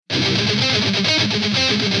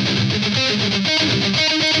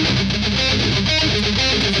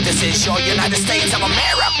British or United States of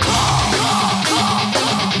America.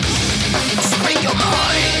 Speak your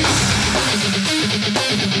mind.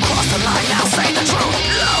 Cross the line now, say the truth.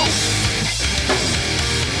 No.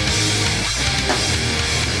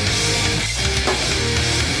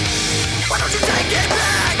 Why don't you take it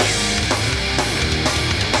back?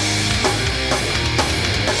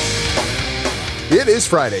 It is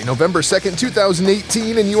Friday, November 2nd,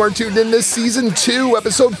 2018, and you are tuned in to Season 2,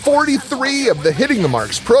 Episode 43 of the Hitting the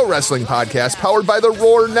Marks Pro Wrestling Podcast, powered by the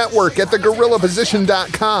Roar Network at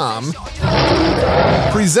thegorillaposition.com.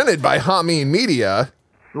 Presented by Hameen Media.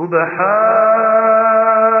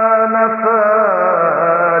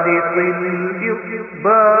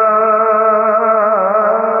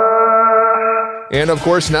 And of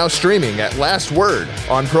course, now streaming at Last Word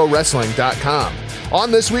on ProWrestling.com. On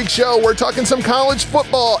this week's show, we're talking some college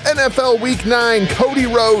football, NFL Week 9, Cody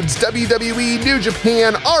Rhodes, WWE, New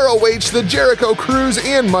Japan, ROH, the Jericho Cruise,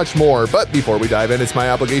 and much more. But before we dive in, it's my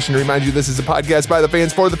obligation to remind you this is a podcast by the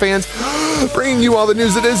fans for the fans, bringing you all the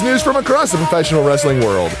news that is news from across the professional wrestling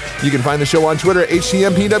world. You can find the show on Twitter at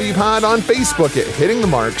HTMPWPod, on Facebook at Hitting the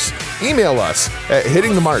Marks. Email us at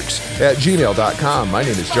hittingthemarks@gmail.com. My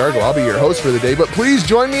name is Jargo. I'll be your host for the day, but please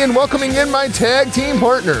join me in welcoming in my tag team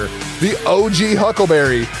partner, the OG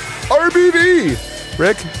Huckleberry, RBV.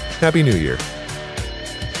 Rick, Happy New Year.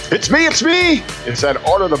 It's me. It's that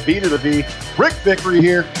Art of the B to the V. Rick Vickery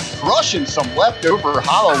here, crushing some leftover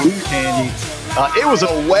Halloween candy. It was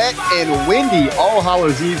a wet and windy All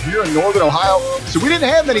Hallows Eve here in Northern Ohio, so we didn't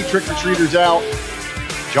have many trick-or-treaters out.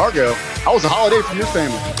 Jargo, how was the holiday for your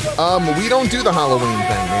family? We don't do the Halloween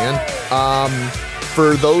thing, man.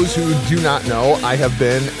 For those who do not know, I have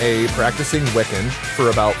been a practicing Wiccan for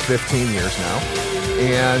about 15 years now.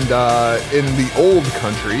 And in the old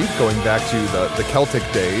country, going back to the Celtic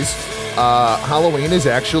days, Halloween is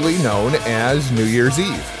actually known as New Year's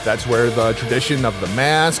Eve. That's where the tradition of the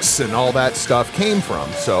masks and all that stuff came from.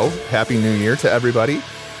 So, Happy New Year to everybody.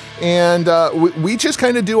 And we just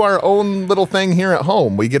kind of do our own little thing here at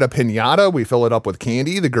home. We get a piñata, we fill it up with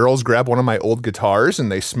candy. The girls grab one of my old guitars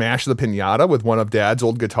and they smash the piñata with one of Dad's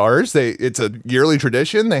old guitars. It's a yearly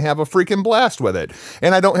tradition. They have a freaking blast with it.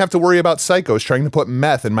 And I don't have to worry about psychos trying to put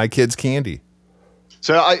meth in my kids' candy.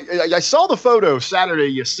 So I saw the photo Saturday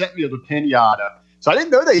you sent me of the piñata. So I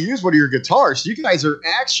didn't know they used one of your guitars. You guys are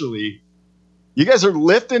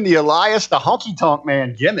lifting the Elias the Honky Tonk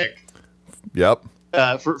Man gimmick. Yep.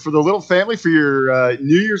 For the little family, for your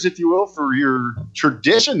New Year's, if you will, for your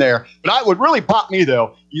tradition there. But what really popped me,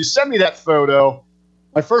 though, you sent me that photo.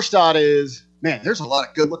 My first thought is, man, there's a lot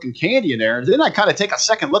of good-looking candy in there. And then I kind of take a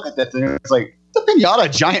second look at that thing. It's like, the piñata a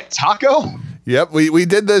giant taco? Yep, we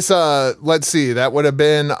did this, let's see, that would have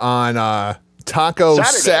been on Taco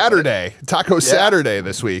Saturday. Taco Saturday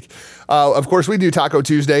this week. Of course, we do Taco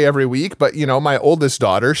Tuesday every week, but, you know, my oldest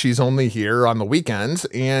daughter, she's only here on the weekends,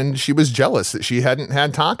 and she was jealous that she hadn't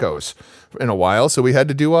had tacos in a while, so we had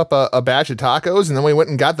to do up a batch of tacos, and then we went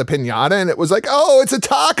and got the piñata, and it was like, oh, it's a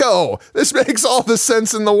taco! This makes all the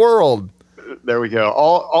sense in the world. There we go.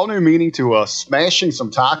 All new meaning to smashing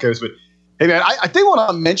some tacos. But, hey, man, I did want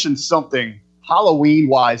to mention something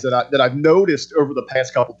Halloween-wise that I've noticed over the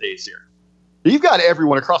past couple days here. You've got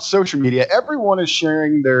everyone across social media. Everyone is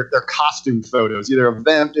sharing their costume photos, either of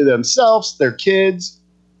them to themselves, their kids.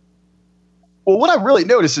 Well, what I really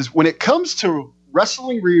notice is when it comes to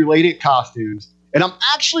wrestling-related costumes, and I'm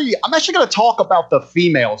actually going to talk about the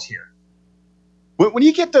females here. When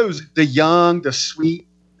you get the young, the sweet,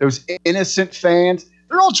 those innocent fans,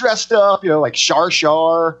 they're all dressed up, like Shar,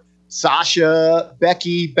 Sasha,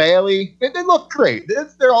 Becky, Bailey. They look great.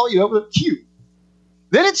 They're all, cute.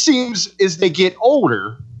 Then it seems as they get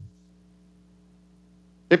older,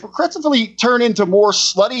 they progressively turn into more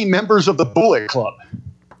slutty members of the Bullet Club.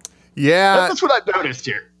 Yeah. That's what I've noticed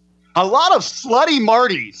here. A lot of slutty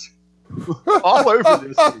Martys all over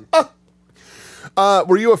this.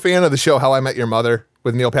 Were you a fan of the show How I Met Your Mother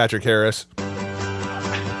with Neil Patrick Harris?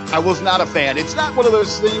 I was not a fan. It's not one of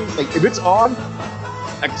those things, like, if it's on,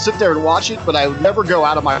 I can sit there and watch it, but I would never go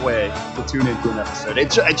out of my way to tune into an episode.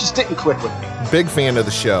 It just didn't click with me. Big fan of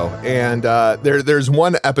the show. And there's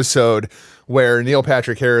one episode where Neil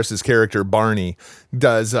Patrick Harris's character Barney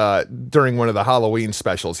does during one of the Halloween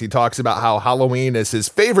specials. He talks about how Halloween is his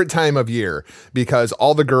favorite time of year because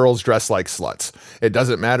all the girls dress like sluts. It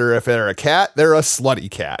doesn't matter if they're a cat, they're a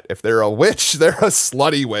slutty cat. If they're a witch, they're a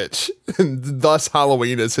slutty witch. And thus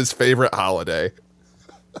Halloween is his favorite holiday.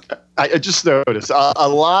 I just noticed a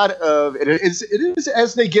lot of it is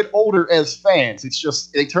as they get older as fans. It's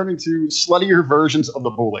just they turn into sluttier versions of the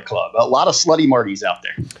Bullet Club. A lot of slutty Martys out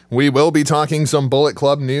there. We will be talking some Bullet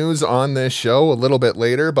Club news on this show a little bit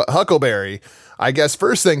later, but Huckleberry, I guess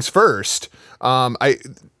first things first.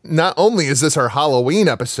 Not only is this our Halloween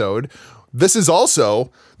episode, this is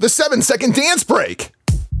also the 7-second dance break.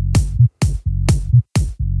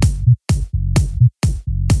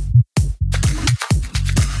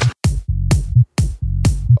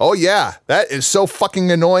 Oh yeah, that is so fucking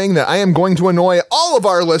annoying that I am going to annoy all of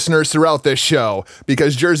our listeners throughout this show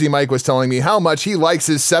because Jersey Mike was telling me how much he likes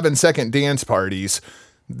his 7-second dance parties.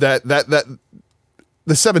 That the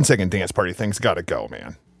 7-second dance party thing's got to go,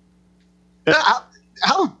 man. How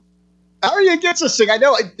are you against this thing? I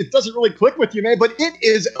know it doesn't really click with you, man, but it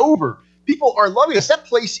is over. People are loving this. That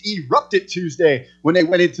place erupted Tuesday when they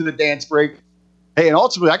went into the dance break. Hey, and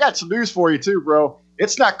ultimately, I got some news for you too, bro.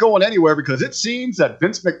 It's not going anywhere because it seems that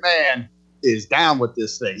Vince McMahon is down with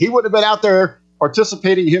this thing. He wouldn't have been out there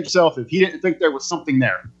participating himself if he didn't think there was something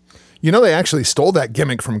there. You know, they actually stole that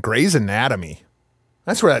gimmick from Grey's Anatomy.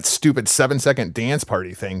 That's where that stupid 7-second dance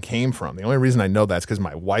party thing came from. The only reason I know that's because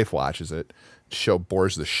my wife watches it. The show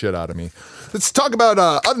bores the shit out of me. Let's talk about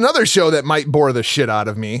another show that might bore the shit out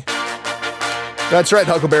of me. That's right,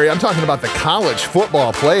 Huckleberry. I'm talking about the college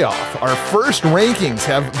football playoff. Our first rankings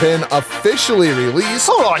have been officially released.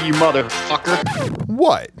 Hold on, you motherfucker.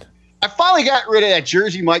 What? I finally got rid of that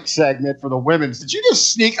Jersey Mike segment for the women's. Did you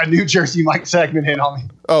just sneak a new Jersey Mike segment in on me?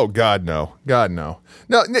 Oh, God, no. God, no.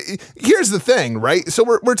 No, here's the thing, right? So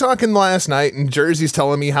we're talking last night, and Jersey's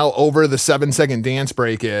telling me how over the 7-second dance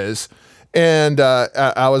break is. And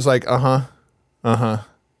I was like, uh-huh.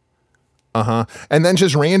 And then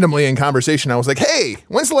just randomly in conversation, I was like, hey,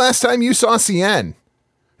 when's the last time you saw CN? And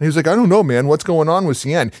he was like, I don't know, man. What's going on with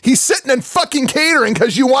CN? He's sitting in fucking catering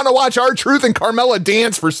because you want to watch R-Truth and Carmella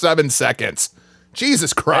dance for 7 seconds.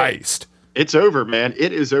 Jesus Christ. It's over, man.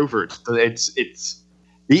 It is over. It's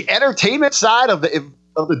the entertainment side of the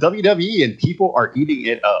WWE, and people are eating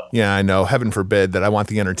it up. Yeah, I know. Heaven forbid that I want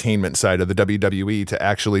the entertainment side of the WWE to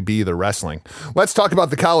actually be the wrestling. Let's talk about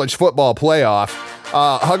the college football playoff.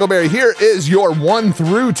 Huckleberry, here is your 1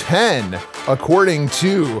 through 10, according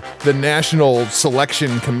to the National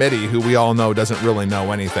Selection Committee, who we all know doesn't really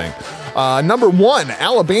know anything. Number 1,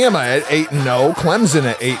 Alabama at 8-0, Clemson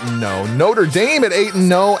at 8-0, Notre Dame at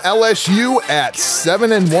 8-0, LSU at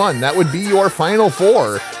 7-1. That would be your final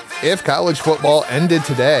 4 if college football ended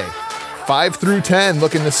today. 5 through 10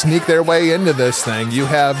 looking to sneak their way into this thing. You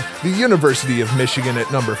have the University of Michigan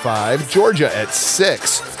at number 5, Georgia at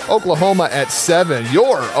 6, Oklahoma at 7,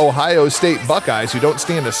 your Ohio State Buckeyes, who don't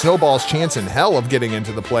stand a snowball's chance in hell of getting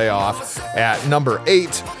into the playoff, at number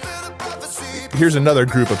 8. Here's another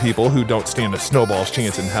group of people who don't stand a snowball's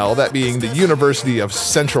chance in hell, that being the University of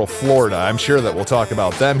Central Florida. I'm sure that we'll talk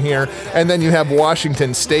about them here. And then you have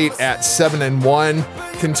Washington State at 7-1.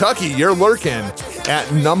 Kentucky, you're lurking at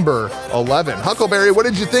number 11. Huckleberry, what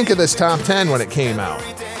did you think of this top 10 when it came out?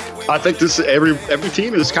 I think this every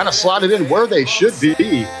team is kind of slotted in where they should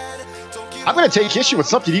be. I'm going to take issue with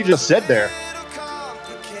something you just said there.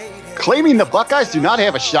 Claiming the Buckeyes do not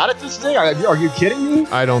have a shot at this thing? Are you kidding me?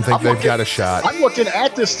 I don't think they've got a shot. I'm looking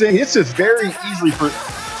at this thing. It's just very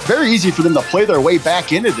easy for them to play their way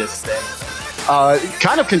back into this thing.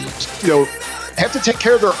 Kind of can, have to take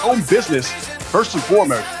care of their own business first and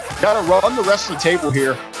foremost. You got to run the rest of the table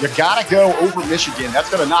here. You got to go over Michigan. That's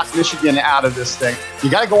going to knock Michigan out of this thing. You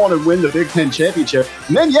got to go on and win the Big Ten championship.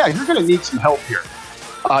 And then, yeah, you're going to need some help here.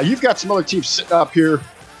 You've got some other teams sitting up here.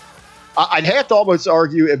 I'd have to almost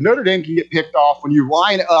argue if Notre Dame can get picked off when you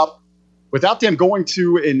line up without them going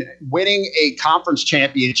to and winning a conference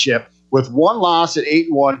championship with one loss at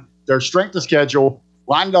 8-1, their strength of schedule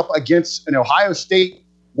lined up against an Ohio State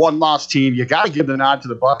one-loss team, you got to give the nod to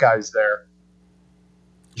the Buckeyes there.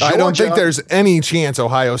 Georgia, I don't think there's any chance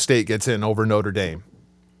Ohio State gets in over Notre Dame.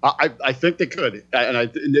 I think they could.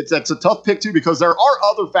 And that's a tough pick, too, because there are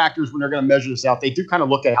other factors when they're going to measure this out. They do kind of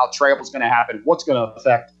look at how travel's going to happen, what's going to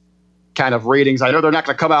affect kind of ratings. I know they're not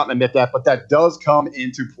going to come out and admit that, but that does come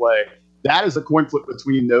into play. That is a coin flip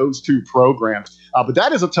between those two programs. But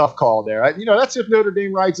that is a tough call there. That's if Notre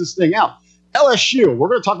Dame rides this thing out. LSU, we're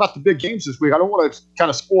going to talk about the big games this week. I don't want to kind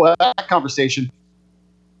of spoil that conversation.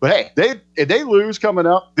 But, hey, if they lose coming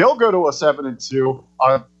up, they'll go to a 7-2.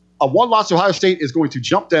 A one-loss Ohio State is going to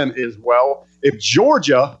jump them as well. If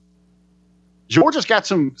Georgia's got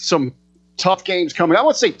some tough games coming. I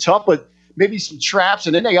wouldn't say tough, but maybe some traps,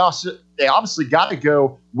 and then they obviously got to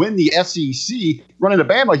go win the SEC. Running to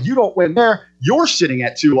Bama, you don't win there, you're sitting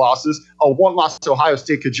at 2 losses. A one-loss to Ohio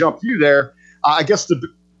State could jump you there. I guess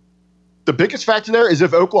the biggest factor there is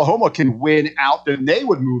if Oklahoma can win out, then they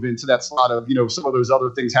would move into that slot of, some of those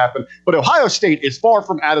other things happen. But Ohio State is far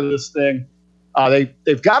from out of this thing.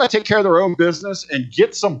 They've got to take care of their own business and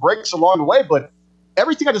get some breaks along the way. But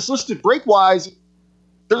everything I just listed break-wise,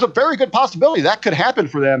 there's a very good possibility that could happen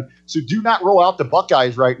for them. So do not roll out the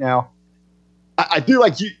Buckeyes right now. I do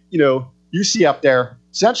like you see up there,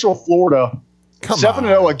 Central Florida,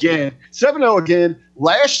 7-0 again. 7-0 again.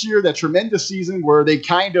 Last year, that tremendous season where they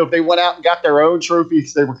went out and got their own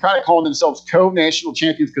trophies. They were kind of calling themselves co-national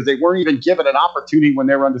champions because they weren't even given an opportunity when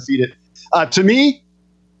they were undefeated. To me,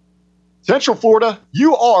 Central Florida,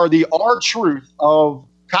 you are the R-truth of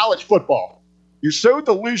college football. You're so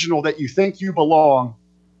delusional that you think you belong,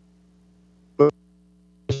 but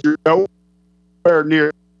you're nowhere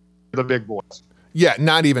near the big boys. Yeah,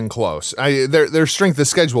 not even close. Their strength of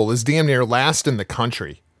schedule is damn near last in the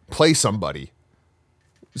country. Play somebody.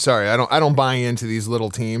 Sorry, I don't buy into these little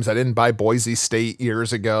teams. I didn't buy Boise State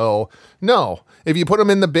years ago. No, if you put them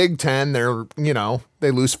in the Big Ten,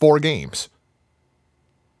 they lose 4 games.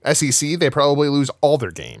 SEC, they probably lose all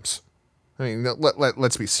their games. I mean,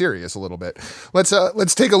 let's be serious a little bit.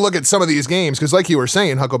 Let's take a look at some of these games because, like you were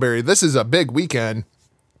saying, Huckleberry, this is a big weekend.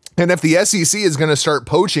 And if the SEC is going to start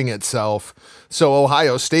poaching itself so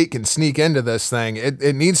Ohio State can sneak into this thing,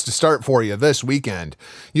 it needs to start for you this weekend.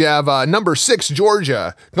 You have number 6,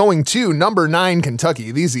 Georgia, going to number 9,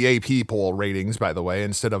 Kentucky. These are the AP poll ratings, by the way,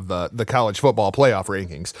 instead of the college football playoff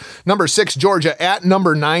rankings. Number 6, Georgia at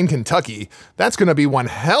number 9, Kentucky. That's going to be one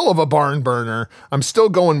hell of a barn burner. I'm still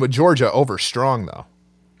going with Georgia over strong, though.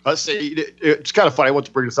 Let's see. It's kind of funny. I want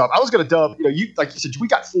to bring this up. I was going to dub, like you said, we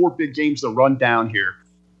got 4 big games to run down here.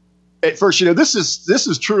 At first, this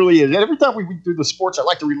is truly, and every time we do the sports, I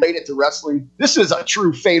like to relate it to wrestling. This is a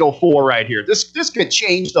true fatal 4 right here. This could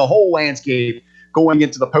change the whole landscape going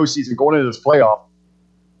into the postseason, going into this playoff.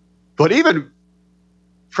 But even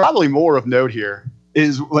probably more of note here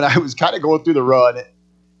is when I was kind of going through the run,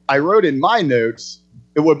 I wrote in my notes,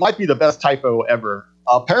 it might be the best typo ever.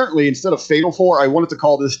 Apparently, instead of fatal 4, I wanted to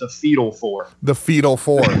call this the fetal 4. The fetal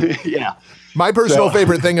 4. Yeah. My personal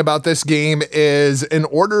favorite thing about this game is in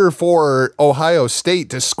order for Ohio State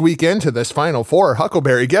to squeak into this Final Four,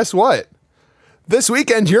 Huckleberry, guess what? This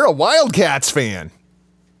weekend, you're a Wildcats fan.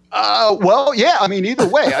 Well, yeah. I mean, either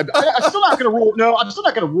way, I'm still not going to rule. No, I'm still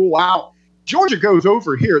not going to rule out. Georgia goes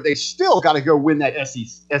over here. They still got to go win that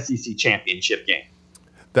SEC championship game.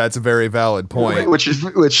 That's a very valid point. Which is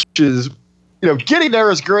getting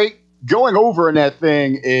there is great. Going over in that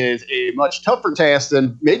thing is a much tougher task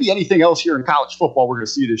than maybe anything else here in college football we're going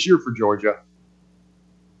to see this year for Georgia.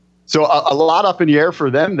 So a lot up in the air for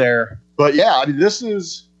them there. But yeah, I mean, this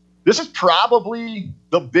is probably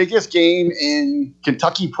the biggest game in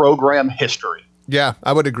Kentucky program history. Yeah,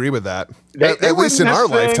 I would agree with that. At least in our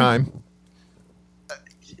lifetime.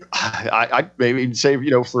 I'd maybe say,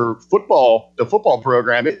 for football, the football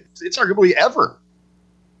program, it's arguably ever.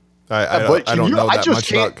 I don't know that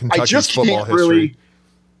much about Kentucky's football history.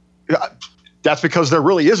 That's because there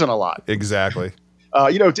really isn't a lot. Exactly.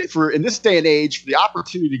 For in this day and age, for the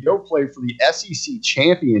opportunity to go play for the SEC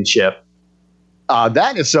championship,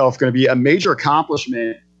 that in itself is going to be a major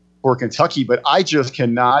accomplishment for Kentucky. But I just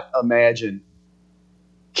cannot imagine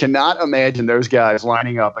those guys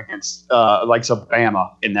lining up against like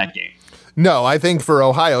Bama in that game. No, I think for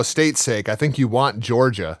Ohio State's sake, I think you want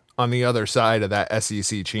Georgia on the other side of that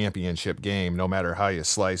SEC championship game, no matter how you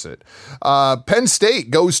slice it. Penn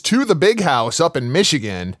State goes to the Big House up in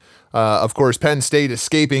Michigan. Of course, Penn State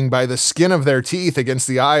escaping by the skin of their teeth against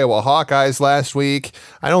the Iowa Hawkeyes last week.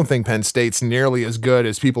 I don't think Penn State's nearly as good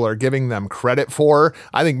as people are giving them credit for.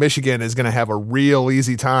 I think Michigan is going to have a real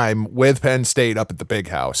easy time with Penn State up at the Big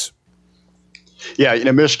House. Yeah,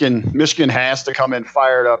 Michigan has to come in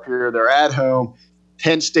fired up here. They're at home.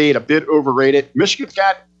 Penn State a bit overrated. Michigan's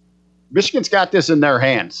got this in their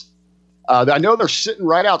hands. I know they're sitting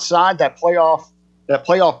right outside that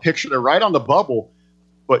playoff picture. They're right on the bubble.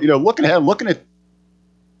 But looking at what's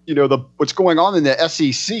going on in the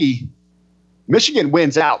SEC, Michigan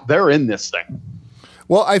wins out. They're in this thing.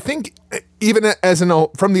 Well, I think even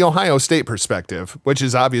from the Ohio State perspective, which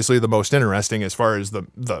is obviously the most interesting as far as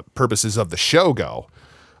the purposes of the show go,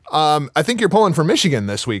 I think you're pulling for Michigan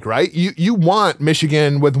this week, right? You want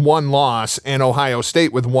Michigan with 1 loss and Ohio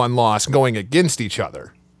State with 1 loss going against each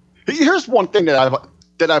other. Here's one thing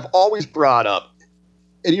that I've always brought up,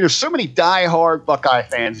 and so many diehard Buckeye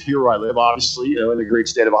fans here where I live, obviously, in the great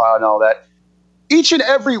state of Ohio and all that. Each and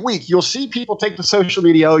every week, you'll see people take to social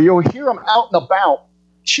media. You'll hear them out and about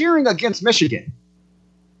cheering against Michigan.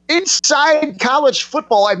 inside college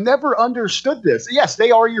football, I've never understood this. Yes,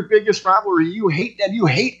 they are your biggest rivalry. You hate them. You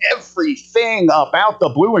hate everything about the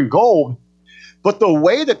blue and gold. But the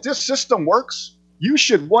way that this system works, you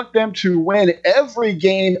should want them to win every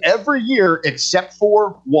game every year except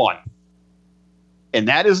for one. And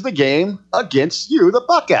that is the game against you, the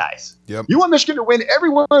Buckeyes. Yep. You want Michigan to win every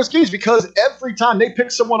one of those games because every time they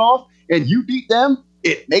pick someone off and you beat them,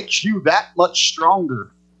 it makes you that much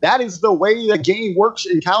stronger. That is the way the game works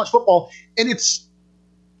in college football. And it's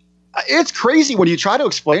crazy when you try to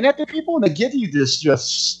explain that to people and they give you this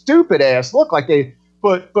just stupid ass look like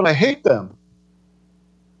but I hate them.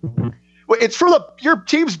 Well, it's for your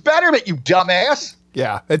team's betterment, you dumbass.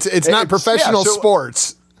 Yeah, it's not professional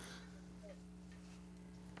sports.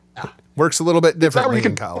 Works a little bit differently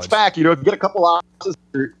in college. Back, get a couple losses.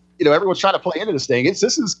 Everyone's trying to play into this thing.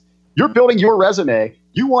 You're building your resume.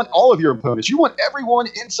 You want all of your opponents. You want everyone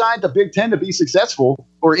inside the Big Ten to be successful,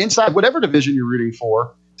 or inside whatever division you're rooting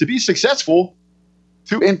for to be successful,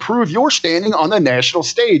 to improve your standing on the national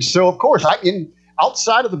stage. So, of course,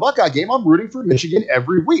 outside of the Buckeye game, I'm rooting for Michigan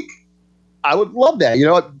every week. I would love that.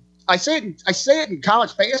 I say it in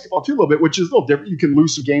college basketball too a little bit, which is a little different. You can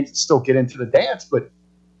lose some games and still get into the dance, but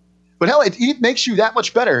hell, it makes you that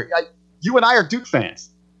much better. You and I are Duke fans,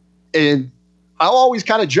 and I'll always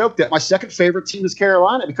kind of joke that my second favorite team is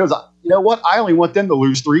Carolina because, you know what? I only want them to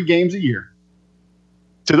lose 3 games a year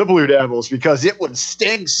to the Blue Devils because it would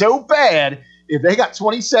sting so bad if they got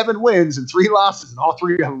 27 wins and 3 losses and all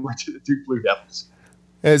 3 of them went to the Duke Blue Devils.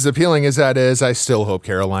 As appealing as that is, I still hope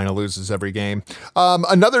Carolina loses every game.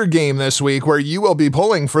 Another game this week where you will be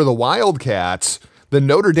pulling for the Wildcats. The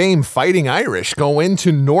Notre Dame Fighting Irish go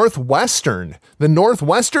into Northwestern. The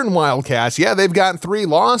Northwestern Wildcats, yeah, they've got 3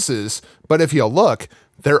 losses, but if you look,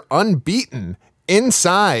 they're unbeaten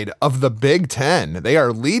inside of the Big Ten. They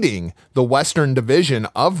are leading the Western Division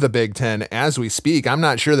of the Big Ten as we speak. I'm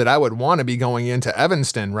not sure that I would want to be going into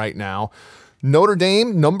Evanston right now. Notre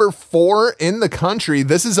Dame, number 4 in the country.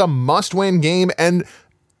 This is a must-win game, and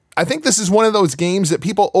I think this is one of those games that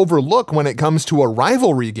people overlook when it comes to a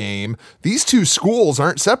rivalry game. These 2 schools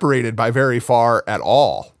aren't separated by very far at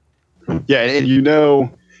all. Yeah,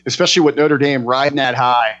 and especially with Notre Dame riding that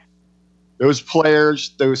high, those players,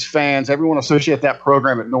 those fans, everyone associated that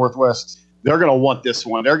program at Northwest, they're going to want this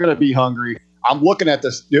one. They're going to be hungry. I'm looking at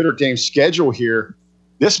this Notre Dame schedule here.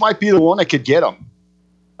 This might be the one that could get them.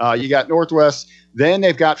 You got Northwest. Then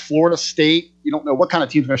they've got Florida State. You don't know what kind of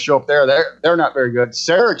team's going to show up there. They're not very good.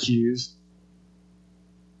 Syracuse.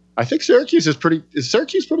 I think Syracuse is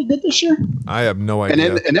Syracuse pretty good this year? I have no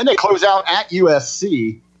idea. And then they close out at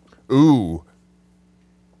USC. Ooh.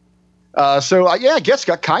 I guess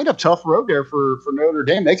got kind of tough road there for Notre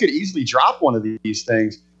Dame. They could easily drop one of these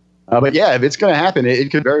things. But yeah, if it's going to happen,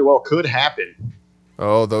 it could very well happen.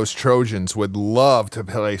 Oh, those Trojans would love to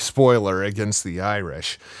play spoiler against the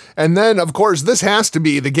Irish. And then, of course, this has to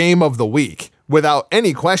be the game of the week, without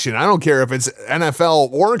any question. I don't care if it's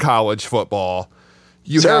NFL or college football.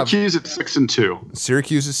 Syracuse at 6-2.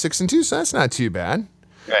 Syracuse is 6-2, so that's not too bad.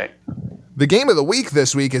 Right. The game of the week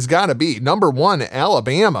this week has got to be number 1,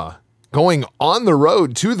 Alabama, going on the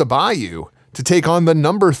road to the Bayou to take on the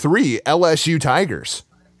number 3, LSU Tigers.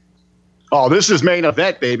 Oh, this is main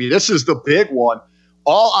event, baby. This is the big one.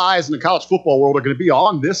 All eyes in the college football world are going to be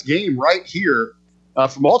on this game right here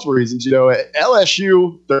for multiple reasons.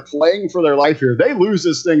 LSU, they're playing for their life here. They lose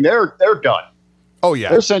this thing, they're done. Oh yeah,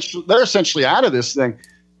 they're essentially out of this thing.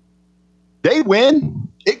 They win,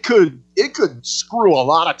 it could screw a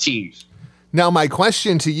lot of teams. Now, my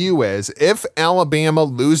question to you is, if Alabama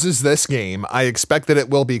loses this game, I expect that it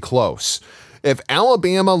will be close. If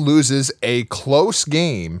Alabama loses a close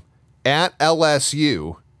game at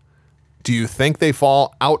LSU, do you think they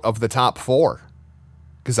fall out of the top 4?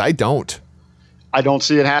 Because I don't. I don't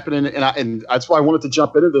see it happening, and that's why I wanted to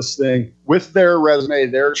jump into this thing. With their resume,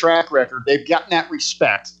 their track record, they've gotten that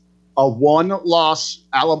respect. A 1-loss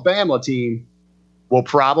Alabama team will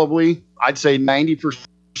probably, I'd say 90%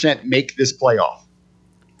 make this playoff.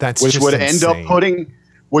 That's which just would insane.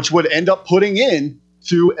 end up putting in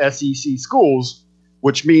 2 SEC schools,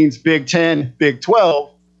 which means Big 10, Big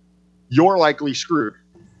 12, you're likely screwed.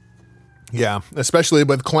 Yeah, especially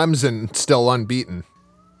with Clemson still unbeaten.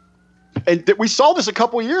 And we saw this a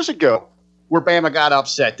couple years ago where Bama got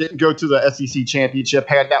upset, didn't go to the SEC championship,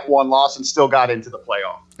 had that 1 loss, and still got into the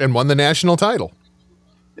playoff. And won the national title.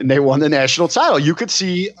 And they won the national title. You could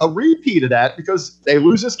see a repeat of that because they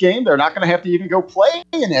lose this game. They're not going to have to even go play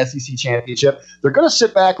an SEC championship. They're going to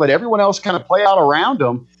sit back, let everyone else kind of play out around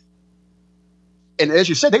them. and as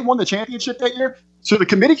you said, they won the championship that year. So the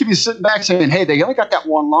committee could be sitting back saying, hey, they only got that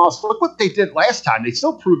one loss. Look what they did last time. They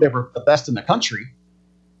still proved they were the best in the country.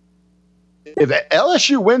 If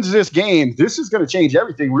LSU wins this game, this is going to change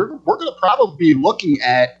everything. We're going to probably be looking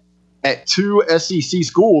at two SEC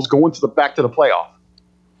schools going back to the playoff.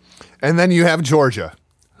 And then you have Georgia,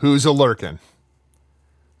 who's a lurking.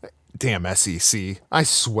 Damn SEC. I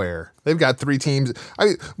swear. They've got 3 teams. I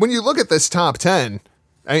mean, when you look at this top 10,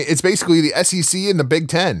 it's basically the SEC and the Big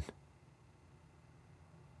Ten.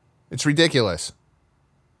 It's ridiculous.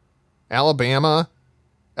 Alabama,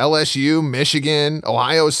 LSU, Michigan,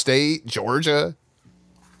 Ohio State, Georgia.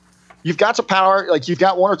 You've got some power, like you've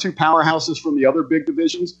got 1 or 2 powerhouses from the other big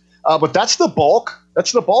divisions, but that's the bulk.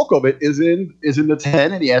 That's the bulk of it is in the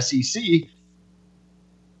 10 and the SEC.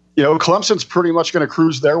 You know, Clemson's pretty much going to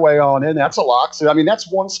cruise their way on in. That's a lock. So, I mean,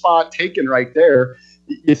 that's one spot taken right there.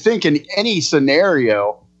 You think in any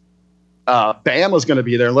scenario, Bama's going to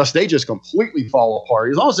be there unless they just completely fall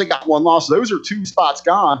apart. As long as they got one loss, those are 2 spots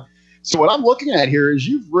gone. So what I'm looking at here is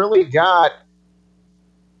you've really got,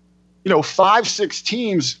 5, 6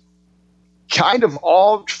 teams kind of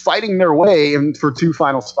all fighting their way in for 2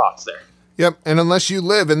 final spots there. Yep, and unless you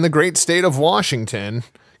live in the great state of Washington,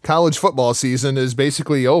 college football season is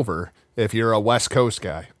basically over if you're a West Coast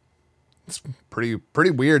guy. It's pretty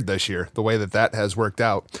weird this year, the way that has worked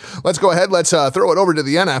out. Let's go ahead. Let's throw it over to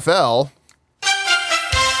the NFL.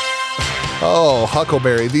 Oh,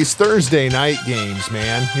 Huckleberry, these Thursday night games,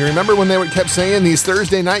 man. You remember when they kept saying these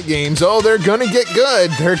Thursday night games, oh, they're going to get good.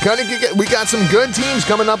 They're going to get good. We got some good teams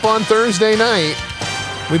coming up on Thursday night.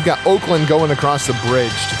 We've got Oakland going across the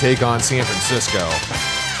bridge to take on San Francisco.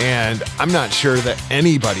 And I'm not sure that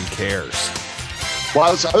anybody cares. Well,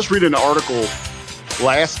 I was reading an article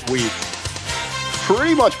last week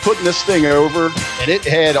pretty much putting this thing over, and it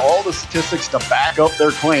had all the statistics to back up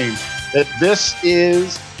their claim that this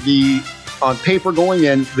is on paper going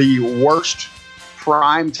in, the worst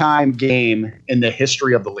primetime game in the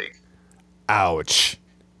history of the league. Ouch.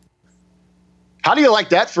 How do you like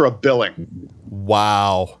that for a billing?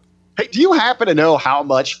 Wow. Hey, do you happen to know how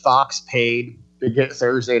much Fox paid to get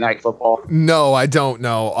Thursday Night Football? No, I don't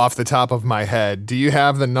know off the top of my head. Do you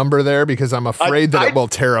have the number there? Because I'm afraid that it will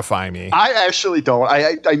terrify me. I actually don't.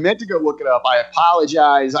 I meant to go look it up. I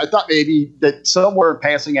apologize. I thought maybe that somewhere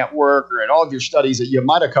passing at work or in all of your studies that you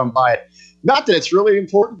might have come by it. Not that it's really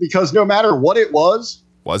important, because no matter what it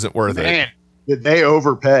wasn't worth it. Man, did they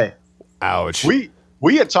overpay? Ouch.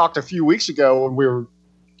 We had talked a few weeks ago when we were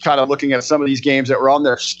kind of looking at some of these games that were on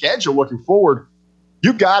their schedule looking forward.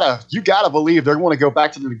 You gotta believe they're going to go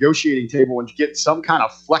back to the negotiating table and get some kind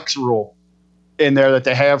of flex rule in there that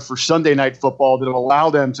they have for Sunday Night Football that will allow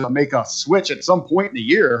them to make a switch at some point in the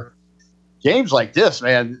year. Games like this,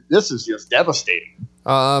 man, this is just devastating.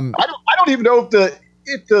 I don't even know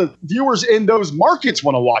if the viewers in those markets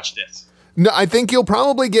want to watch this. No, I think you'll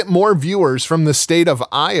probably get more viewers from the state of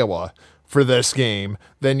Iowa for this game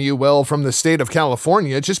than you will from the state of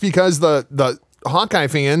California, just because the Hawkeye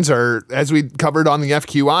fans are, as we covered on the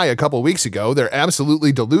FQI a couple weeks ago, they're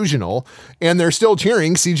absolutely delusional, and they're still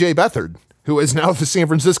cheering CJ Beathard, who is now the San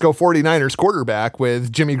Francisco 49ers quarterback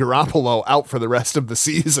with Jimmy Garoppolo out for the rest of the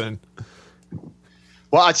season.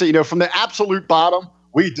 Well, I'd say, from the absolute bottom,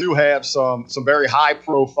 we do have some very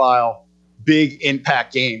high-profile, big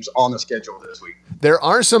impact games on the schedule this week. There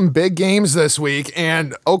are some big games this week,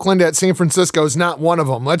 and Oakland at San Francisco is not one of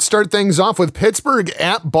them. Let's start things off with Pittsburgh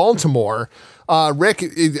at Baltimore. Rick,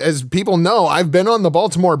 as people know, I've been on the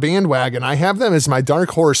Baltimore bandwagon. I have them as my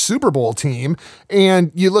dark horse Super Bowl team,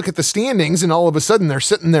 and you look at the standings, and all of a sudden they're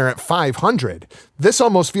sitting there at 500. This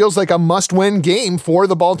almost feels like a must-win game for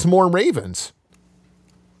the Baltimore Ravens.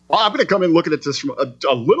 Well, I'm going to come in looking at this from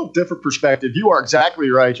a little different perspective. You are exactly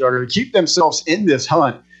right, Jugger. To keep themselves in this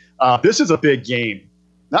hunt, this is a big game.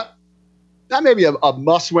 Not maybe a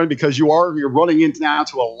must-win, because you're running into now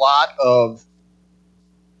to a lot of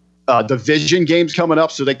division games coming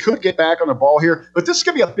up, so they could get back on the ball here. But this is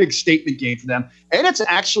going to be a big statement game for them, and this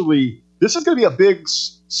is going to be a big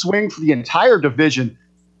swing for the entire division.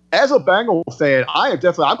 As a Bengal fan, I'm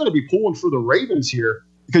going to be pulling for the Ravens here,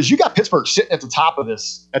 because you got Pittsburgh sitting at the top of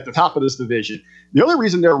this division. The only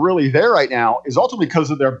reason they're really there right now is ultimately because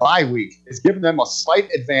of their bye week. It's given them a slight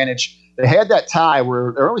advantage. They had that tie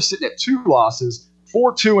where they're only sitting at 2 losses,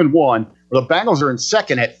 4-2-1, where the Bengals are in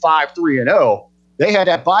second at 5-3-0. They had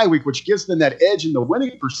that bye week, which gives them that edge in the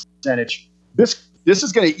winning percentage. This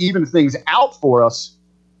is going to even things out for us.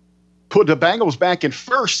 Put the Bengals back in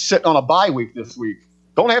first, sitting on a bye week this week.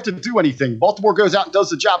 Don't have to do anything. Baltimore goes out and does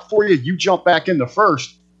the job for you. You jump back into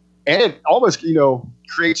first. And it almost,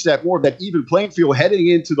 creates that more of that even playing field heading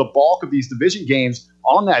into the bulk of these division games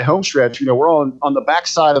on that home stretch. We're on the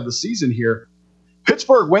backside of the season here.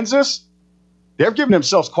 Pittsburgh wins this. They're giving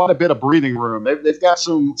themselves quite a bit of breathing room. They've got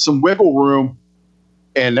some wiggle room,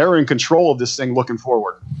 and they're in control of this thing looking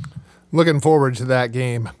forward. Looking forward to that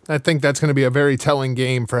game. I think that's going to be a very telling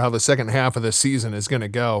game for how the second half of the season is going to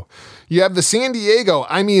go. You have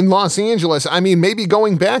the Los Angeles, maybe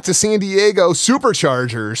going back to San Diego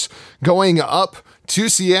Superchargers going up to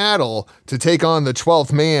Seattle to take on the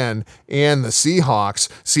 12th man and the Seahawks.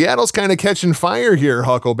 Seattle's kind of catching fire here,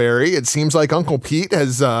 Huckleberry. It seems like Uncle Pete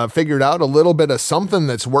has figured out a little bit of something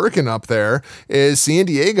that's working up there. Is San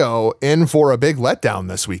Diego in for a big letdown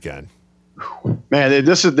this weekend? Man,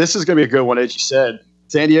 this is going to be a good one, as you said.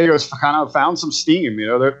 San Diego's kind of found some steam.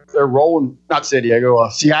 They're rolling. Not San Diego,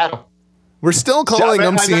 Seattle. We're still calling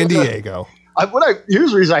them San Diego.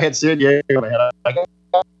 Here's the reason I had San Diego in my head.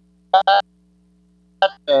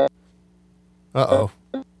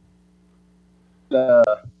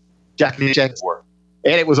 Jackie Chan for,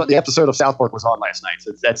 and it was the episode of South Park was on last night.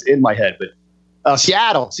 So that's in my head. But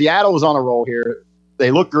Seattle was on a roll here. They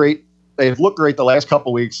look great. They've looked great the last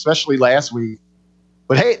couple weeks, especially last week.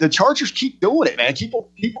 But hey, the Chargers keep doing it, man.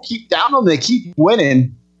 People keep down on them. They keep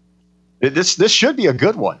winning. This should be a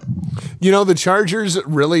good one. The Chargers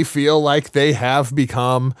really feel like they have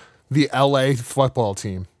become the LA football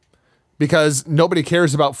team because nobody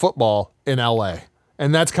cares about football in LA.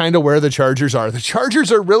 And that's kind of where the Chargers are. The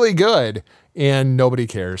Chargers are really good and nobody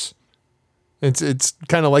cares. It's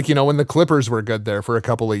kind of like, when the Clippers were good there for a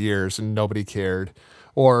couple of years and nobody cared.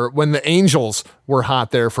 Or when the Angels were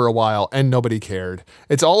hot there for a while and nobody cared.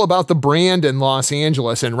 It's all about the brand in Los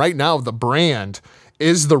Angeles. And right now the brand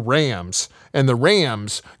is the Rams. And the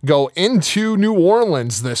Rams go into New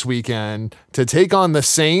Orleans this weekend to take on the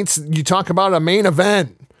Saints. You talk about a main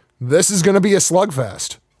event. This is going to be a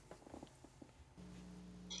slugfest.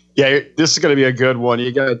 Yeah, this is going to be a good one.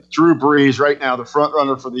 You got Drew Brees right now, the front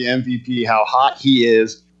runner for the MVP, how hot he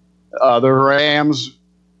is. The Rams,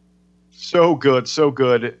 so good.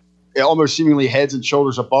 It almost seemingly heads and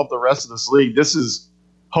shoulders above the rest of this league. This is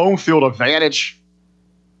home field advantage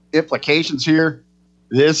implications here.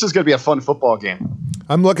 This is going to be a fun football game.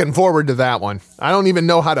 I'm looking forward to that one. I don't even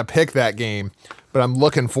know how to pick that game, but I'm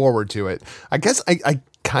looking forward to it. I guess I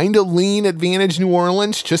kind of lean advantage New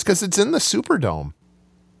Orleans just because it's in the Superdome.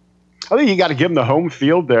 I think you got to give them the home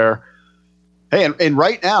field there. Hey, and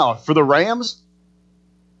right now for the Rams,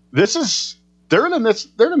 they're in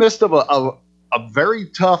the midst of a very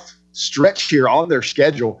tough stretch here on their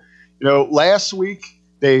schedule. Last week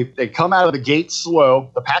they come out of the gate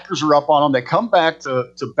slow. The Packers are up on them. They come back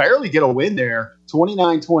to barely get a win there,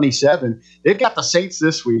 29-27. They've got the Saints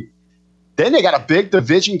this week. Then they got a big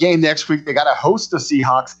division game next week. They got to host the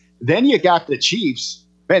Seahawks. Then you got the Chiefs.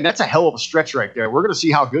 Man, that's a hell of a stretch right there. We're going to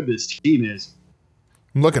see how good this team is.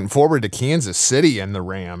 I'm looking forward to Kansas City and the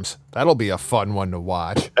Rams. That'll be a fun one to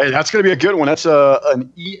watch. Hey, that's going to be a good one. That's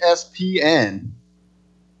an ESPN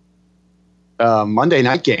Monday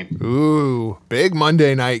night game. Ooh, big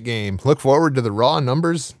Monday night game. Look forward to the raw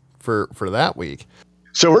numbers for that week.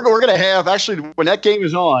 So we're going to have, actually, when that game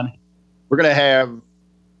is on, we're going to have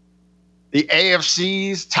the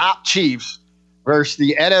AFC's top Chiefs versus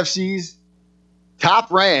the NFC's top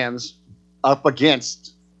Rams up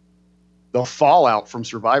against the fallout from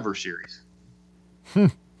Survivor Series.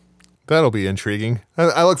 That'll be intriguing.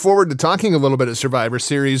 I look forward to talking a little bit of Survivor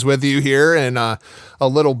Series with you here in a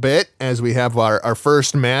little bit as we have our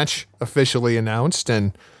first match officially announced,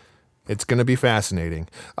 and it's going to be fascinating.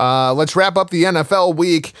 Let's wrap up the NFL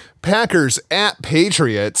week. Packers at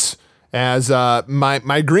Patriots. As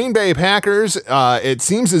my Green Bay Packers, it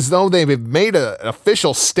seems as though they've made an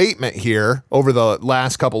official statement here over the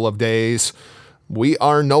last couple of days. We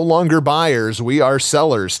are no longer buyers. We are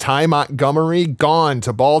sellers. Ty Montgomery gone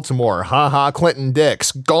to Baltimore. Clinton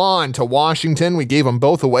Dix gone to Washington. We gave them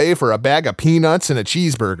both away for a bag of peanuts and a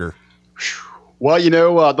cheeseburger.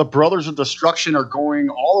 Well, the Brothers of Destruction are going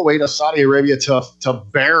all the way to Saudi Arabia to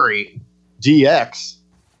bury DX.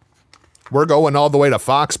 We're going all the way to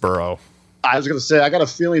Foxborough. I was going to say, I got a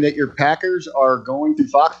feeling that your Packers are going to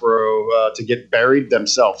Foxborough to get buried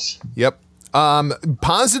themselves. Yep.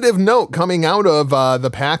 Positive note coming out of the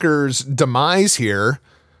Packers' demise here.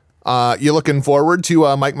 You looking forward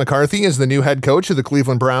to Mike McCarthy as the new head coach of the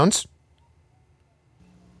Cleveland Browns?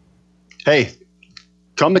 Hey,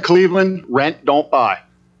 come to Cleveland, rent, don't buy.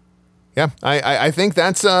 Yeah, I think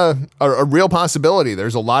that's a real possibility.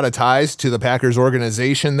 There's a lot of ties to the Packers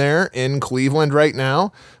organization there in Cleveland right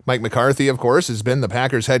now. Mike McCarthy, of course, has been the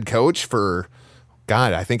Packers head coach for,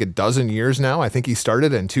 God, I think a dozen years now. I think he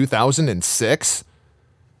started in 2006.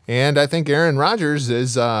 And I think Aaron Rodgers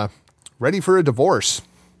is ready for a divorce.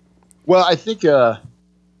 Well, I think,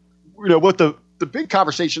 what the big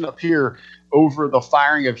conversation up here over the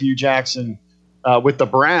firing of Hugh Jackson with the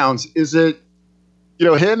Browns is that,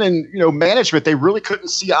 him and, management, they really couldn't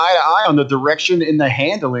see eye to eye on the direction and the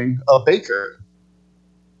handling of Baker.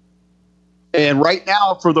 And right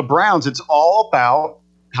now for the Browns, it's all about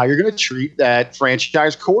how you're going to treat that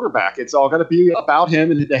franchise quarterback. It's all going to be about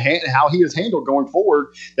him and how he is handled going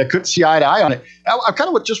forward. That couldn't see eye to eye on it. I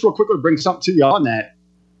kind of just real quickly bring something to you on that.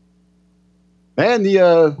 Man,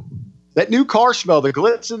 that new car smell, the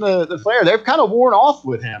glitz and the flare, they've kind of worn off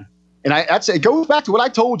with him. And I'd say it goes back to what I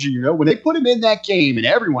told you. When they put him in that game, and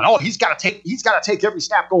everyone, he's got to take every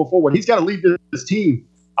snap going forward. He's got to lead this team.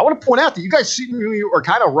 I want to point out that you guys seemingly are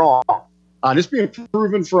kind of wrong. This being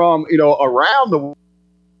proven from around the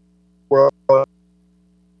world.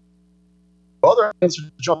 Other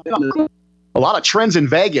jump in on a lot of trends in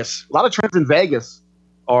Vegas.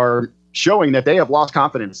 Are showing that they have lost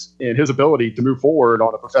confidence in his ability to move forward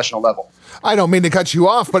on a professional level. I don't mean to cut you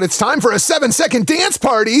off, but it's time for a 7-second dance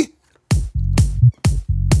party.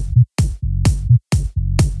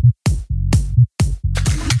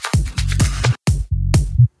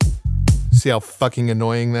 See how fucking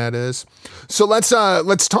annoying that is? So let's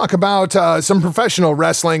talk about some professional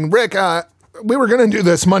wrestling. Rick, we were going to do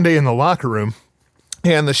this Monday in the locker room,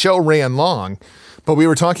 and the show ran long, but we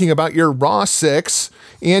were talking about your Raw 6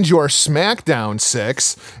 and your SmackDown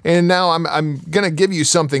 6, and now I'm going to give you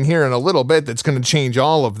something here in a little bit that's going to change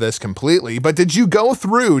all of this completely. But did you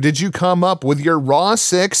come up with your Raw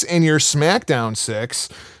 6 and your SmackDown 6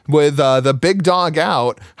 with the big dog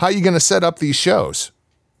out? How are you going to set up these shows?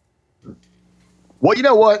 Well, you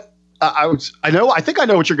know what? I think I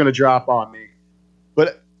know what you're going to drop on me.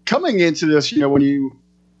 But coming into this, when you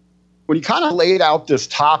kind of laid out this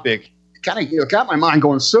topic, it kind of got my mind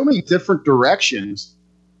going so many different directions,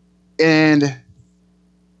 and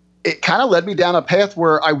it kind of led me down a path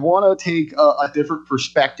where I want to take a different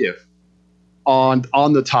perspective on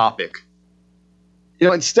the topic.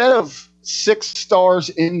 Instead of 6 stars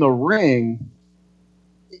in the ring,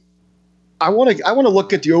 I want to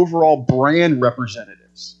look at the overall brand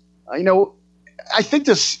representatives. I think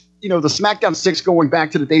this, the SmackDown 6 going back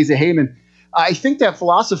to the days of Heyman, I think that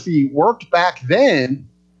philosophy worked back then,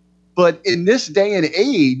 but in this day and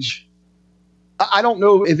age, I don't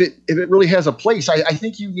know if it really has a place. I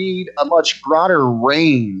think you need a much broader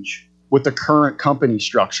range with the current company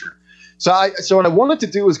structure. So what I wanted to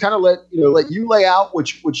do is kind of let you lay out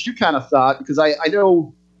what you kind of thought, because I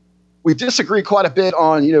know we disagree quite a bit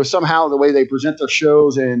on, somehow the way they present their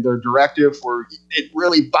shows and their directive, where it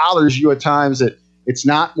really bothers you at times that it's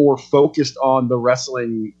not more focused on the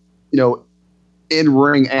wrestling,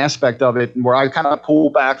 in-ring aspect of it, and where I kind of pull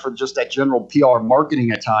back from just that general PR marketing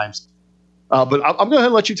at times. But I'm going to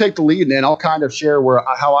let you take the lead, and then I'll kind of share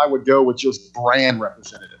how I would go with just brand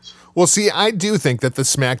representatives. Well, see, I do think that the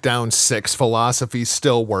SmackDown 6 philosophy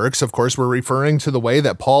still works. Of course, we're referring to the way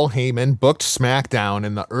that Paul Heyman booked SmackDown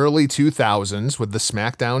in the early 2000s with the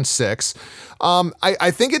SmackDown 6.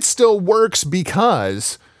 I think it still works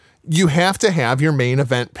because you have to have your main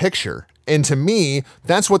event picture. And to me,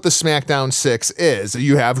 that's what the SmackDown 6 is.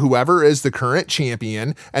 You have whoever is the current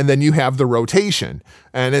champion, and then you have the rotation.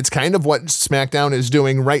 And it's kind of what SmackDown is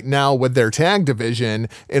doing right now with their tag division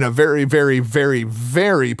in a very, very, very,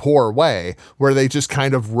 very poor way, where they just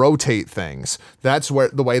kind of rotate things. That's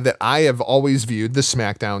the way that I have always viewed the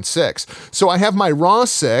SmackDown 6. So I have my Raw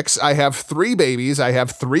 6. I have 3 babies. I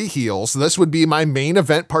have 3 heels. This would be my main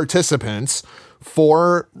event participants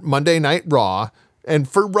for Monday Night Raw, and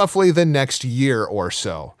for roughly the next year or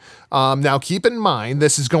so. Now, keep in mind,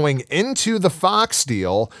 this is going into the Fox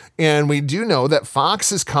deal, and we do know that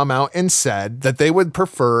Fox has come out and said that they would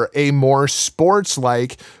prefer a more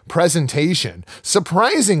sports-like presentation.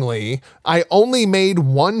 Surprisingly, I only made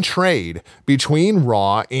one trade between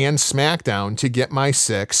Raw and SmackDown to get my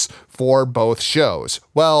 6 for both shows.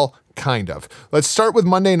 Well, kind of. Let's start with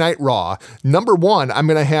Monday Night Raw. Number 1, I'm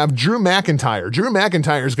going to have Drew McIntyre. Drew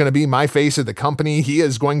McIntyre is going to be my face of the company. He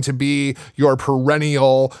is going to be your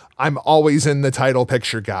perennial, I'm always in the title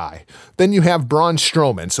picture guy. Then you have Braun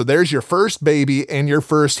Strowman. So there's your first baby and your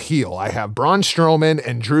first heel. I have Braun Strowman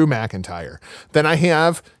and Drew McIntyre. Then I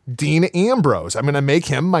have Dean Ambrose. I'm going to make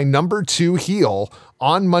him my number 2 heel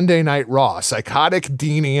on Monday Night Raw, psychotic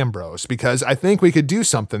Dean Ambrose, because I think we could do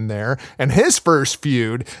something there. And his first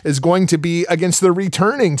feud is going to be against the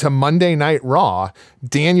returning to Monday Night Raw,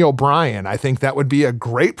 Daniel Bryan. I think that would be a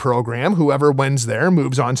great program. Whoever wins there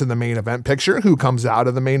moves on to the main event picture. Who comes out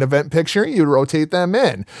of the main event picture, you rotate them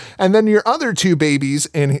in. And then your other 2 babies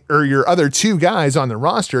or your other 2 guys on the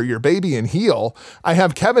roster, your baby and heel, I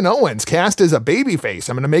have Kevin Owens cast as a babyface.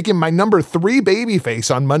 I'm going to make him my number 3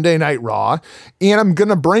 babyface on Monday Night Raw. And I'm going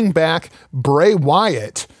to bring back Bray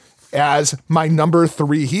Wyatt as my number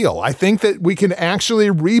 3 heel. I think that we can actually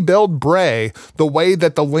rebuild Bray the way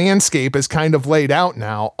that the landscape is kind of laid out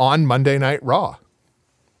now on Monday Night Raw.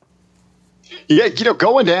 Yeah,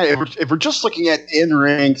 going down, if we're just looking at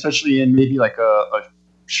in-ring, especially in maybe like a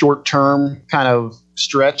short-term kind of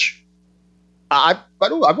stretch, I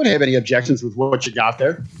wouldn't have any objections with what you got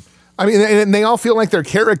there. I mean, and they all feel like they're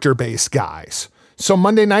character-based guys. So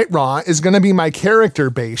Monday Night Raw is going to be my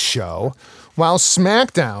character-based show, while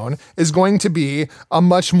SmackDown is going to be a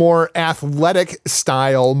much more athletic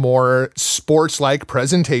style, more sports-like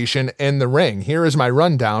presentation in the ring. Here is my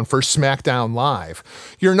rundown for SmackDown Live.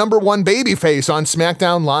 Your number 1 babyface on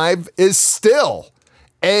SmackDown Live is still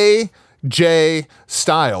AJ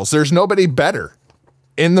Styles. There's nobody better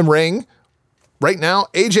in the ring. Right now,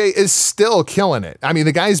 AJ is still killing it. I mean,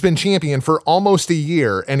 the guy's been champion for almost a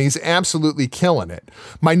year, and he's absolutely killing it.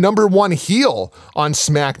 My number 1 heel on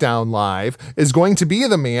SmackDown Live is going to be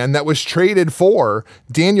the man that was traded for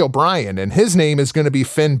Daniel Bryan, and his name is going to be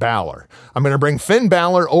Finn Balor. I'm going to bring Finn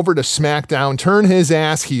Balor over to SmackDown, turn his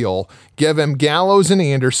ass heel, give him Gallows and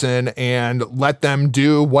Anderson, and let them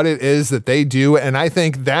do what it is that they do. And I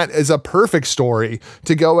think that is a perfect story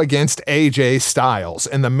to go against AJ Styles,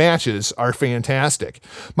 and the matches are fantastic.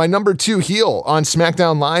 My number 2 heel on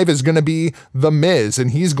SmackDown Live is going to be The Miz,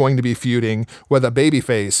 and he's going to be feuding with a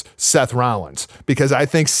babyface, Seth Rollins, because I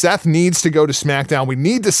think Seth needs to go to SmackDown. We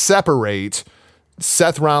need to separate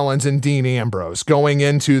Seth Rollins and Dean Ambrose going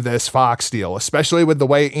into this Fox deal, especially with the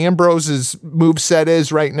way Ambrose's moveset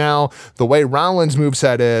is right now, the way Rollins'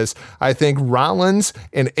 moveset is. I think Rollins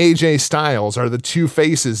and AJ Styles are the 2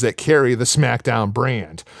 faces that carry the SmackDown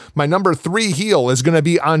brand. My number 3 heel is going to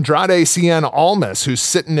be Andrade Cien Almas, who's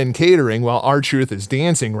sitting and catering while R-Truth is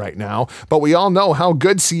dancing right now. But we all know how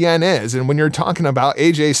good Cien is. And when you're talking about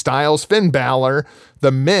AJ Styles, Finn Balor,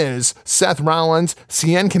 The Miz, Seth Rollins,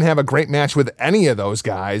 Cien can have a great match with any of those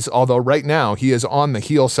guys, although right now he is on the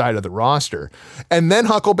heel side of the roster. And then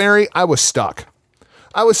Huckleberry, I was stuck.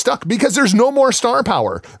 Because there's no more star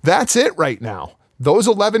power. That's it right now. Those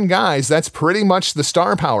 11 guys, that's pretty much the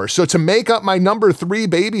star power. So to make up my number 3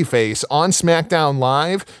 babyface on SmackDown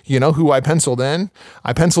Live, you know who I penciled in?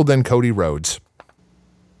 I penciled in Cody Rhodes.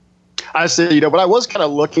 I say, but I was kind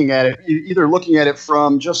of looking at it, either looking at it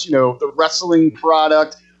from just, the wrestling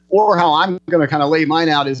product, or how I'm going to kind of lay mine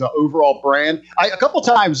out as an overall brand. A couple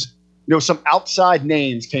times, some outside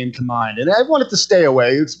names came to mind, and I wanted to stay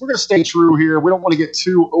away. We're going to stay true here. We don't want to get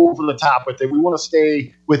too over the top with it. We want to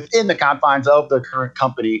stay within the confines of the current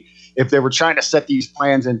company if they were trying to set these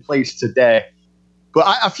plans in place today.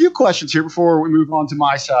 But a few questions here before we move on to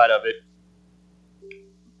my side of it.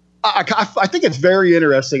 I think it's very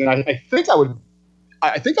interesting, and I think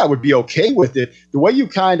I would be okay with it. The way you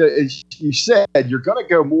you said, you're going to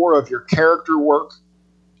go more of your character work,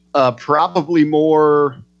 probably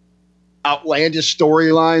more outlandish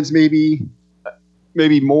storylines,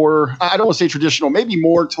 maybe more. I don't want to say traditional, maybe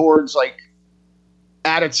more towards like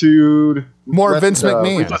attitude. More Vince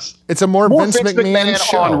McMahon. It's a more Vince McMahon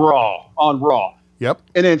show on Raw. Yep.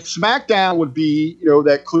 And then SmackDown would be,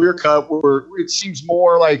 that clear cut where it seems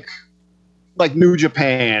more like New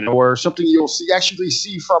Japan or something you'll actually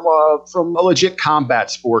see from a legit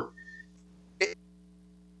combat sport.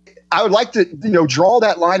 I would like to, draw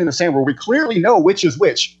that line in the sand where we clearly know which is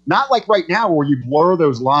which. Not like right now where you blur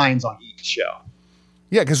those lines on each show.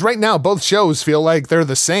 Yeah, because right now both shows feel like they're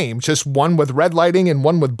the same, just one with red lighting and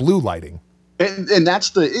one with blue lighting. And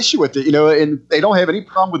that's the issue with it, and they don't have any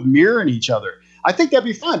problem with mirroring each other. I think that'd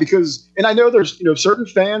be fine because, and I know there's, certain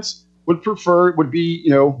fans would be,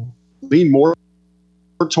 lean more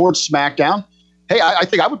towards SmackDown. Hey, I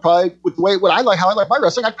think I would probably, with the way, how I like my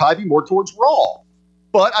wrestling, I'd probably be more towards Raw.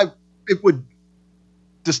 But it would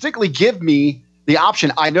distinctly give me the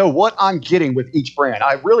option. I know what I'm getting with each brand.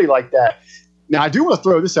 I really like that. Now, I do want to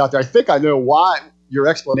throw this out there. I think I know why your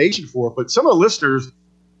explanation for it, but some of the listeners,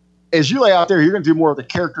 as you lay out there, you're going to do more of the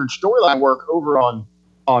character and storyline work over on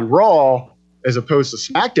Raw as opposed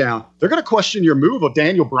to SmackDown. They're going to question your move of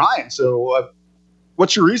Daniel Bryan. So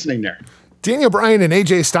what's your reasoning there? Daniel Bryan and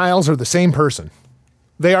AJ Styles are the same person.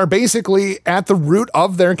 They are basically at the root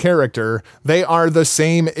of their character. They are the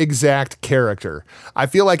same exact character. I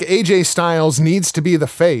feel like AJ Styles needs to be the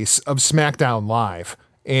face of SmackDown Live.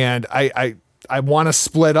 And I want to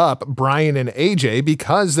split up Bryan and AJ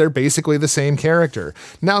because they're basically the same character.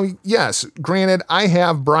 Now, yes, granted, I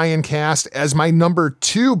have Bryan cast as my number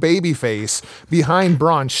 2 babyface behind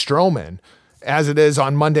Braun Strowman, as it is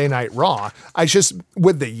on Monday Night Raw. I just,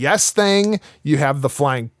 with the yes thing, you have the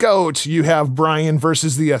Flying Goat, you have Bryan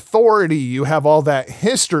versus the Authority, you have all that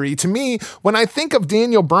history. To me, when I think of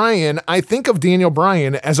Daniel Bryan, I think of Daniel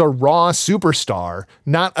Bryan as a Raw superstar.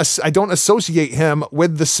 I don't associate him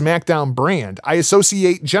with the SmackDown brand. I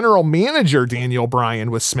associate General Manager Daniel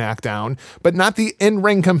Bryan with SmackDown, but not the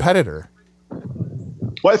in-ring competitor.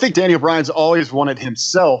 Well, I think Daniel Bryan's always wanted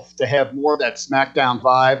himself to have more of that SmackDown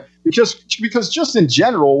vibe. Because just in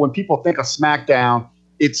general, when people think of SmackDown,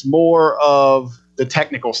 it's more of the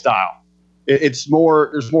technical style. There's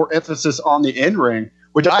more emphasis on the in-ring,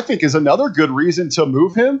 which I think is another good reason to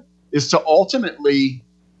move him, is to ultimately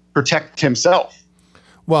protect himself.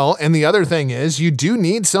 Well, and the other thing is you do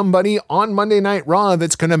need somebody on Monday Night Raw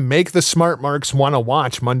that's going to make the smart marks want to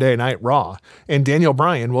watch Monday Night Raw. And Daniel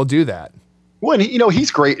Bryan will do that. Well, and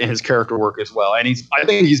he's great in his character work as well. And I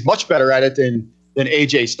think he's much better at it than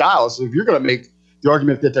AJ Styles. So if you're going to make the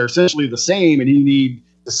argument that they're essentially the same and you need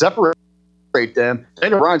to separate them,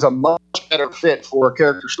 Daniel Bryan's a much better fit for a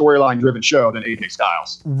character storyline driven show than AJ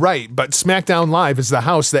Styles. Right, but SmackDown Live is the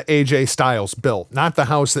house that AJ Styles built, not the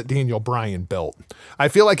house that Daniel Bryan built. I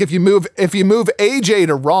feel like if you move AJ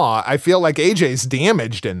to Raw, I feel like AJ's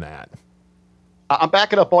damaged in that. I'm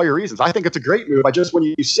backing up all your reasons. I think it's a great move. When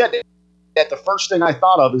you said it, that the first thing I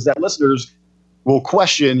thought of is that listeners will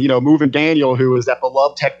question, moving Daniel, who is that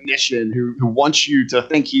beloved technician who wants you to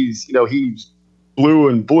think he's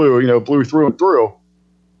blue through and through.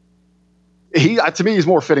 To me, he's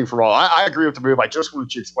more fitting for Raw. I agree with the move. I just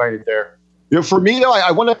wanted you to explain it there. For me, though,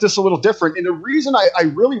 I went at this a little different. And the reason I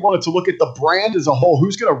really wanted to look at the brand as a whole,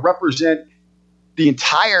 who's going to represent the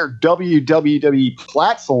entire WWE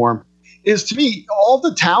platform, is, to me, all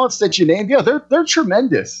the talents that you named, they're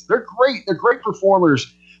tremendous. They're great. They're great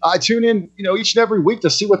performers. I tune in, each and every week to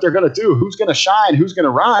see what they're going to do, who's going to shine, who's going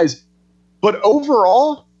to rise. But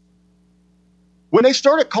overall, when they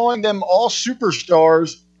started calling them all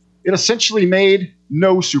superstars, it essentially made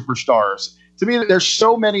no superstars. To me, there's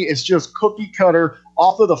so many, it's just cookie cutter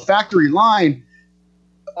off of the factory line.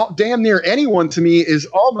 Damn near anyone, to me, is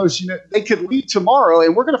almost, they could leave tomorrow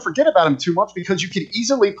and we're going to forget about them too much because you could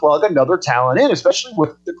easily plug another talent in, especially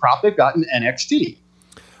with the crop they've got in NXT.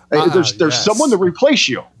 There's someone to replace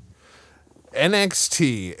you.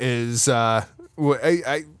 NXT is we're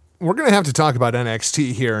going to have to talk about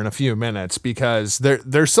NXT here in a few minutes because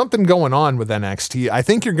there's something going on with NXT. I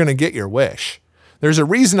think you're going to get your wish. There's a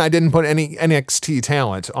reason I didn't put any NXT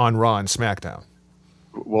talent on Raw and SmackDown.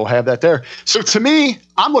 We'll have that there. So to me,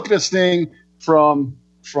 I'm looking at this thing from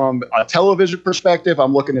a television perspective.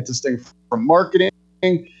 I'm looking at this thing from marketing.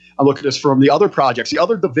 I'm looking at this from the other projects, the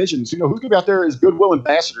other divisions. Who's going to be out there as goodwill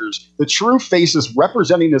ambassadors, the true faces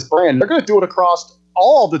representing this brand. They're going to do it across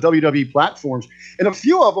all the WWE platforms. And a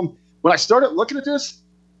few of them, when I started looking at this,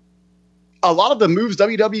 a lot of the moves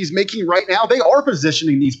WWE is making right now, they are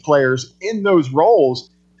positioning these players in those roles.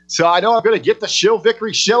 So I know I'm going to get the shill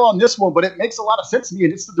victory shill on this one, but it makes a lot of sense to me,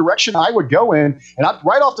 and it's the direction I would go in. And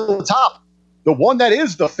right off to the top, the one that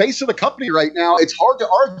is the face of the company right now, it's hard to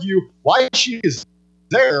argue why she is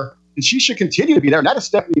there, and she should continue to be there, and that is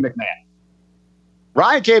Stephanie McMahon.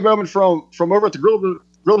 Ryan K. Bowman from over at the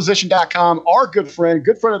GrillPosition.com, our good friend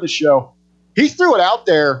of the show, he threw it out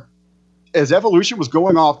there as Evolution was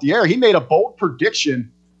going off the air. He made a bold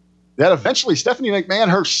prediction that eventually Stephanie McMahon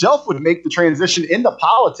herself would make the transition into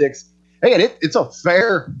politics. Hey, and it's a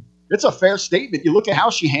fair statement. You look at how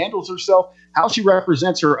she handles herself, how she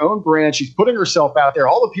represents her own brand. She's putting herself out there,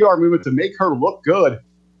 all the PR movement to make her look good.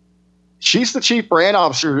 She's the chief brand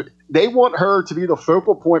officer. They want her to be the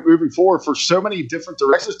focal point moving forward for so many different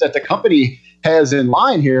directions that the company has in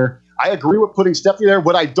line here. I agree with putting Stephanie there.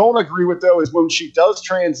 What I don't agree with, though, is when she does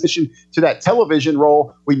transition to that television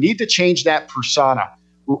role, we need to change that persona.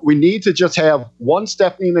 We need to just have one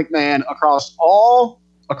Stephanie McMahon across all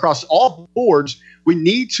boards. We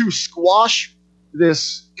need to squash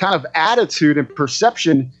this kind of attitude and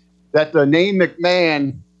perception that the name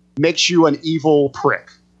McMahon makes you an evil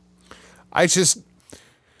prick.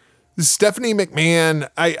 Stephanie McMahon,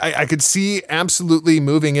 I could see absolutely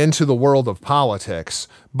moving into the world of politics,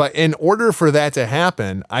 but in order for that to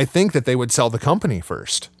happen, I think that they would sell the company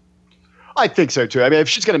first. I think so too. I mean, if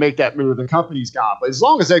she's going to make that move, the company's gone. But as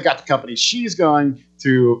long as they've got the company, she's going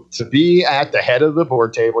to be at the head of the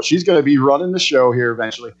board table. She's going to be running the show here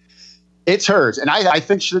eventually. It's hers. And I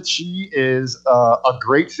think that she is a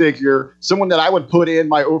great figure, someone that I would put in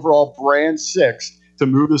my overall brand 6 to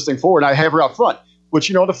move this thing forward. I have her out front. But,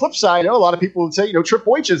 on the flip side, a lot of people would say,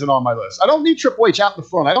 Triple H isn't on my list. I don't need Triple H out in the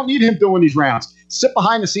front. I don't need him doing these rounds. Sit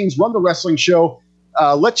behind the scenes, run the wrestling show.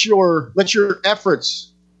 Let your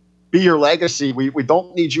efforts be your legacy. We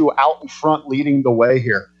don't need you out in front leading the way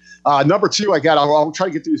here. Number 2, I'll try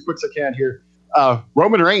to get through as quick as I can here.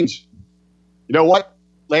 Roman Reigns. You know what?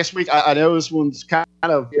 Last week, I know this one's kind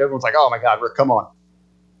of, everyone's like, oh my God, Rick, come on.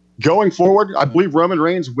 Going forward, I believe Roman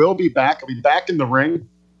Reigns will be back. He'll be back in the ring.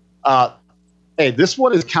 Hey, this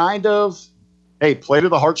one is kind of, play to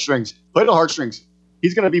the heartstrings. Play to the heartstrings.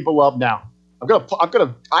 He's going to be beloved now.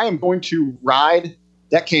 I am going to ride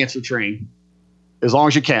that cancer train as long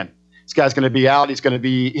as you can. This guy's going to be out. He's going to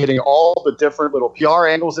be hitting all the different little PR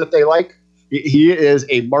angles that they like. He is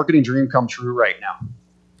a marketing dream come true right now.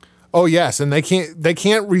 Oh yes, and they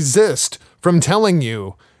can't resist from telling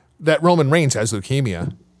you that Roman Reigns has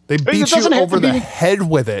leukemia. They beat you over the head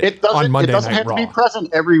with it on Monday Night Raw. It doesn't have to be present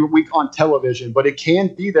every week on television, but it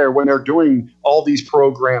can be there when they're doing all these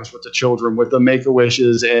programs with the children, with the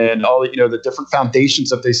Make-A-Wishes and all the different foundations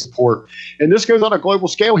that they support. And this goes on a global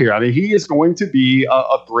scale here. I mean, he is going to be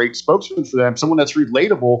a great spokesman for them, someone that's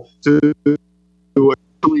relatable to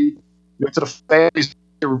the families.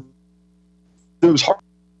 Those hard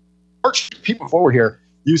people forward here.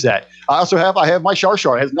 Use that. I have my Shar.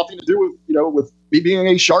 It has nothing to do with me being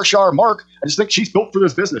a Shar mark. I just think she's built for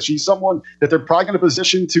this business. She's someone that they're probably going to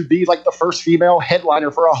position to be like the first female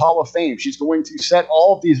headliner for a Hall of Fame. She's going to set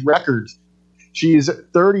all of these records. She's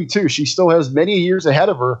 32. She still has many years ahead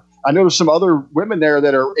of her. I know there's some other women there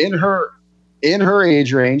that are in her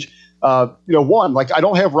age range. I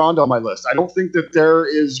don't have Ronda on my list. I don't think that there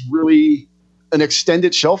is really an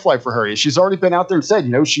extended shelf life for her. She's already been out there and said,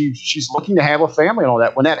 she's looking to have a family and all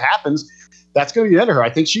that. When that happens, that's going to be the end of her. I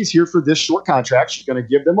think she's here for this short contract. She's going to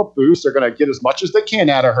give them a boost. They're going to get as much as they can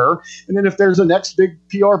out of her. And then if there's a next big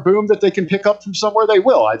PR boom that they can pick up from somewhere, they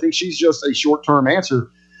will. I think she's just a short-term answer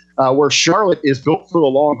where Charlotte is built for the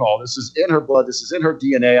long haul. This is in her blood. This is in her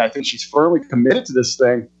DNA. I think she's firmly committed to this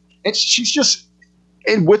thing. And she's just,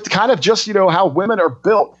 and with kind of just, how women are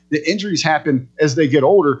built, the injuries happen as they get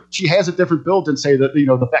older. She has a different build than, say, the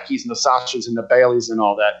Beckys and the Sashas and the Baileys and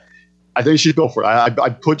all that. I think she's built for it.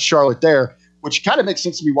 I'd put Charlotte there, which kind of makes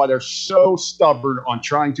sense to me why they're so stubborn on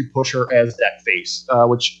trying to push her as that face,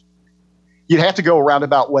 which you'd have to go a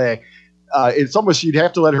roundabout way. It's almost you'd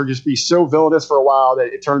have to let her just be so villainous for a while that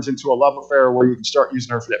it turns into a love affair where you can start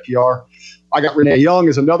using her for that PR. I got Renee Young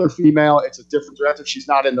as another female. It's a different directive. She's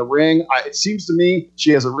not in the ring. It seems to me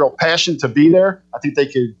she has a real passion to be there. I think they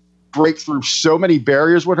could break through so many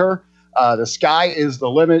barriers with her. The sky is the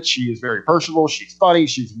limit. She is very personable. She's funny.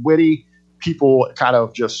 She's witty. People kind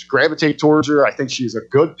of just gravitate towards her. I think she's a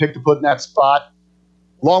good pick to put in that spot.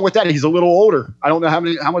 Along with that, he's a little older. I don't know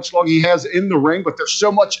how much longer he has in the ring, but there's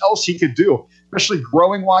so much else he could do, especially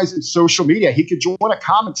growing-wise in social media. He could join a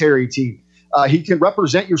commentary team. He can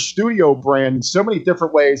represent your studio brand in so many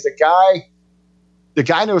different ways. The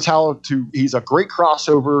guy knows how to – he's a great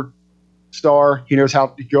crossover star. He knows how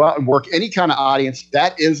to go out and work any kind of audience.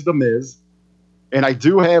 That is The Miz. And I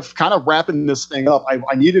do have, kind of wrapping this thing up,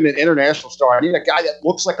 I needed an international star. I need a guy that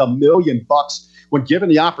looks like $1 million. When given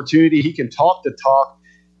the opportunity, he can talk the talk.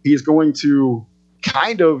 He's going to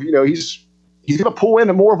kind of, he's going to pull in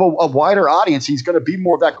more of a wider audience. He's going to be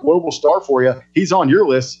more of that global star for you. He's on your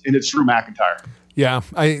list, and it's Drew McIntyre. Yeah,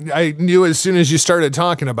 I knew as soon as you started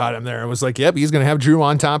talking about him there, I was like, yep, he's going to have Drew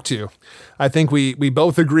on top too. I think we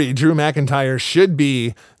both agree Drew McIntyre should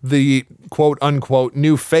be the quote-unquote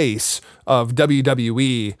new face of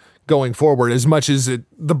WWE going forward, as much as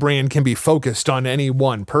the brand can be focused on any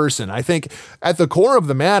one person. I think at the core of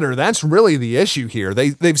the matter, that's really the issue here.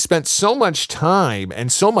 They've spent so much time and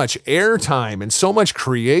so much airtime and so much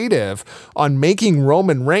creative on making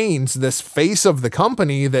Roman Reigns this face of the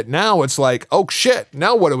company that now it's like, oh shit,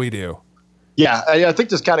 now what do we do? Yeah, I think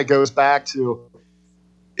this kind of goes back to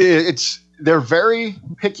they're very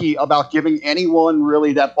picky about giving anyone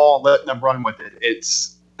really that ball and letting them run with it.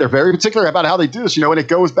 They're very particular about how they do this, and it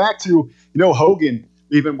goes back to, Hogan,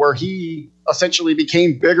 even where he essentially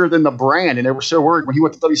became bigger than the brand, and they were so worried when he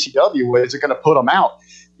went to WCW, is it going to put him out?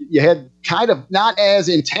 You had kind of not as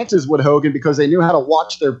intense as with Hogan because they knew how to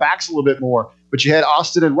watch their backs a little bit more, but you had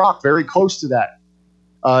Austin and Rock very close to that.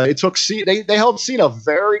 It took they held Cena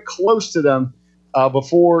very close to them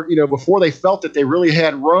before they felt that they really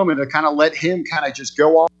had Roman to kind of let him kind of just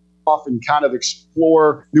go off and kind of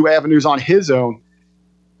explore new avenues on his own.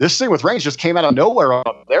 this thing with Reigns just came out of nowhere.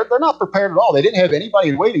 They're not prepared at all. They didn't have anybody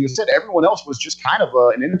in waiting. Instead, everyone else was just kind of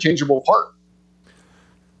an interchangeable part.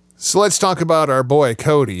 So let's talk about our boy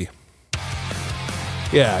Cody.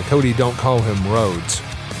 Yeah, Cody, don't call him Rhodes.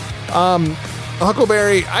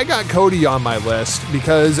 Huckleberry, I got Cody on my list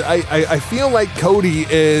because I feel like Cody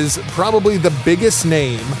is probably the biggest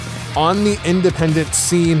name on the independent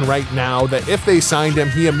scene right now, that if they signed him,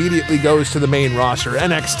 he immediately goes to the main roster.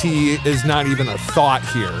 NXT is not even a thought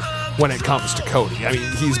here when it comes to Cody. I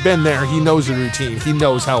mean, he's been there, he knows the routine, he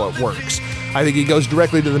knows how it works. I think he goes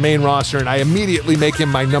directly to the main roster, and I immediately make him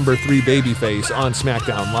my number 3 babyface on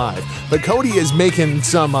SmackDown Live. But Cody is making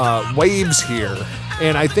some waves here,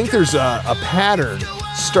 and I think there's a pattern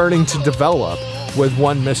starting to develop with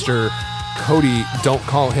one Mr. Cody, don't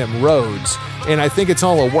call him Rhodes. And I think it's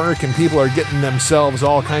all a work, and people are getting themselves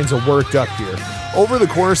all kinds of worked up here. Over the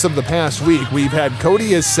course of the past week, we've had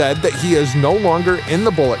Cody has said that he is no longer in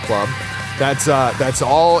the Bullet Club. That's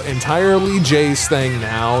all entirely Jay's thing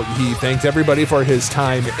now. He thanked everybody for his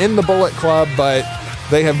time in the Bullet Club, but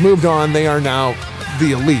they have moved on. They are now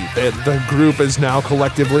the Elite. The group is now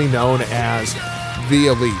collectively known as the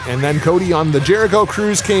Elite. And then Cody on the Jericho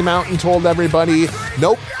Cruise came out and told everybody,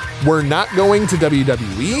 nope, we're not going to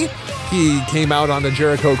WWE. He came out on the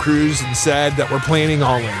Jericho Cruise and said that we're planning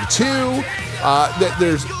All In 2.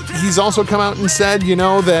 He's also come out and said,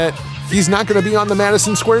 that he's not going to be on the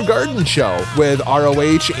Madison Square Garden show with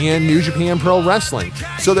ROH and New Japan Pro Wrestling.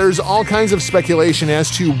 So there's all kinds of speculation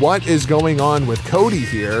as to what is going on with Cody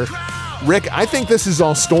here. Rick, I think this is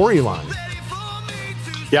all storyline.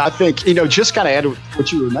 Yeah, I think, just kind of add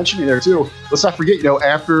what you were mentioning there too. Let's not forget,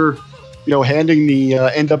 after, handing the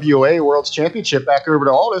NWA World's Championship back over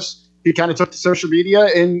to Aldis, he kind of took to social media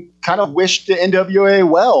and kind of wished the NWA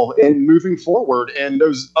well in moving forward. And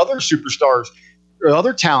those other superstars or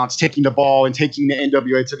other talents taking the ball and taking the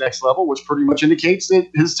NWA to the next level, which pretty much indicates that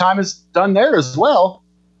his time is done there as well.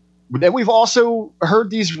 But then we've also heard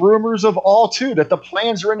these rumors of All 2, that the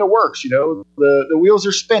plans are in the works. The wheels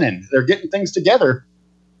are spinning. They're getting things together.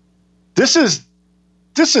 This is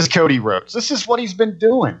Cody Rhodes. This is what he's been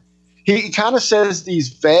doing. He kind of says these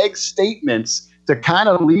vague statements to kind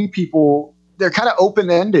of lead people. They're kind of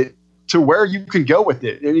open-ended to where you can go with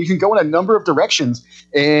it. And you can go in a number of directions.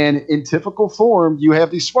 And in typical form, you have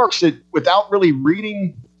these sparks that, without really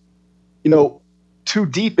reading, too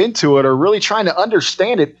deep into it or really trying to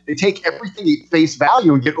understand it, they take everything at face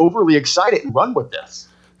value and get overly excited and run with this.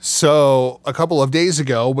 So a couple of days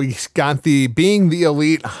ago, we got the Being the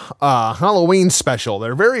Elite Halloween special,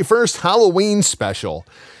 their very first Halloween special.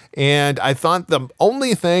 And I thought the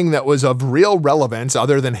only thing that was of real relevance,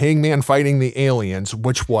 other than Hangman fighting the aliens,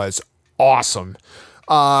 which was awesome,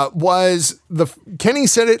 was Kenny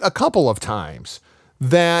said it a couple of times,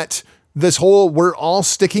 that this whole we're all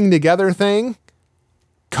sticking together thing,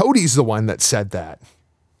 Cody's the one that said that.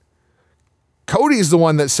 Cody's the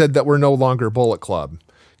one that said that we're no longer Bullet Club.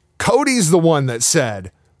 Cody's the one that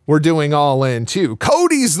said we're doing All In too.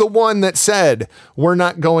 Cody's the one that said we're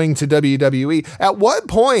not going to WWE. At what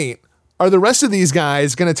point are the rest of these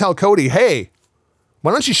guys going to tell Cody, hey,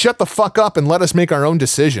 why don't you shut the fuck up and let us make our own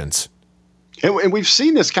decisions? And we've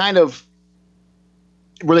seen this kind of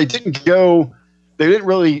where they didn't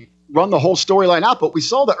really run the whole storyline out, but we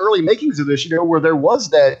saw the early makings of this, where there was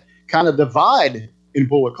that kind of divide in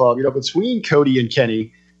Bullet Club, between Cody and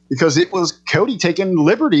Kenny, because it was Cody taking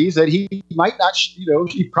liberties that he might not,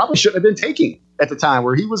 he probably shouldn't have been taking at the time,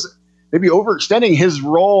 where he was maybe overextending his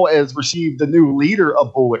role as the new leader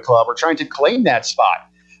of Bullet Club, or trying to claim that spot,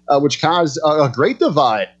 which caused a great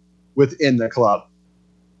divide within the club.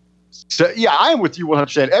 So, yeah, I am with you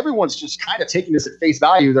 100%. Everyone's just kind of taking this at face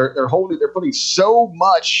value. They're putting so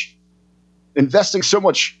much, investing so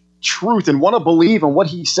much truth and want to believe in what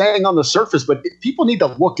he's saying on the surface, but people need to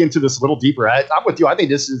look into this a little deeper. I'm with you. I think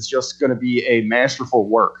this is just going to be a masterful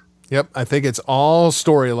work. Yep, I think it's all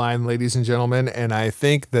storyline, ladies and gentlemen, and I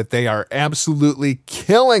think that they are absolutely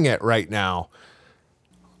killing it right now.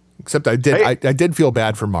 Except I did feel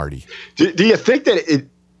bad for Marty. Do you think that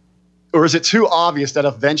or is it too obvious that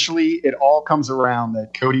eventually it all comes around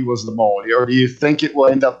that Cody was the mole? Or do you think it will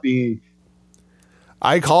end up being...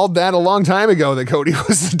 I called that a long time ago, that Cody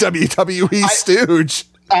was the WWE stooge.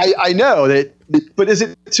 I know that, but is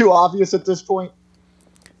it too obvious at this point?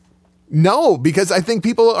 No, because I think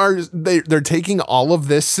people they're taking all of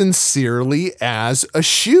this sincerely as a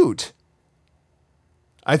shoot.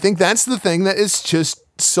 I think that's the thing that is just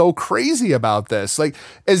so crazy about this. Like,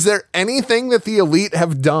 is there anything that the Elite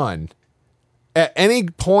have done at any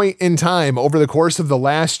point in time over the course of the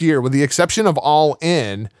last year, with the exception of All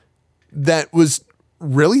In, that was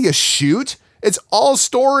really a shoot It's all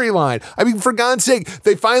storyline. I mean, for God's sake,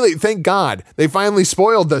 thank God, they finally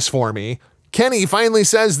spoiled this for me. Kenny finally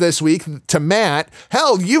says this week to Matt,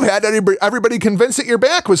 hell, you've had everybody convinced that your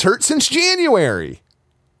back was hurt since January.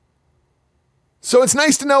 So it's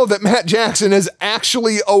nice to know that Matt Jackson is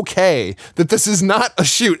actually okay, that this is not a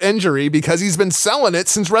shoot injury because he's been selling it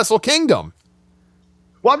since Wrestle Kingdom.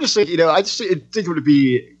 Well, I'm just saying, I think it would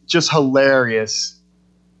be just hilarious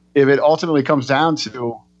if it ultimately comes down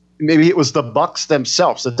to maybe it was the Bucks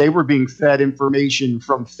themselves, that they were being fed information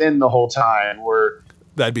from Finn the whole time, or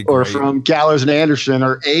that'd be great. Or from Gallows and Anderson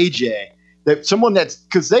or AJ, that someone that's,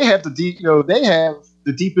 because they have the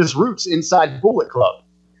deepest roots inside Bullet Club.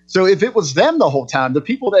 So if it was them the whole time, the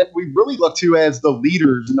people that we really look to as the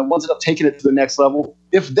leaders and the ones that have taken it to the next level,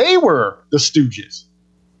 if they were the Stooges.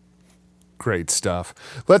 Great stuff.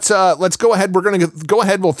 Let's go ahead. We're going to go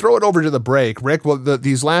ahead. We'll throw it over to the break. Rick,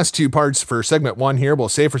 these last two parts for segment 1 here, we'll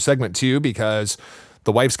save for segment 2 because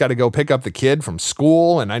the wife's got to go pick up the kid from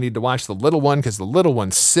school and I need to watch the little one because the little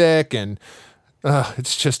one's sick and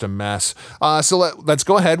it's just a mess. So let's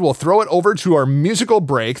go ahead. We'll throw it over to our musical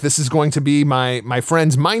break. This is going to be my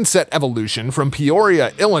friend's Mindset Evolution from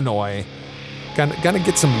Peoria, Illinois. Gotta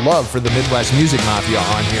get some love for the Midwest Music Mafia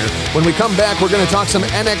on here. When we come back, we're going to talk some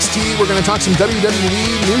NXT, we're going to talk some WWE,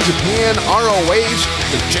 New Japan, ROH,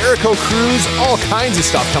 the Jericho Cruise, all kinds of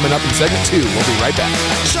stuff coming up in segment 2. We'll be right back.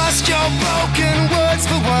 Trust your broken words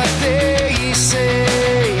for what they say.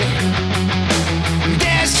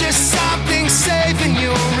 There's just something safe in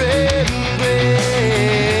your embrace.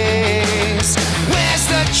 Where's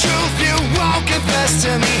the truth you won't confess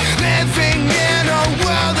to me? Living in a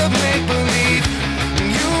world of make-believe.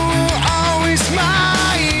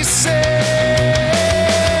 My saint,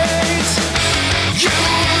 you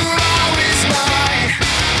were always mine.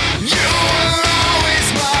 You were always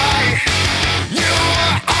mine. You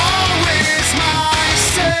were always my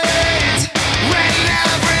saint. When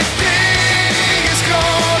everything is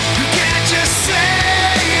cold, you can't just say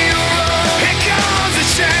you're wrong. Here comes a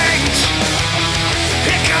change.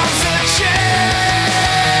 Here comes a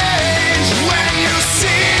change. When you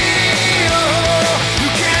see, you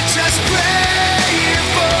can't just pray.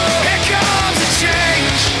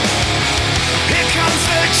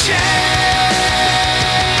 Change.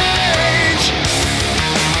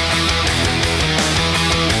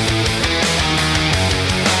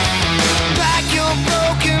 Pack your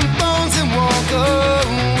broken bones and walk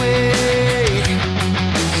away.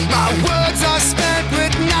 My words are spent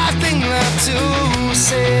with nothing left to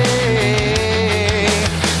say.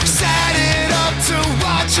 Set it up to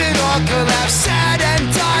watch it all collapse. Said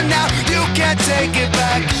and done now, you can't take it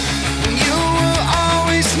back. You were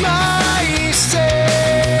always my saint.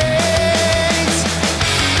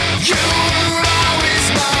 You were always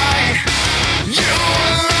mine. You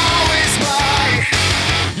were always mine.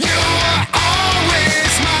 You were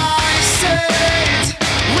always my saint.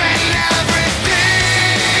 When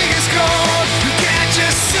everything is cold, you can't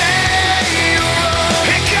just say you're wrong.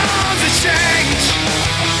 Here comes a change.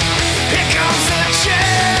 Here comes a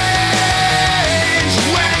change.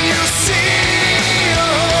 When you see,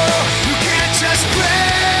 you can't just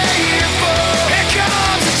pray for. Here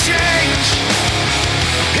comes a change.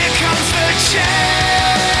 Here comes the change.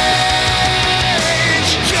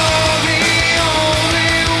 You're the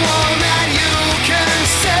only one that you can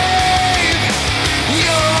save.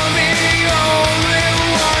 You're the only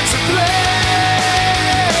one to blame.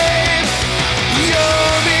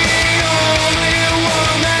 You're the only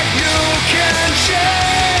one that you can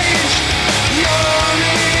change. You're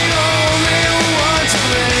the only one to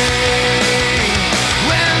blame.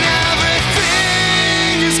 When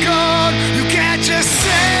everything is gone, you can't just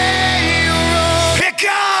say you're wrong. Here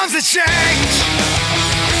comes a change.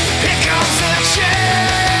 Here comes a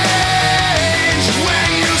change. When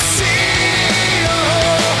you see, you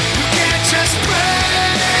can't just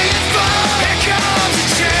pray for. Here comes a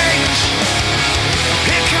change.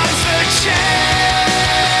 Here comes the change.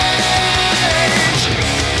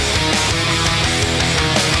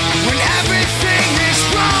 When everything is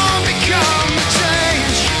wrong, become a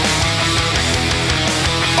change.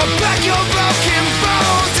 Or back your broken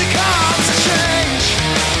bones, it comes a change.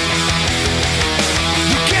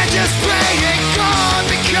 You can't just pray it gone,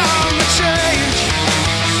 become a change.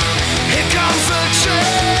 Here comes a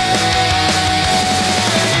change.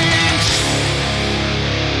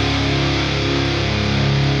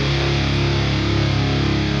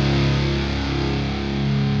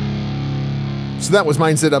 So that was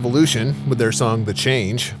Mindset Evolution with their song The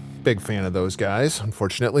Change. Big fan of those guys.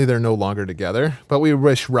 Unfortunately, they're no longer together, but we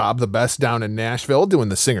wish Rob the best down in Nashville doing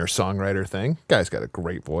the singer-songwriter thing. Guy's got a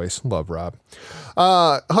great voice. Love Rob.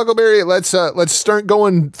 Huckleberry, let's start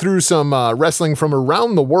going through some wrestling from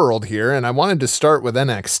around the world here, and I wanted to start with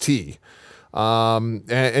NXT.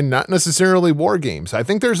 And not necessarily War Games. I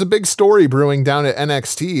think there's a big story brewing down at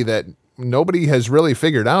NXT that nobody has really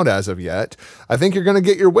figured out as of yet. I think you're going to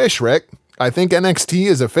get your wish, Rick. I think NXT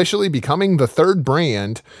is officially becoming the third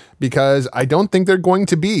brand because I don't think they're going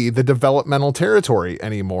to be the developmental territory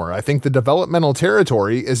anymore. I think the developmental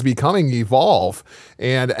territory is becoming Evolve,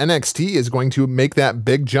 and NXT is going to make that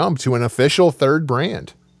big jump to an official third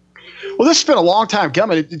brand. Well, this has been a long time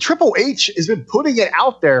coming. Triple H has been putting it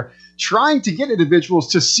out there, trying to get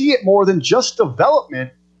individuals to see it more than just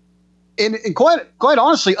development. And quite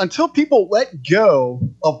honestly, until people let go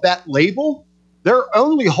of that label, they're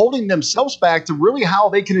only holding themselves back to really how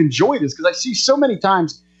they can enjoy this. Because I see so many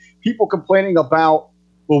times people complaining about,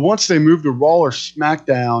 well, once they move to Raw or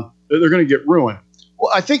SmackDown, they're going to get ruined.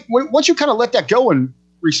 Well, I think once you kind of let that go and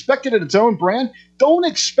respect it at its own brand, don't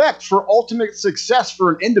expect for ultimate success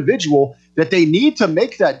for an individual that they need to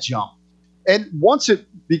make that jump. And once it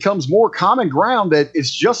becomes more common ground that it's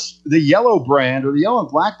just the yellow brand or the yellow and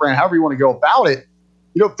black brand, however you want to go about it,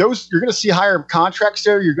 you know, those you're going to see higher contracts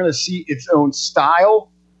there. You're going to see its own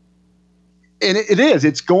style. And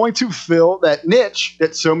it's going to fill that niche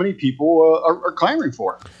that so many people are clamoring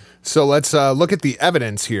for. So let's look at the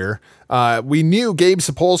evidence here. We knew Gabe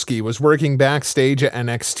Sapolsky was working backstage at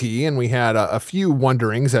NXT, and we had a few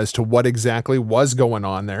wonderings as to what exactly was going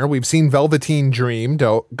on there. We've seen Velveteen Dream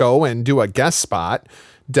go and do a guest spot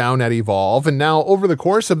down at Evolve, and now over the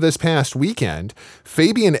course of this past weekend,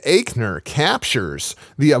 Fabian Aichner captures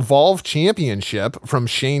the Evolve Championship from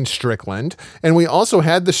Shane Strickland, and we also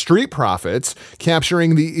had the Street Profits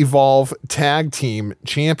capturing the Evolve Tag Team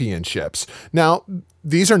Championships. Now,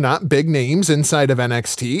 these are not big names inside of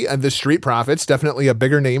NXT. The Street Profits, definitely a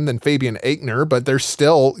bigger name than Fabian Aichner, but they're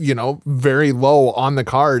still, very low on the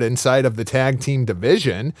card inside of the tag team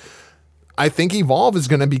division. I think Evolve is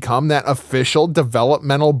going to become that official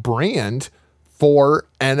developmental brand for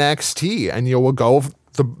NXT. And you will go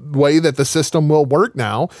the way that the system will work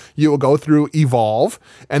now. You will go through Evolve,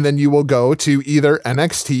 and then you will go to either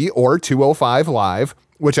NXT or 205 Live,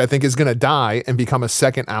 which I think is going to die and become a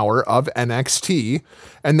second hour of NXT.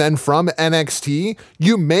 And then from NXT,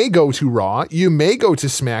 you may go to Raw, you may go to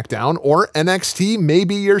SmackDown, or NXT may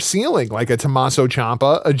be your ceiling, like a Tommaso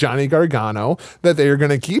Ciampa, a Johnny Gargano, that they are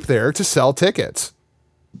going to keep there to sell tickets.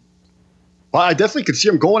 Well, I definitely could see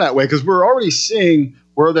them going that way because we're already seeing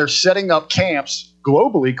where they're setting up camps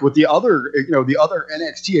globally with the other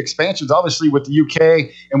NXT expansions, obviously with the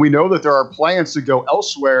UK, and we know that there are plans to go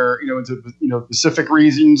elsewhere, into Pacific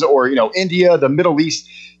regions or India, the Middle East.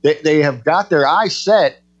 They have got their eyes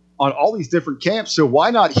set on all these different camps. So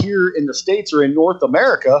why not here in the States or in North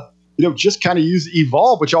America? Just kind of use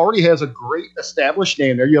Evolve, which already has a great established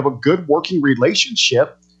name there. You have a good working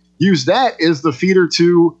relationship. Use that as the feeder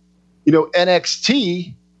to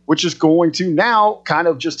NXT, which is going to now kind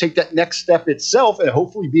of just take that next step itself and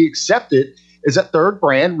hopefully be accepted as that third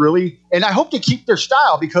brand, really. And I hope they keep their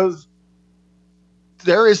style because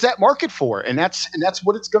there is that market for it, and that's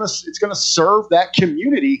what it's gonna serve that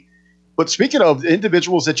community. But speaking of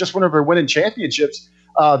individuals that just went over winning championships,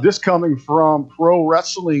 this coming from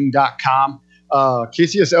ProWrestling.com,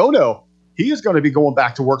 Cassius Ohno, he is going to be going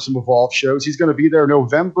back to work some Evolve shows. He's going to be there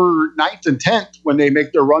November 9th and 10th when they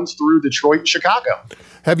make their runs through Detroit and Chicago.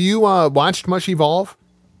 Have you watched much Evolve?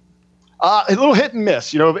 A little hit and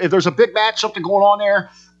miss. If there's a big match, something going on there,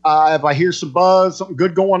 if I hear some buzz, something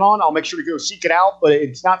good going on, I'll make sure to go seek it out. But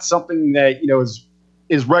it's not something that,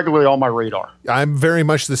 is regularly on my radar. I'm very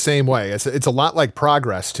much the same way. It's a lot like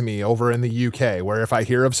Progress to me over in the UK, where if I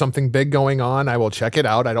hear of something big going on, I will check it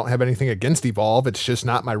out. I don't have anything against Evolve. It's just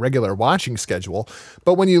not my regular watching schedule.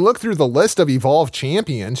 But when you look through the list of Evolve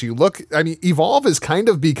champions, Evolve has kind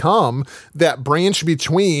of become that branch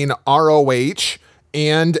between ROH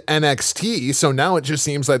and NXT. So now it just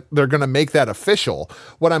seems like they're going to make that official.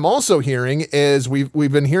 What I'm also hearing is we've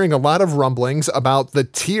been hearing a lot of rumblings about the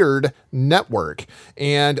tiered network,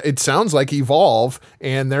 and it sounds like Evolve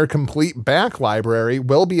and their complete back library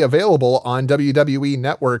will be available on WWE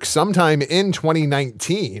Network sometime in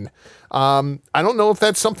 2019. I don't know if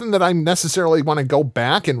that's something that I necessarily want to go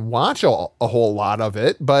back and watch a whole lot of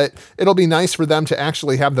it, but it'll be nice for them to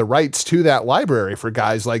actually have the rights to that library for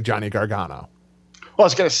guys like Johnny Gargano. Well, I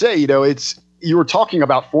was going to say, you were talking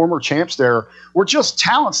about former champs there. Were just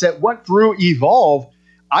talents that went through Evolve.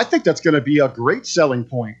 I think that's going to be a great selling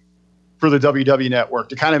point for the WWE Network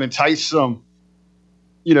to kind of entice some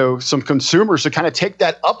some consumers to kind of take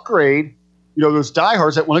that upgrade, those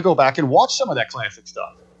diehards that want to go back and watch some of that classic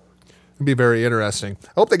stuff. It'd be very interesting.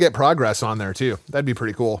 I hope they get Progress on there too. That'd be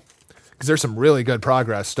pretty cool. Because there's some really good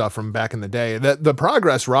Progress stuff from back in the day. The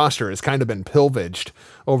Progress roster has kind of been pillaged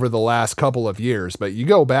over the last couple of years, but you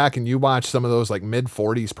go back and you watch some of those like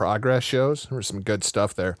mid-40s Progress shows. There was some good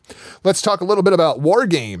stuff there. Let's talk a little bit about War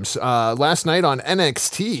Games. Last night on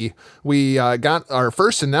NXT, we got our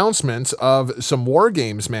first announcements of some War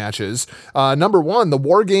Games matches. Number one, the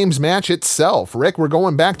War Games match itself. Rick, we're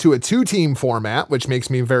going back to a 2-team format, which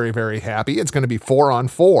makes me very, very happy. It's going to be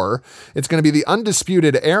 4-on-4. It's going to be the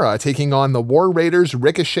Undisputed Era taking on the War Raiders,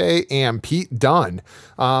 Ricochet, and Pete Dunne,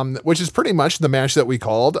 which is pretty much the match that we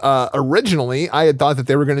called. Originally, I had thought that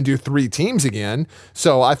they were going to do 3 teams again,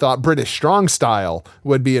 so I thought British Strong Style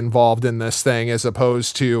would be involved in this thing as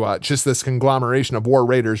opposed to just this conglomeration of War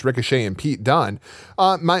Raiders, Ricochet, and Pete Dunne.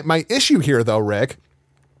 My issue here, though, Rick,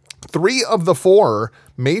 3 of the 4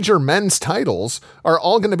 major men's titles are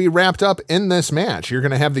all going to be wrapped up in this match. You're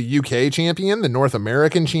going to have the UK champion, the North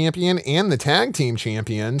American champion, and the tag team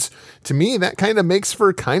champions. To me, that kind of makes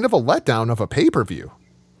for kind of a letdown of a pay-per-view.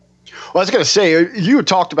 Well, I was going to say, you had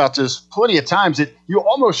talked about this plenty of times, that you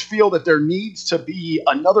almost feel that there needs to be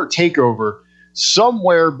another takeover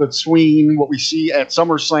somewhere between what we see at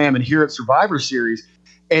SummerSlam and here at Survivor Series.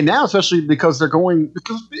 And now, especially because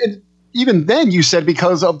even then you said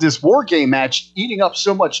because of this War Game match eating up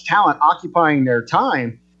so much talent, occupying their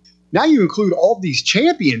time, now you include all these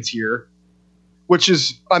champions here, which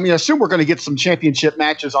is, I assume we're going to get some championship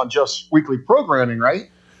matches on just weekly programming, right?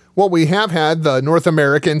 Well, we have had the North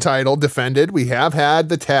American title defended. We have had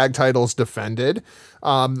the tag titles defended.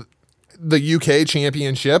 The UK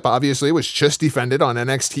championship, obviously, was just defended on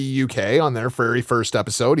NXT UK on their very first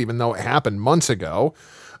episode, even though it happened months ago.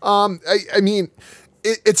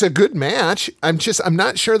 It's a good match. I'm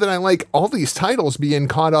not sure that I like all these titles being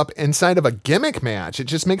caught up inside of a gimmick match. It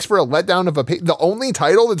just makes for a letdown of the only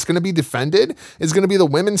title that's going to be defended is going to be the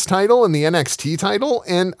women's title and the NXT title.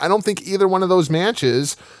 And I don't think either one of those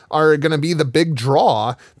matches are going to be the big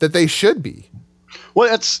draw that they should be. Well,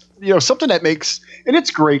 that's, something that makes, and it's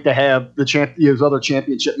great to have those other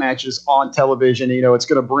championship matches on television. It's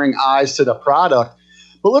going to bring eyes to the product.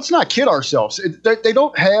 But let's not kid ourselves. They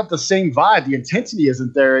don't have the same vibe. The intensity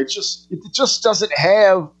isn't there. It just doesn't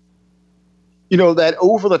have, that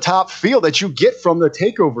over-the-top feel that you get from the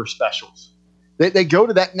TakeOver specials. They go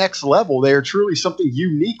to that next level. They are truly something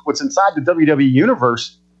unique what's inside the WWE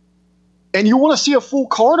universe. And you want to see a full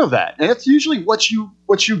card of that. And that's usually what you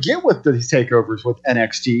get with these takeovers with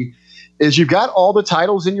NXT is you've got all the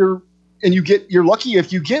titles you're lucky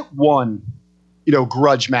if you get one,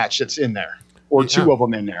 grudge match that's in there. Or 2 of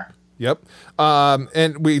them in there. Yep.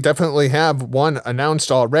 And we definitely have one announced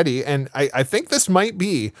already. And I think this might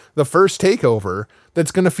be the first takeover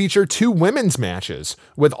that's going to feature 2 women's matches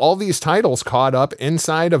with all these titles caught up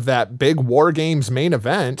inside of that big War Games main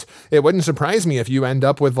event. It wouldn't surprise me if you end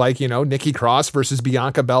up with Nikki Cross versus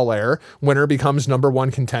Bianca Belair. Winner becomes number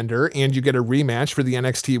 1 contender, and you get a rematch for the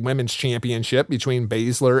NXT Women's Championship between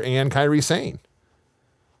Baszler and Kairi Sane.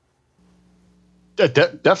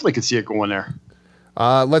 Definitely could see it going there.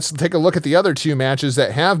 Let's take a look at the other 2 matches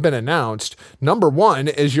that have been announced. Number 1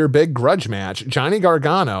 is your big grudge match. Johnny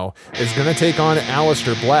Gargano is going to take on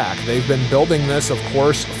Aleister Black. They've been building this, of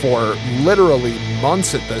course, for literally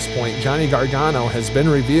months at this point. Johnny Gargano has been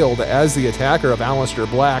revealed as the attacker of Aleister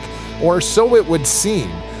Black, or so it would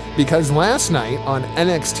seem, because last night on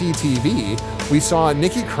NXT TV, we saw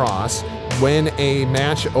Nikki Cross win a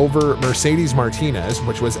match over Mercedes Martinez,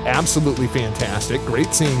 which was absolutely fantastic.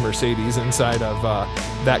 Great seeing Mercedes inside of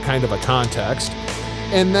that kind of a context.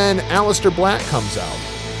 And then Aleister Black comes out.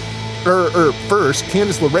 First,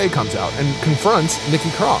 Candice LeRae comes out and confronts Nikki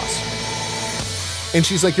Cross. And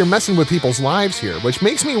she's like, "You're messing with people's lives here," which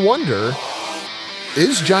makes me wonder,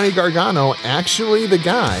 is Johnny Gargano actually the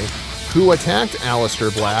guy who attacked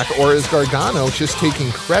Aleister Black, or is Gargano just taking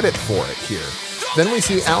credit for it here? Then we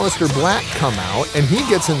see Aleister Black come out, and he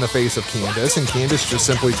gets in the face of Candice, and Candice just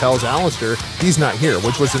simply tells Aleister he's not here,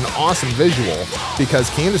 which was an awesome visual, because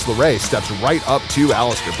Candice LeRae steps right up to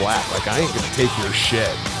Aleister Black, like, "I ain't gonna take your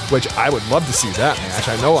shit," which I would love to see that match.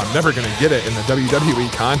 I know I'm never gonna get it in the WWE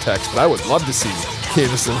context, but I would love to see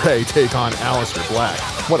Candice LeRae take on Aleister Black.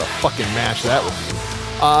 What a fucking match that would be.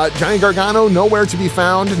 Johnny Gargano, nowhere to be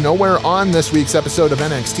found, nowhere on this week's episode of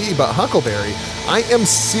NXT, but Huckleberry, I am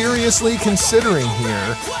seriously considering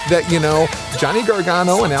here that, Johnny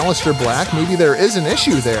Gargano and Aleister Black, maybe there is an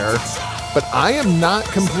issue there, but I am not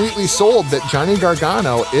completely sold that Johnny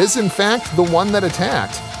Gargano is, in fact, the one that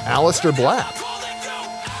attacked Aleister Black.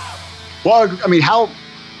 Well,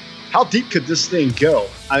 how deep could this thing go?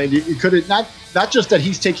 I mean, could it not just that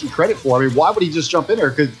he's taking credit for? I mean, why would he just jump in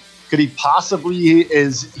there? Could he possibly,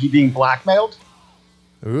 is he being blackmailed?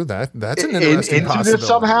 Ooh, that's an interesting into possibility. this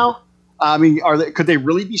somehow? I mean, could they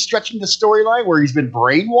really be stretching the storyline where he's been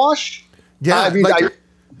brainwashed? Yeah, I mean,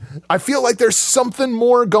 I feel like there's something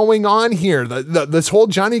more going on here. This whole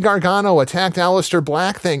Johnny Gargano attacked Aleister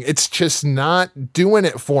Black thing, it's just not doing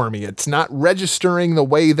it for me. It's not registering the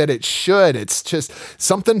way that it should. It's just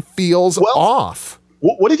something feels off.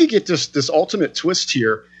 What if you get this ultimate twist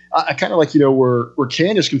here? I kind of like, where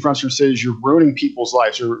Candice confronts her and says, you're ruining people's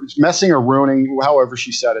lives, or messing or ruining, however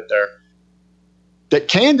she said it there. That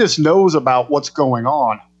Candice knows about what's going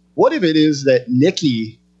on. What if it is that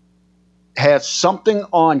Nikki has something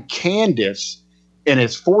on Candice and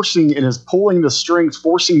is pulling the strings,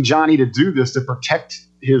 forcing Johnny to do this to protect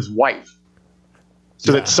his wife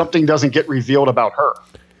so that something doesn't get revealed about her?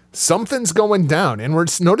 Something's going down, and we're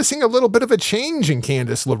noticing a little bit of a change in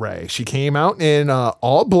Candice LeRae. She came out in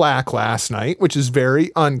all black last night, which is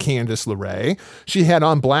very un-Candice LeRae. She had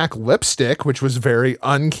on black lipstick, which was very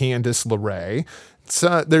un-Candice LeRae.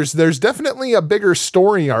 There's definitely a bigger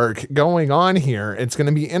story arc going on here. It's going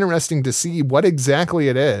to be interesting to see what exactly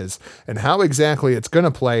it is and how exactly it's going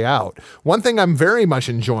to play out. One thing I'm very much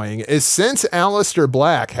enjoying is since Aleister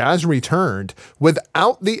Black has returned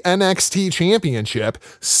without the NXT championship,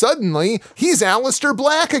 suddenly he's Aleister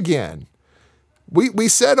Black again. We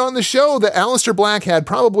said on the show that Aleister Black had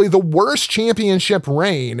probably the worst championship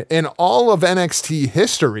reign in all of NXT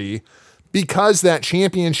history, because that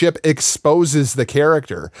championship exposes the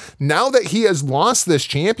character. Now that he has lost this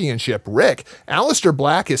championship, Rick, Aleister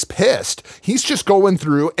Black is pissed. He's just going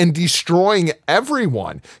through and destroying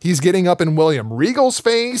everyone. He's getting up in William Regal's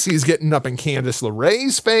face. He's getting up in Candice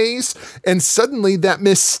LeRae's face. And suddenly that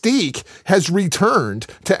mystique has returned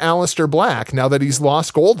to Aleister Black now that he's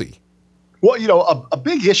lost Goldie. Well, a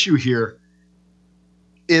big issue here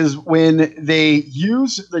is when they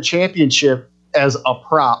use the championship as a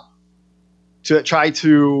prop to try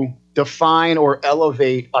to define or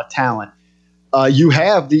elevate a talent. You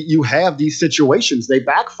have these situations. They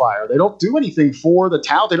backfire. They don't do anything for the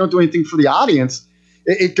talent. They don't do anything for the audience.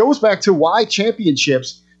 It goes back to why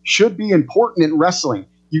championships should be important in wrestling.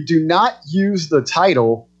 You do not use the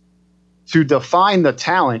title to define the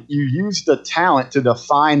talent. You use the talent to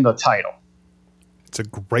define the title. It's a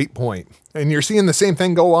great point. And you're seeing the same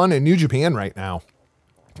thing go on in New Japan right now.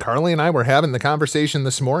 Carly and I were having the conversation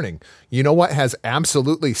this morning. You know what has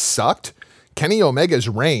absolutely sucked? Kenny Omega's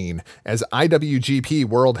reign as IWGP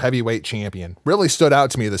World Heavyweight Champion really stood out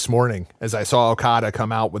to me this morning as I saw Okada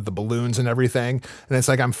come out with the balloons and everything. And it's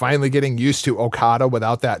like I'm finally getting used to Okada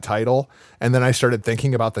without that title. And then I started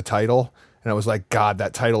thinking about the title, and I was like, God,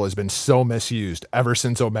 that title has been so misused ever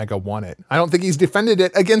since Omega won it. I don't think he's defended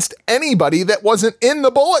it against anybody that wasn't in the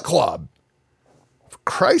Bullet Club. For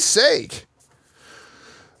Christ's sake.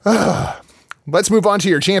 Let's move on to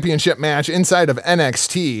your championship match inside of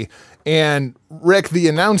NXT. And Rick, the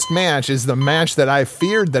announced match is the match that I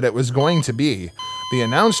feared that it was going to be. The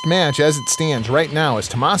announced match as it stands right now is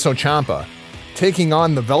Tommaso Ciampa taking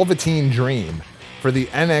on the Velveteen Dream for the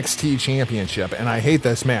NXT championship. And I hate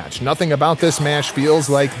this match. Nothing about this match feels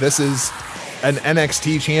like this is an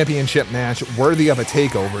NXT championship match worthy of a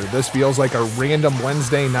takeover. This feels like a random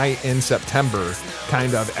Wednesday night in September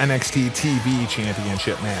kind of NXT TV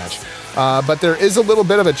championship match. But there is a little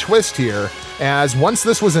bit of a twist here, as once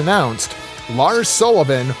this was announced, Lars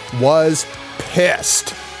Sullivan was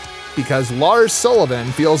pissed because Lars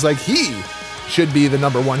Sullivan feels like he should be the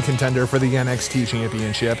number one contender for the NXT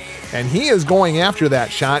championship, and he is going after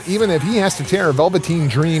that shot even if he has to tear Velveteen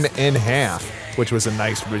Dream in half, which was a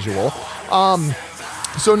nice visual.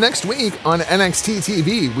 So next week on NXT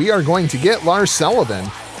TV, we are going to get Lars Sullivan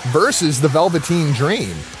versus the Velveteen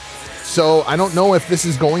Dream. So I don't know if this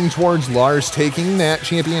is going towards Lars taking that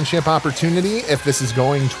championship opportunity, if this is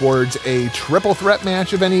going towards a triple threat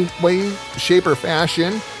match of any way, shape, or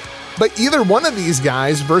fashion. But either one of these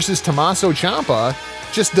guys versus Tommaso Ciampa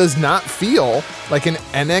just does not feel like an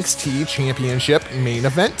NXT championship main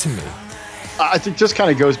event to me. I think this kind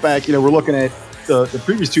of goes back, we're looking at the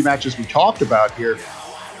previous two matches we talked about here.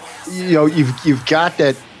 You've got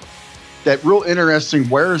that real interesting,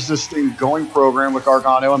 where is this thing going program with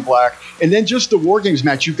Gargano and Black. And then just the War Games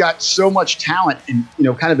match, you've got so much talent and,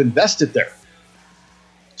 kind of invested there.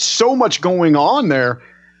 So much going on there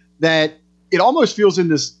that it almost feels in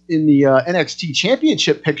the NXT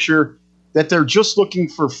championship picture that they're just looking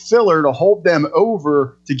for filler to hold them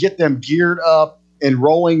over to get them geared up and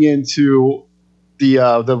rolling into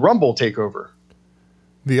the Rumble takeover.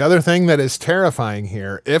 The other thing that is terrifying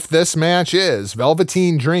here, if this match is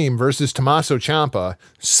Velveteen Dream versus Tommaso Ciampa,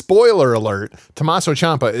 spoiler alert, Tommaso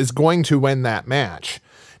Ciampa is going to win that match.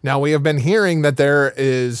 Now, we have been hearing that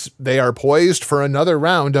they are poised for another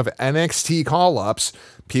round of NXT call-ups.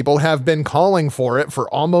 People have been calling for it for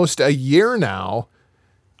almost a year now.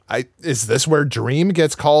 Is this where Dream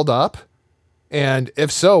gets called up? And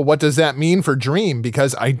if so, what does that mean for Dream?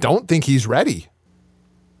 Because I don't think he's ready.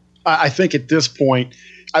 I think at this point,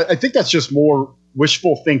 I think that's just more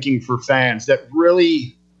wishful thinking for fans that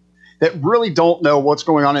really don't know what's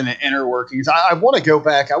going on in the inner workings. I want to go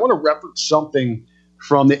back. I want to reference something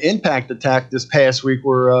from the Impact attack this past week,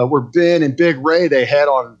 where Ben and Big Ray they had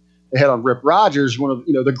on Rip Rogers, one of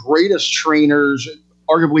the greatest trainers,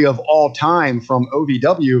 arguably of all time, from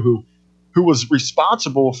OVW, who was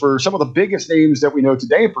responsible for some of the biggest names that we know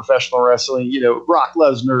today in professional wrestling. Brock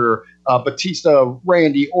Lesnar, Batista,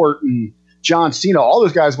 Randy Orton, John Cena. All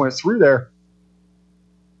those guys went through there,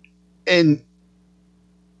 and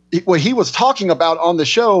what he was talking about on the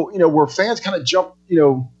show, where fans kind of jump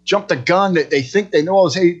the gun that they think they know,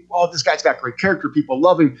 this guy's got great character, people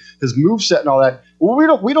love him, his moveset and all that. Well,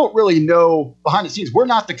 we don't really know behind the scenes. We're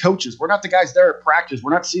not the coaches. We're not the guys there at practice.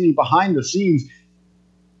 We're not seeing him behind the scenes.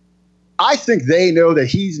 I think they know that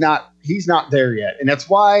he's not there yet, and that's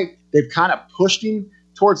why they've kind of pushed him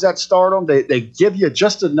towards that stardom. They give you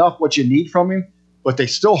just enough what you need from him, but they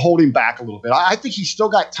still hold him back a little bit. I think he's still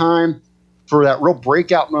got time for that real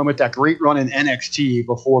breakout moment, that great run in NXT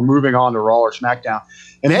before moving on to Raw or SmackDown.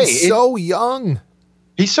 And he's so young.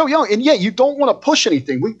 He's so young. And yeah, you don't want to push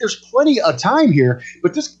anything. There's plenty of time here,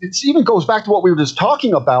 but it even goes back to what we were just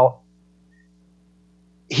talking about.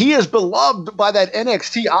 He is beloved by that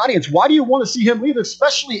NXT audience. Why do you want to see him leave,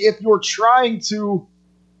 especially if you're trying to,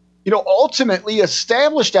 ultimately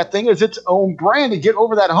establish that thing as its own brand and get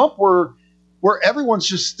over that hump where everyone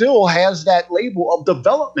just still has that label of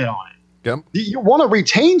development on it. Yep. You want to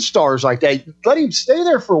retain stars like that. Let him stay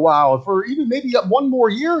there for a while, for even maybe one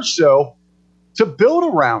more year or so, to build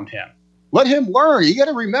around him. Let him learn. You got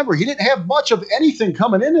to remember, he didn't have much of anything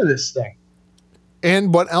coming into this thing.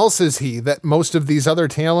 And what else is he that most of these other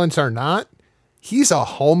talents are not? He's a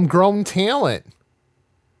homegrown talent.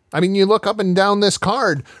 I mean, you look up and down this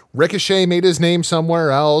card, Ricochet made his name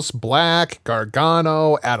somewhere else, Black,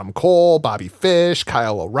 Gargano, Adam Cole, Bobby Fish,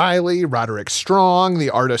 Kyle O'Reilly, Roderick Strong, the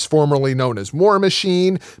artist formerly known as War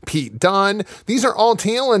Machine, Pete Dunne. These are all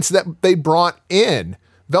talents that they brought in.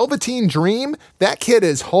 Velveteen Dream, that kid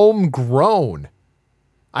is homegrown.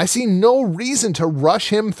 I see no reason to rush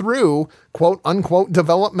him through quote unquote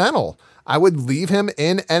developmental. I would leave him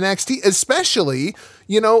in NXT, especially,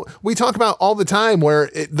 we talk about all the time where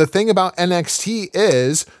the thing about NXT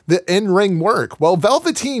is the in-ring work. Well,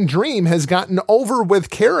 Velveteen Dream has gotten over with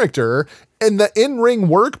character, and the in-ring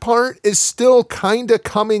work part is still kind of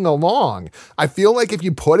coming along. I feel like if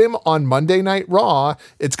you put him on Monday Night Raw,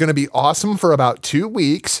 it's going to be awesome for about 2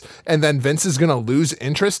 weeks, and then Vince is going to lose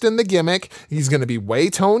interest in the gimmick. He's going to be way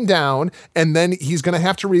toned down, and then he's going to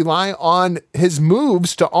have to rely on his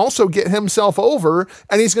moves to also get himself over,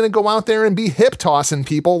 and he's going to go out there and be hip-tossing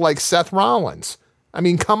people like Seth Rollins. I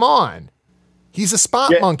mean, come on. He's a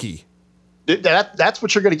spot monkey. That's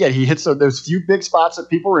what you're going to get. He hits those few big spots that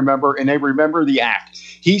people remember, and they remember the act.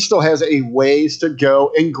 He still has a ways to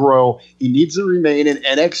go and grow. He needs to remain in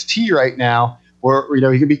NXT right now,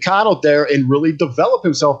 where he can be coddled there and really develop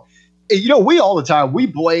himself. And, we all the time we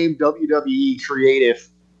blame WWE creative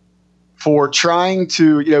for trying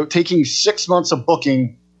to taking 6 months of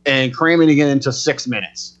booking and cramming it into 6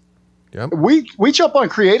 minutes. Yep. We jump on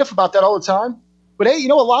creative about that all the time. But hey,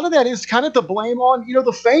 a lot of that is kind of the blame on,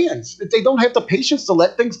 the fans. That they don't have the patience to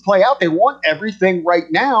let things play out. They want everything right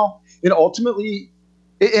now, and ultimately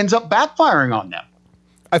it ends up backfiring on them.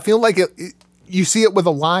 I feel like you see it with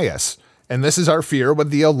Elias, and this is our fear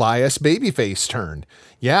with the Elias babyface turn.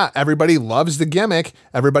 Yeah, everybody loves the gimmick,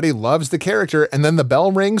 everybody loves the character, and then the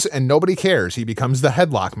bell rings and nobody cares. He becomes the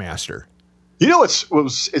headlock master.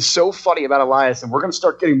 It's so funny about Elias, and we're going to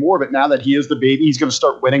start getting more of it now that he is the baby. He's going to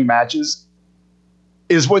start winning matches.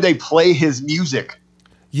 Is where they play his music.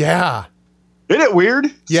 Yeah. Isn't it weird?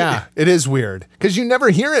 Yeah, it is weird. Because you never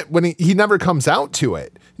hear it when he never comes out to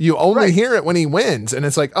it. You only hear it when he wins. And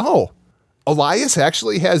it's like, oh, Elias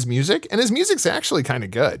actually has music? And his music's actually kind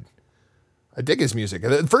of good. I dig his music.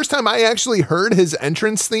 The first time I actually heard his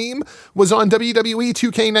entrance theme was on WWE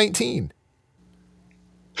 2K19.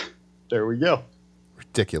 There we go.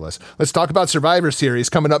 Ridiculous. Let's talk about Survivor Series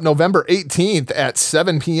coming up November 18th at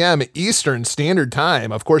 7 p.m. Eastern Standard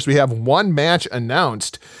Time. Of course, we have one match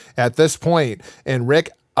announced at this point. And Rick,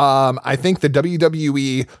 I think the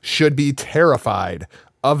WWE should be terrified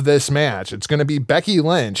of this match. It's going to be Becky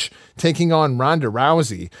Lynch taking on Ronda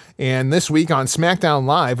Rousey. And this week on SmackDown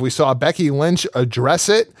Live, we saw Becky Lynch address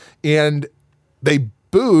it, and they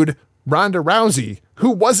booed Ronda Rousey,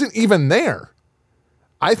 who wasn't even there.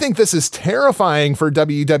 I think this is terrifying for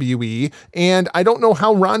WWE, and I don't know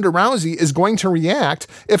how Ronda Rousey is going to react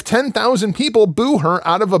if 10,000 people boo her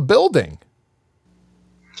out of a building.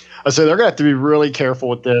 So they're going to have to be really careful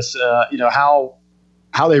with this,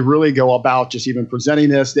 how they really go about just even presenting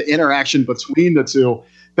this, the interaction between the two.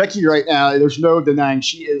 Becky right now, there's no denying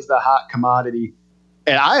she is the hot commodity.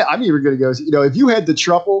 And I'm even going to go, if you had the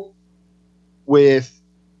trouble with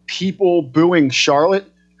people booing Charlotte,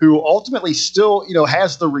 who ultimately still,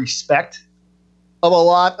 has the respect of a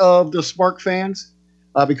lot of the Spark fans,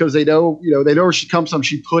 because they know where she comes from.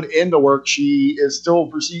 She put in the work. She is still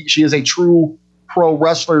perceived. She is a true pro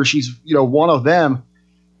wrestler. She's, one of them.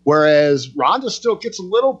 Whereas Ronda still gets a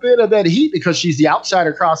little bit of that heat because she's the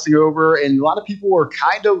outsider crossing over, and a lot of people were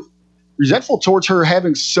kind of resentful towards her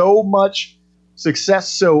having so much success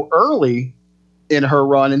so early in her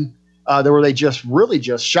run. Where they just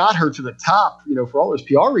shot her to the top, for all those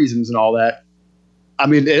PR reasons and all that. I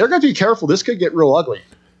mean, they're going to be careful. This could get real ugly.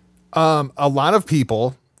 A lot of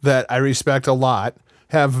people that I respect a lot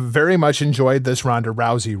have very much enjoyed this Ronda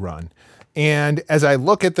Rousey run. And as I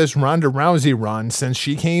look at this Ronda Rousey run since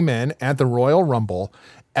she came in at the Royal Rumble,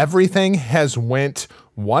 everything has went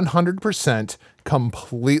 100%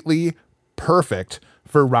 completely perfect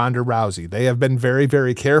for Ronda Rousey. They have been very,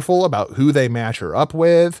 very careful about who they match her up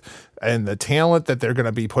with and the talent that they're going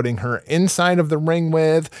to be putting her inside of the ring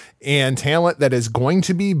with, and talent that is going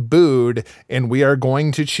to be booed, and we are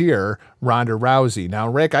going to cheer Ronda Rousey. Now,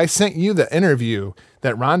 Rick, I sent you the interview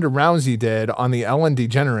that Ronda Rousey did on the Ellen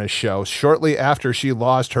DeGeneres show shortly after she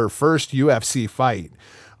lost her first UFC fight.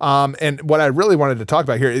 And what I really wanted to talk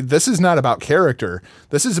about here, this is not about character.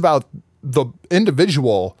 This is about the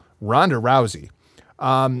individual Ronda Rousey.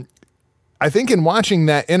 I think in watching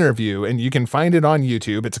that interview, and you can find it on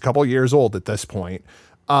YouTube, it's a couple years old at this point.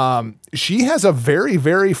 She has a very,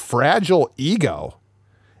 very fragile ego,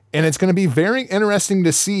 and it's going to be very interesting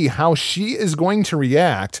to see how she is going to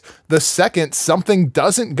react the second something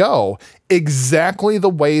doesn't go exactly the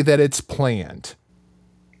way that it's planned.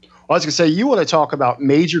 I was going to say, you want to talk about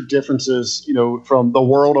major differences, from the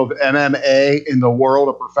world of MMA in the world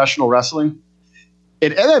of professional wrestling.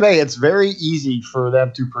 In MMA, it's very easy for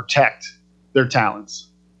them to protect their talents.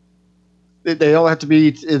 They don't have to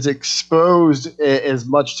be as exposed as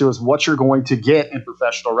much to as what you're going to get in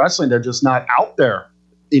professional wrestling. They're just not out there,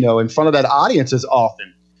 in front of that audience as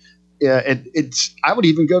often. I would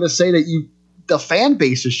even go to say that the fan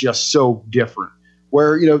base is just so different,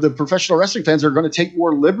 where, the professional wrestling fans are going to take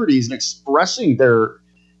more liberties in expressing their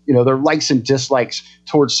likes and dislikes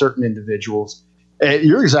towards certain individuals. And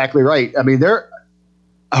you're exactly right. I mean, they're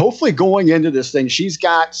hopefully going into this thing, she's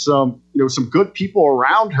got some good people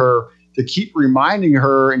around her to keep reminding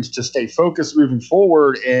her and to stay focused moving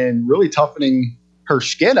forward and really toughening her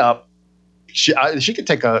skin up. She could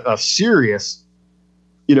take a serious,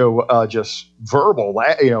 just verbal,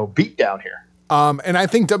 beat down here. And I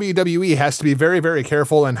think WWE has to be very, very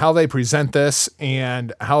careful in how they present this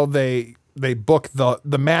and how they book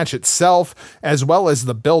the match itself, as well as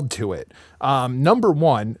the build to it. Number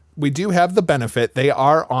one, we do have the benefit they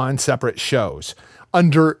are on separate shows.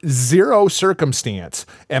 Under zero circumstance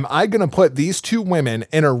am I going to put these two women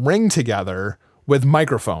in a ring together with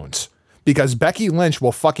microphones, because Becky Lynch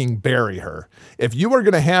will fucking bury her. If you are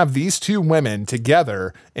going to have these two women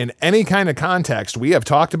together in any kind of context, we have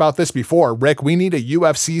talked about this before, Rick, we need a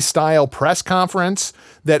UFC style press conference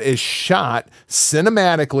that is shot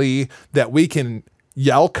cinematically, that we can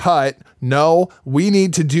yell cut. No, we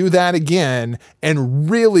need to do that again and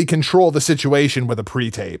really control the situation with a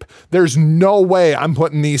pre-tape. There's no way I'm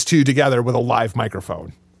putting these two together with a live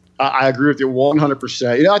microphone. I agree with you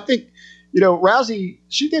 100%. I think, Rousey,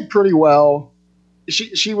 she did pretty well.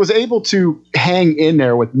 She was able to hang in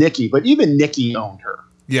there with Nikki, but even Nikki owned her.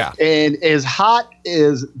 Yeah. And as hot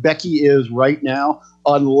as Becky is right now,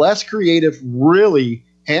 unless creative really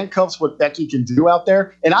handcuffs what Becky can do out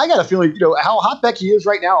there. And I got a feeling, how hot Becky is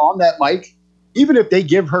right now on that mic, even if they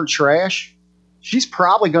give her trash, she's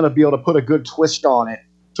probably going to be able to put a good twist on it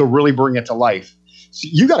to really bring it to life. So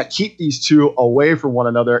you got to keep these two away from one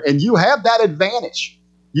another. And you have that advantage.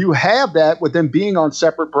 You have that with them being on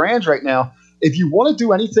separate brands right now. If you want to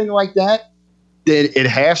do anything like that, then it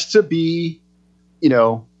has to be, in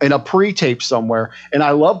a pre-tape somewhere. And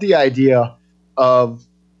I love the idea of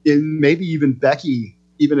maybe even Becky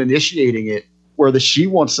initiating it, where she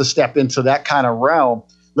wants to step into that kind of realm.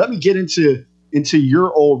 Let me get into into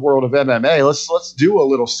your old world of MMA. Let's do a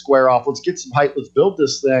little square off. Let's get some hype. Let's build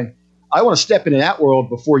this thing. I want to step into that world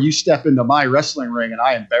before you step into my wrestling ring and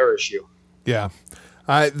I embarrass you. Yeah.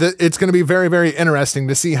 It's going to be very, very interesting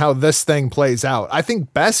to see how this thing plays out. I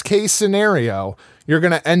think best case scenario, you're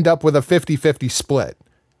going to end up with a 50-50 split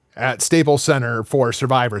at Staples Center for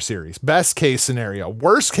Survivor Series. Best case scenario.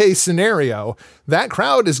 Worst case scenario, that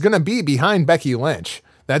crowd is going to be behind Becky Lynch.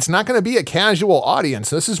 That's not going to be a casual audience.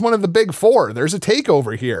 This is one of the big four. There's a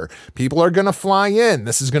takeover here. People are going to fly in.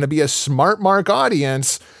 This is going to be a smart mark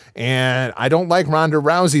audience. And I don't like Ronda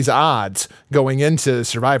Rousey's odds going into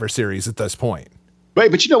Survivor Series at this point.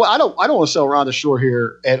 But you know what? I don't want to sell Ronda short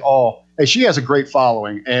here at all. Hey, she has a great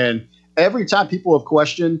following, and every time people have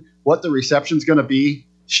questioned what the reception's going to be,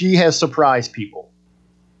 she has surprised people.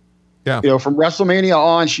 Yeah. You know, from WrestleMania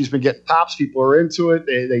on, she's been getting pops. People are into it.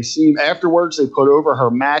 They seem afterwards. They put over her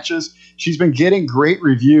matches. She's been getting great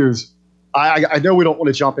reviews. I know we don't want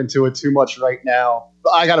to jump into it too much right now,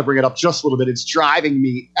 but I got to bring it up just a little bit. It's driving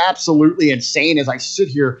me absolutely insane as I sit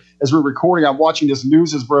here as we're recording. I'm watching this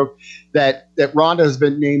news has broke that Ronda has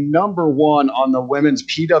been named #1 on the women's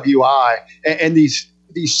PWI, and these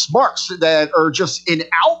smarks that are just in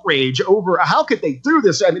outrage over how could they do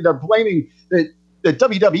this? I mean, they're blaming that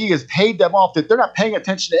WWE has paid them off, that they're not paying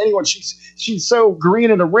attention to anyone. She's so green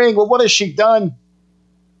in the ring. Well, what has she done?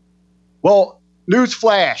 Well,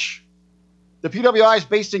 newsflash. The PWI is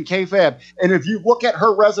based in kayfabe. And if you look at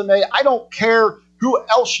her resume, I don't care who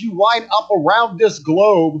else you line up around this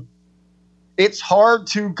globe. It's hard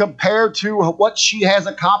to compare to what she has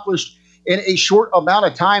accomplished in a short amount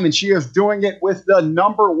of time. And she is doing it with the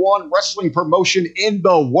 #1 wrestling promotion in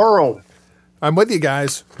the world. I'm with you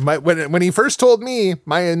guys. When he first told me,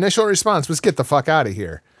 my initial response was, get the fuck out of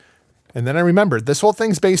here. And then I remembered, this whole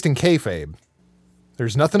thing's based in kayfabe.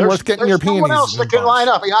 There's nothing worth getting your panties. There's no one else that can line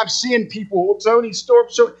up. I mean, I'm seeing people, Tony Storm.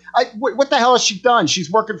 So what the hell has she done? She's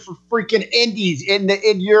working for freaking indies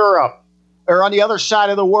in Europe or on the other side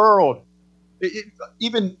of the world.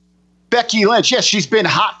 Even Becky Lynch, yes, she's been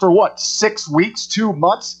hot for what, 6 weeks, 2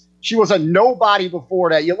 months? She was a nobody before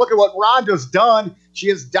that. You look at what Ronda's done. She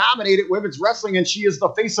has dominated women's wrestling, and she is the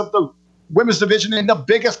face of the women's division in the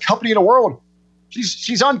biggest company in the world.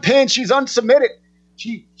 She's unpinned. She's unsubmitted.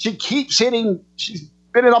 She keeps hitting. She's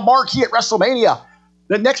been in a marquee at WrestleMania.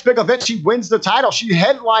 The next big event, she wins the title. She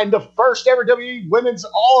headlined the first ever WWE Women's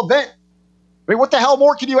All event. I mean, what the hell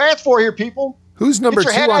more can you ask for here, people? Who's number 2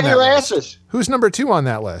 Get your head on out of that your list? asses. Who's number 2 on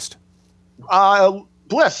that list?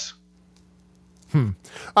 Bliss.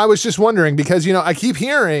 I was just wondering because, I keep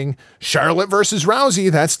hearing Charlotte versus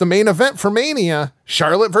Rousey. That's the main event for Mania.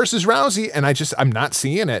 Charlotte versus Rousey. And I'm not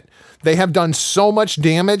seeing it. They have done so much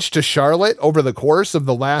damage to Charlotte over the course of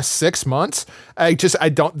the last 6 months.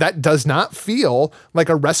 That does not feel like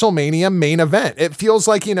a WrestleMania main event. It feels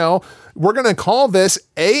like, we're going to call this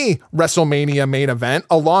a WrestleMania main event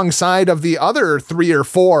alongside of the other 3 or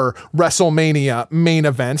 4 WrestleMania main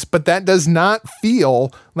events, but that does not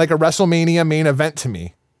feel like a WrestleMania main event to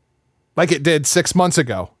me, like it did 6 months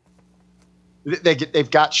ago. They've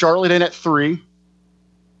got Charlotte in at 3,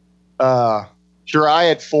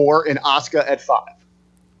 Shirai at 4, and Asuka at 5.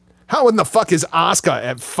 How in the fuck is Asuka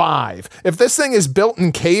at 5? If this thing is built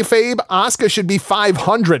in kayfabe, Asuka should be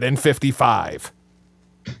 555.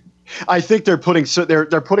 I think they're putting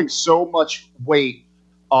so much weight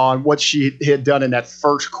on what she had done in that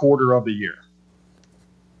first quarter of the year.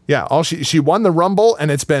 Yeah, she won the Rumble, and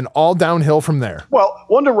it's been all downhill from there. Well,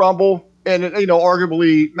 won the Rumble, and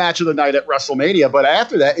arguably match of the night at WrestleMania. But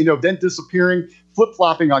after that, then disappearing,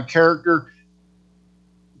 flip-flopping on character,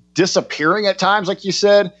 disappearing at times, like you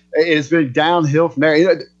said, it has been downhill from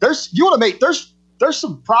there. There's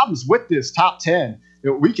some problems with this top 10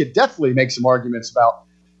 that we could definitely make some arguments about.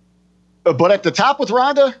 But at the top with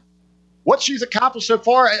Ronda, what she's accomplished so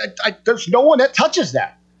far, there's no one that touches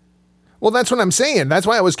that. Well, that's what I'm saying. That's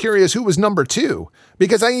why I was curious who was number 2,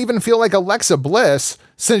 because I even feel like Alexa Bliss,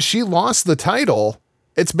 since she lost the title,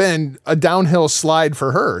 it's been a downhill slide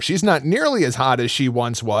for her. She's not nearly as hot as she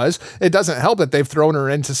once was. It doesn't help that they've thrown her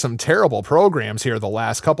into some terrible programs here the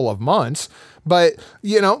last couple of months. But,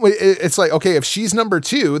 it's like, okay, if she's number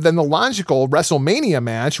 2, then the logical WrestleMania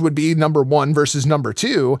match would be number 1 versus number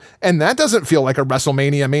 2. And that doesn't feel like a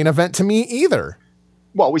WrestleMania main event to me either.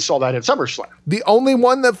 Well, we saw that at SummerSlam. The only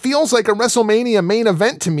one that feels like a WrestleMania main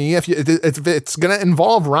event to me, if it's going to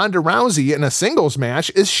involve Ronda Rousey in a singles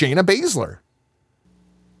match, is Shayna Baszler.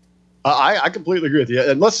 I completely agree with you.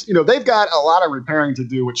 Unless, they've got a lot of repairing to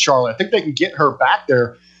do with Charlotte. I think they can get her back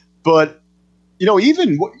there. But,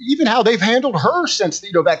 even how they've handled her since,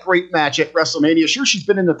 that great match at WrestleMania. Sure, she's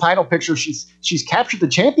been in the title picture. She's captured the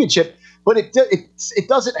championship. but it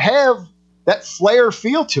doesn't have that flair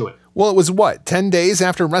feel to it. Well, it was what, 10 days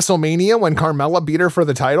after WrestleMania when Carmella beat her for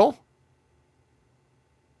the title?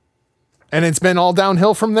 And it's been all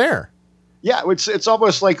downhill from there. Yeah, it's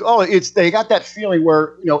almost like, they got that feeling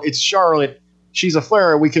where, it's Charlotte, she's a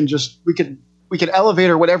Flair, we can elevate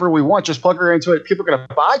her whatever we want, just plug her into it, people are going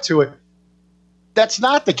to buy to it. That's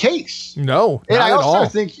not the case. No, and not I at also all.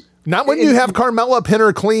 think not when you have Carmella pin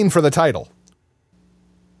her clean for the title.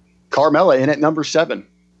 Carmella in at number 7.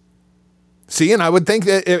 See, and I would think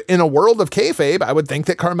that in a world of kayfabe, I would think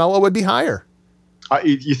that Carmella would be higher.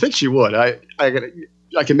 You think she would? I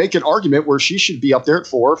can make an argument where she should be up there at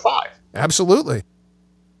 4 or 5. Absolutely.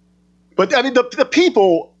 But I mean, the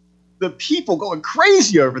people going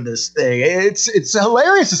crazy over this thing. It's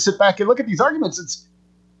hilarious to sit back and look at these arguments. It's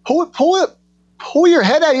pull your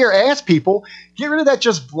head out of your ass, people. Get rid of that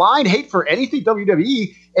just blind hate for anything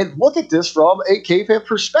WWE and look at this from a kayfabe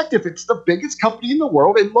perspective. It's the biggest company in the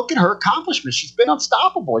world, and look at her accomplishments. She's been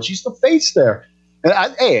unstoppable, and she's the face there. And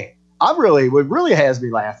what really has me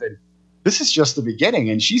laughing, this is just the beginning,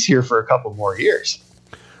 and she's here for a couple more years.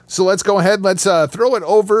 So let's go ahead. Let's throw it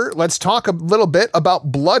over. Let's talk a little bit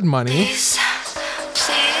about Blood Money. Please,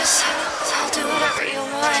 I'll do whatever you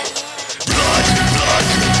want.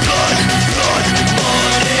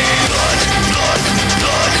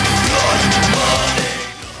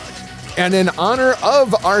 And in honor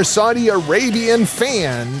of our Saudi Arabian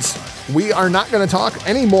fans, we are not going to talk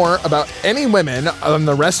anymore about any women on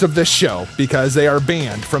the rest of this show because they are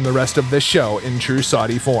banned from the rest of this show in true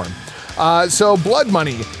Saudi form. So Blood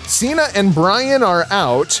Money, Cena and Bryan are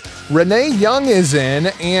out. Renee Young is in,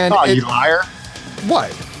 and you liar!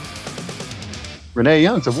 What? Renee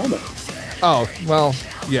Young's a woman. Oh well,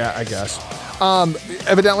 yeah, I guess.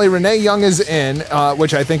 Evidently Renee Young is in,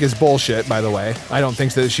 which I think is bullshit, by the way. I don't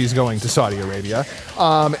think that she's going to Saudi Arabia.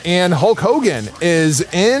 And Hulk Hogan is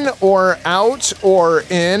in or out or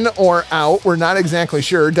in or out. We're not exactly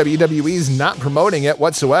sure. WWE's not promoting it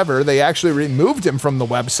whatsoever. They actually removed him from the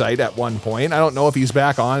website at one point. I don't know if he's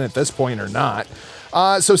back on at this point or not.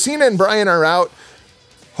 So Cena and Bryan are out.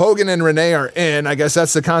 Hogan and Renee are in. I guess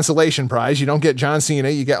that's the consolation prize. You don't get John Cena,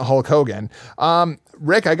 you get Hulk Hogan.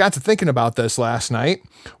 Rick, I got to thinking about this last night.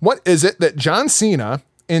 What is it that John Cena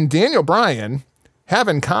and Daniel Bryan have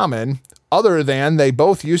in common other than they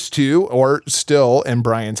both used to, or still in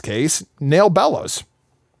Bryan's case, nail bellows?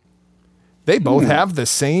 They both have the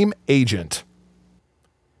same agent.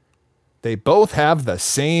 They both have the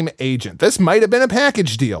same agent. This might have been a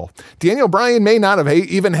package deal. Daniel Bryan may not have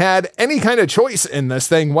even had any kind of choice in this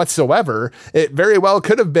thing whatsoever. It very well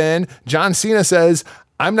could have been John Cena says,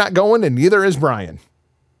 I'm not going, and neither is Bryan.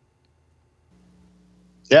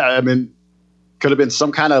 Yeah, I mean, could have been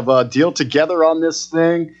some kind of deal together on this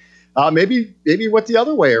thing. Maybe went the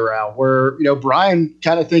other way around, where Bryan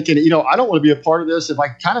kind of thinking, I don't want to be a part of this. If I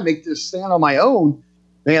kind of make this stand on my own,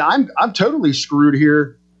 man, I'm totally screwed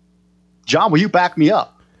here. John, will you back me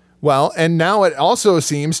up? Well, and now it also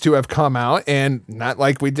seems to have come out, and not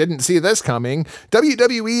like we didn't see this coming,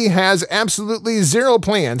 WWE has absolutely zero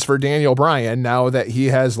plans for Daniel Bryan now that he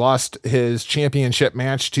has lost his championship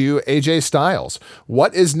match to AJ Styles.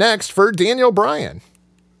 What is next for Daniel Bryan?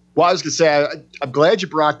 Well, I was going to say, I'm glad you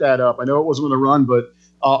brought that up. I know it wasn't going to run, but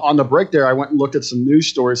on the break there, I went and looked at some news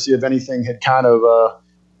stories, see if anything had kind of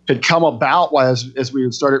had come about as we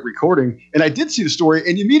had started recording. And I did see the story,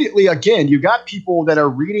 and immediately, again, you got people that are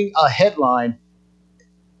reading a headline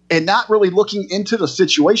and not really looking into the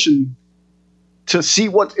situation to see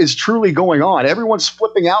what is truly going on. Everyone's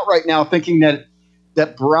flipping out right now thinking that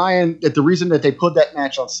Bryan, that the reason that they put that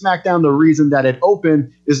match on SmackDown, the reason that it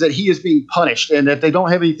opened is that he is being punished, and that they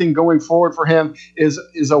don't have anything going forward for him is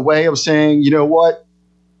a way of saying, you know what,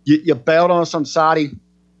 you bailed on us on Saudi,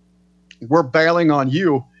 we're bailing on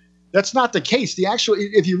you. That's not the case.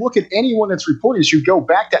 If you look at anyone that's reporting this, you go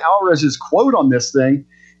back to Alvarez's quote on this thing.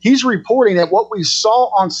 He's reporting that what we saw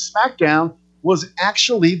on SmackDown was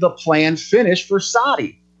actually the planned finish for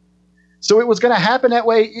Saudi. So it was going to happen that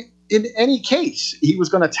way in any case. He was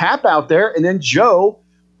going to tap out there, and then Joe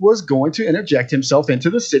was going to interject himself into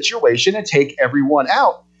the situation and take everyone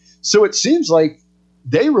out. So it seems like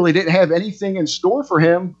they really didn't have anything in store for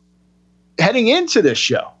him heading into this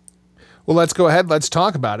show. Well, let's go ahead. Let's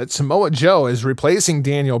talk about it. Samoa Joe is replacing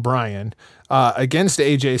Daniel Bryan against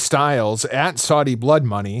AJ Styles at Saudi Blood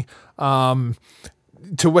Money.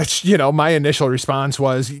 To which, my initial response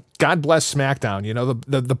was, God bless SmackDown,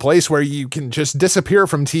 the place where you can just disappear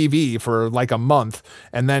from TV for like a month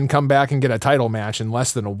and then come back and get a title match in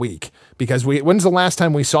less than a week. Because when's the last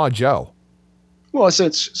time we saw Joe? Well,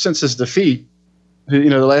 since his defeat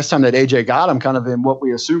the last time that AJ got him kind of in what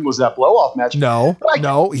we assumed was that blow-off match. No,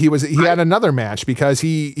 he had another match because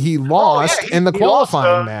he lost in the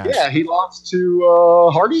qualifying match. Yeah, he lost to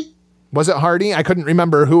Hardy. Was it Hardy? I couldn't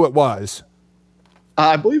remember who it was.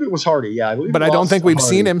 I believe it was Hardy. Yeah, but I don't think we've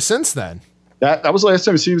seen him since then. That was the last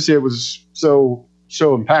time it was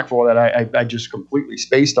so impactful that I just completely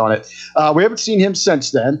spaced on it. We haven't seen him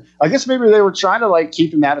since then. I guess maybe they were trying to like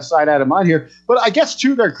keep him out of mind here. But I guess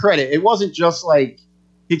to their credit, it wasn't just like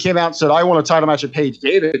he came out and said, "I want a title match," and Paige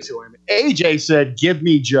gave it to him. AJ said, "Give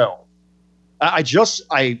me Joe." I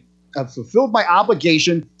have fulfilled my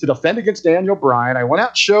obligation to defend against Daniel Bryan. I went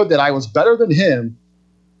out and showed that I was better than him.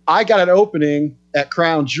 I got an opening at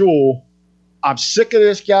Crown Jewel. I'm sick of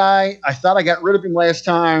this guy. I thought I got rid of him last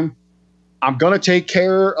time. I'm going to take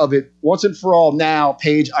care of it once and for all now,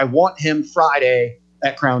 Paige. I want him Friday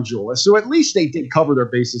at Crown Jewel. So at least they did cover their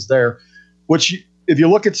bases there, which if you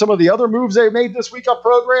look at some of the other moves they made this week on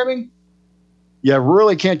programming, you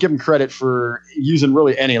really can't give them credit for using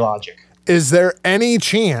really any logic. Is there any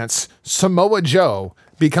chance Samoa Joe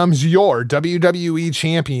becomes your WWE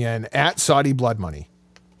champion at Saudi Blood Money?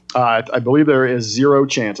 I believe there is zero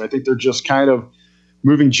chance. I think they're just kind of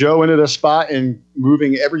moving Joe into the spot and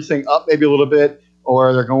moving everything up maybe a little bit,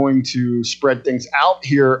 or they're going to spread things out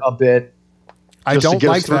here a bit. I don't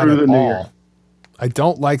like that at all. I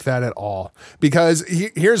don't like that at all because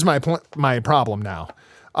here's my problem now.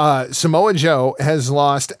 Samoa Joe has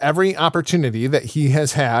lost every opportunity that he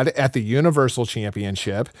has had at the Universal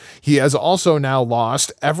Championship. He has also now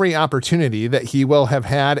lost every opportunity that he will have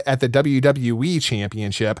had at the WWE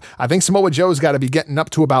Championship. I think Samoa Joe's got to be getting up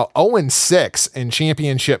to about 0-6 in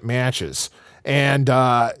championship matches. And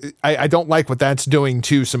I don't like what that's doing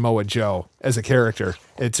to Samoa Joe as a character.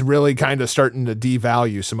 It's really kind of starting to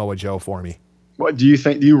devalue Samoa Joe for me. What do you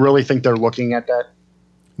think? Do you really think they're looking at that?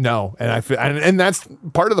 No, and that's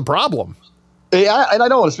part of the problem. Yeah, and I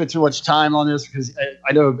don't want to spend too much time on this because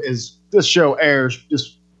I know as this show airs,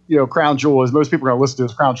 just Crown Jewel, as most people are going to listen to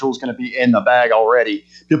this, Crown Jewel is going to be in the bag already.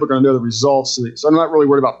 People are going to know the results, so I'm not really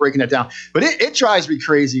worried about breaking it down. But it drives me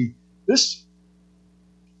crazy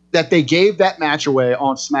that they gave that match away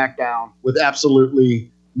on SmackDown with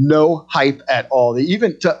absolutely no hype at all. They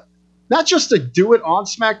even not just to do it on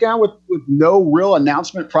SmackDown with no real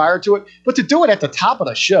announcement prior to it, but to do it at the top of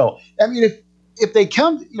the show. I mean, if they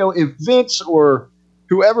come, if Vince or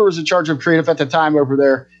whoever was in charge of creative at the time over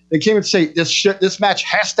there, they came and say this match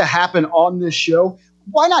has to happen on this show,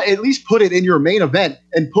 why not at least put it in your main event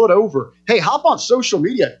and put over, hey, hop on social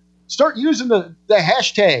media, start using the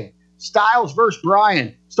hashtag Styles versus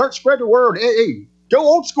Bryan, start spreading the word. Hey, go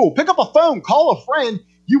old school, pick up a phone, call a friend.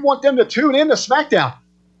 You want them to tune in to SmackDown.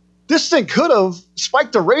 This thing could have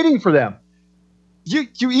spiked the rating for them. You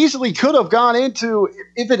easily could have gone into,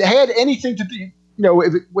 if it had anything to do,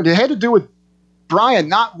 if it had to do with Bryan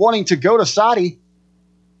not wanting to go to Saudi,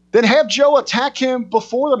 then have Joe attack him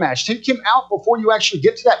before the match. Take him out before you actually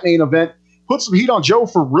get to that main event. Put some heat on Joe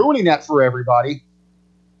for ruining that for everybody.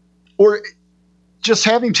 Or just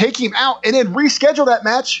have him take him out and then reschedule that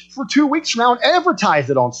match for 2 weeks from now and advertise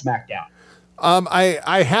it on SmackDown.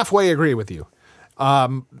 I halfway agree with you.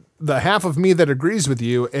 The half of me that agrees with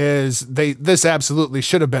you is this absolutely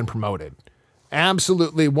should have been promoted.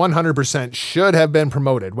 Absolutely 100% should have been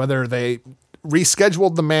promoted, whether they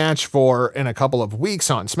rescheduled the match in a couple of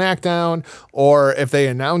weeks on SmackDown, or if they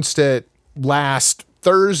announced it last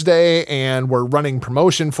Thursday and were running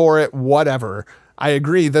promotion for it, whatever. I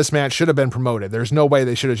agree this match should have been promoted. There's no way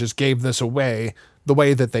they should have just gave this away the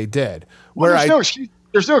way that they did. Well,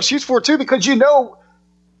 there's no excuse for it too, because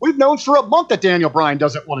we've known for a month that Daniel Bryan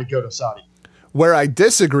doesn't want to go to Saudi. Where I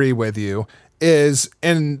disagree with you is,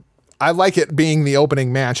 and I like it being the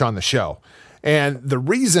opening match on the show. And the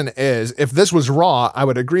reason is, if this was Raw, I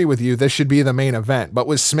would agree with you, this should be the main event. But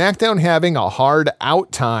with SmackDown having a hard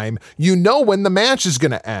out time, when the match is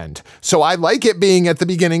going to end. So I like it being at the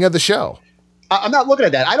beginning of the show. I'm not looking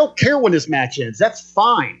at that. I don't care when this match ends. That's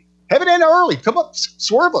fine. Have it end early. Come up,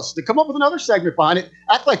 swerve us. To come up with another segment behind it.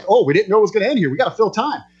 Act like, we didn't know it was going to end here. We got to fill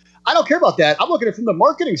time. I don't care about that. I'm looking at it from the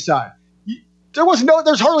marketing side.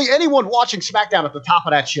 There's hardly anyone watching SmackDown at the top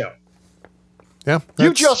of that show. Yeah,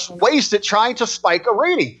 you just wasted trying to spike a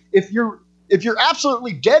rating. If you're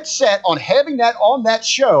absolutely dead set on having that on that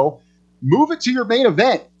show, move it to your main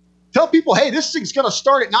event. Tell people, hey, this thing's going to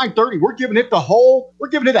start at 9:30. We're giving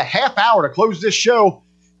it a half hour to close this show.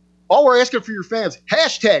 All we're asking for your fans,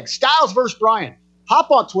 hashtag Styles versus Bryan. Hop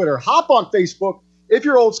on Twitter, hop on Facebook. If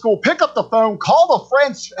you're old school, pick up the phone, call the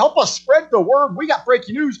friends, help us spread the word. We got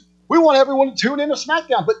breaking news. We want everyone to tune in to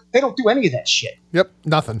SmackDown, but they don't do any of that shit. Yep,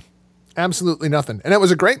 nothing. Absolutely nothing. And it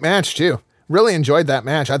was a great match, too. Really enjoyed that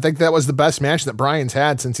match. I think that was the best match that Bryan's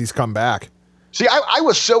had since he's come back. See, I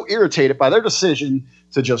was so irritated by their decision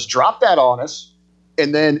to just drop that on us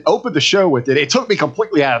and then open the show with it. It took me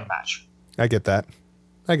completely out of the match. I get that.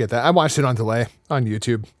 I watched it on delay on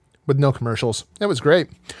YouTube with no commercials. It was great.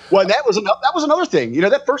 Well, that was another thing. You know,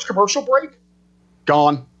 that first commercial break,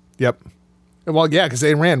 gone. Yep. Well, yeah, because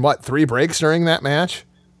they ran, 3 breaks during that match?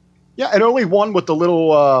 Yeah, and only one with the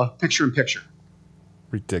little picture-in-picture.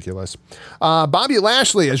 Ridiculous. Bobby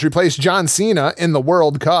Lashley has replaced John Cena in the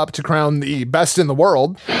World Cup to crown the best in the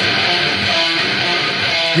world.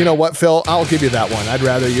 You know what, Phil? I'll give you that one. I'd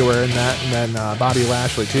rather you were in that than Bobby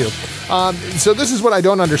Lashley, too. So this is what I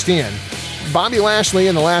don't understand. Bobby Lashley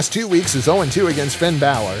in the last 2 weeks is 0-2 against Finn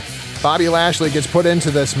Balor. Bobby Lashley gets put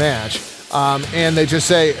into this match, and they just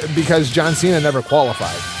say, because John Cena never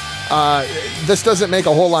qualified. This doesn't make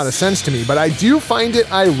a whole lot of sense to me, but I do find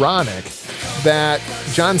it ironic that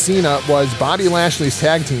John Cena was Bobby Lashley's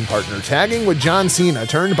tag team partner. Tagging with John Cena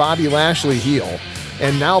turned Bobby Lashley heel,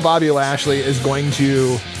 and now Bobby Lashley is going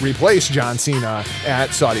to replace John Cena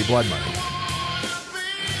at Saudi Blood Money.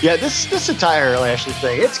 Yeah, this entire Lashley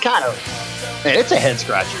thing, it's kind of, man, it's a head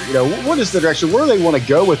scratcher. You know, what is the direction? Where do they want to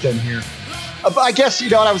go with him here? But I guess, you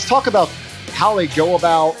know, and I was talking about how they go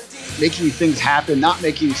about making things happen, not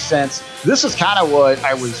making sense. This is kind of what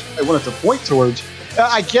I wanted to point towards.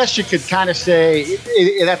 I guess you could kind of say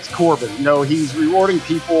that's Corbin. You know, he's rewarding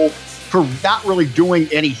people for not really doing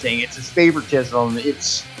anything. It's his favoritism.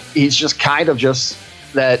 He's just kind of just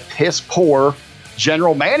that piss poor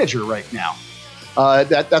general manager right now.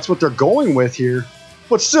 That's what they're going with here.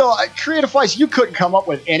 But still, creative-wise, you couldn't come up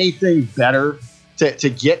with anything better to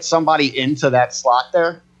get somebody into that slot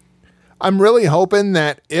there. I'm really hoping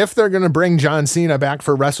that if they're going to bring John Cena back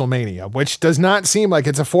for WrestleMania, which does not seem like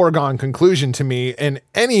it's a foregone conclusion to me in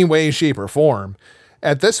any way, shape, or form,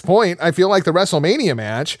 at this point, I feel like the WrestleMania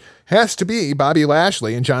match has to be Bobby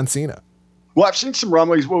Lashley and John Cena. Well, I've seen some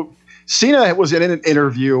rumblings. Well, Cena was in an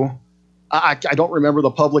interview. I don't remember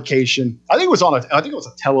the publication. I think it was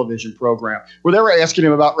a television program where they were asking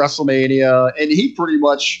him about WrestleMania, and he pretty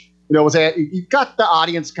much, you know, he got the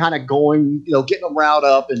audience kind of going, you know, getting them riled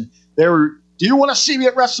up, and they were, do you want to see me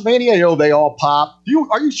at WrestleMania? You know, they all pop.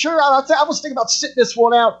 Are you sure? I was thinking about sitting this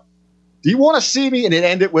one out. Do you want to see me? And it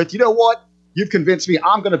ended with, you know what? You've convinced me.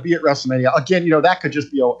 I'm going to be at WrestleMania. Again, you know, that could just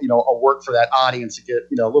be a work for that audience to get,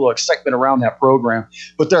 you know, a little excitement around that program.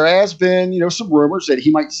 But there has been, you know, some rumors that he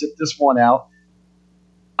might sit this one out.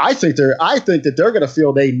 I think that they're going to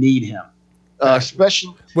feel they need him,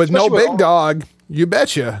 especially no big dog. You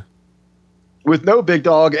betcha. With no big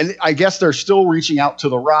dog, and I guess they're still reaching out to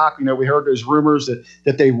The Rock. You know, we heard those rumors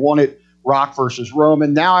that they wanted Rock versus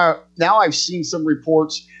Roman. Now I've seen some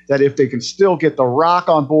reports that if they can still get The Rock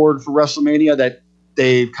on board for WrestleMania, that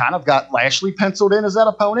they've kind of got Lashley penciled in as that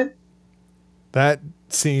opponent. That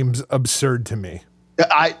seems absurd to me.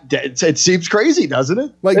 It seems crazy, doesn't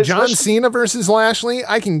it? Like John Cena versus Lashley,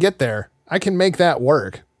 I can get there. I can make that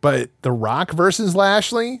work. But The Rock versus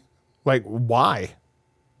Lashley? Like, why?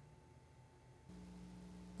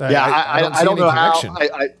 I don't know how.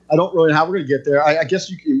 I don't really know how we're going to get there. I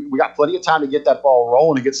guess we got plenty of time to get that ball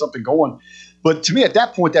rolling and get something going. But to me, at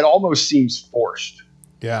that point, that almost seems forced.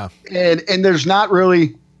 Yeah. And there's not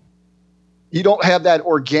really, you don't have that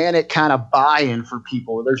organic kind of buy-in for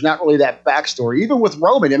people. There's not really that backstory. Even with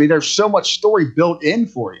Roman, I mean, there's so much story built in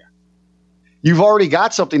for you. You've already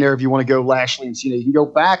got something there if you want to go Lashley and Cena. You can go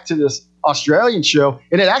back to this Australian show,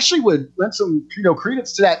 and it actually would lend some, you know,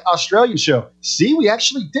 credence to that Australian show. See, we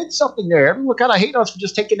actually did something there. Everyone kind of hated us for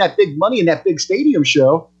just taking that big money in that big stadium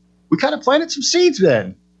show. We kind of planted some seeds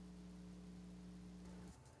then.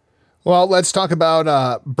 Well, let's talk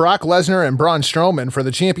about Brock Lesnar and Braun Strowman for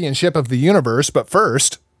the championship of the universe. But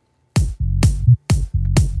first,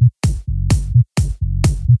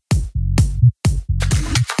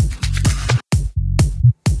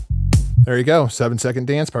 there you go. 7-second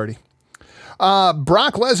dance party.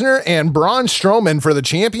 Brock Lesnar and Braun Strowman for the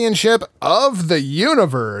championship of the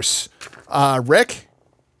universe. Rick,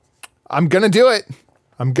 I'm going to do it.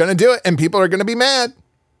 I'm going to do it. And people are going to be mad.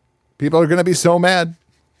 People are going to be so mad.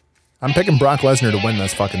 I'm picking Brock Lesnar to win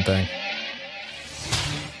this fucking thing.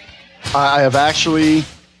 I have actually,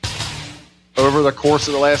 over the course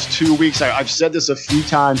of the last 2 weeks, I've said this a few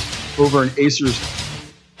times over in Acer's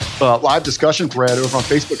live discussion thread over on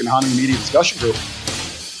Facebook and Honda Media discussion group.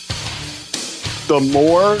 The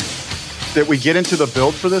more that we get into the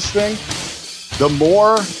build for this thing, the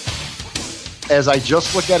more, as I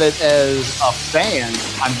just look at it as a fan,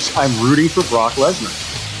 I'm rooting for Brock Lesnar.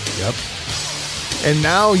 Yep. And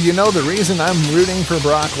now you know the reason I'm rooting for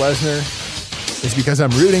Brock Lesnar is because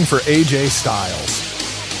I'm rooting for AJ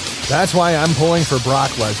Styles. That's why I'm pulling for Brock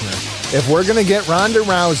Lesnar. If we're going to get Ronda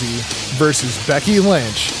Rousey versus Becky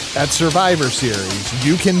Lynch at Survivor Series,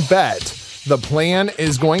 you can bet the plan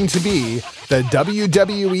is going to be the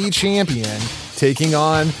WWE champion taking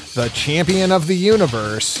on the champion of the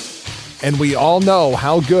universe. And we all know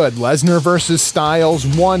how good Lesnar versus Styles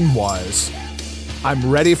 1 was.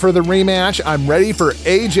 I'm ready for the rematch. I'm ready for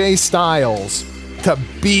AJ Styles to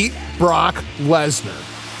beat Brock Lesnar.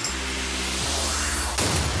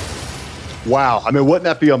 Wow. I mean, wouldn't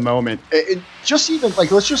that be a moment? Just even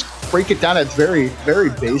like, let's just break it down at very, very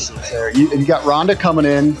basic there. You got Ronda coming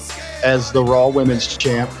in as the Raw Women's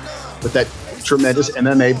Champ with that tremendous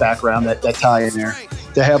MMA background, that tie in there.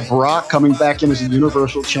 To have Brock coming back in as a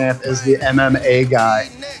Universal Champ as the MMA guy.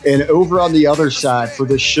 And over on the other side, for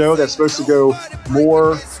this show that's supposed to go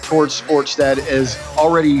more towards sports, that is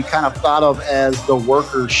already kind of thought of as the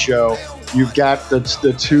workers' show, you've got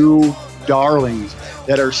the two darlings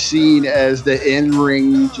that are seen as the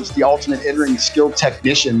in-ring, just the ultimate in-ring skilled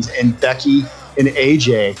technicians, and Becky and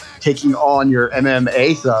AJ taking on your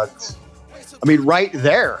MMA thugs. I mean, right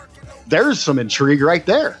there's some intrigue right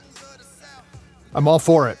there. I'm all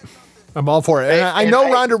for it. I'm all for it. And I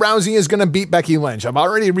know Ronda Rousey is going to beat Becky Lynch. I've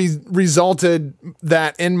already resulted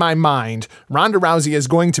that in my mind. Ronda Rousey is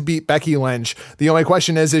going to beat Becky Lynch. The only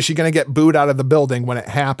question is she going to get booed out of the building when it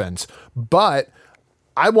happens? But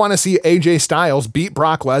I want to see AJ Styles beat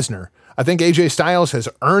Brock Lesnar. I think AJ Styles has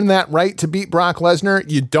earned that right to beat Brock Lesnar.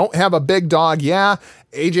 You don't have a big dog. Yeah,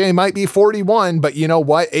 AJ might be 41, but you know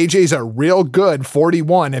what? AJ's a real good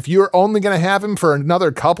 41. If you're only going to have him for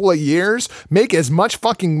another couple of years, make as much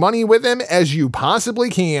fucking money with him as you possibly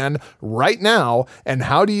can right now. And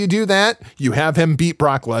how do you do that? You have him beat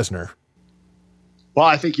Brock Lesnar. Well,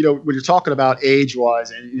 I think, when you're talking about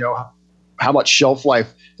age-wise and, how much shelf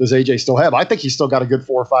life does AJ still have? I think he's still got a good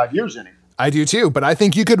 4 or 5 years in him. I do too, but I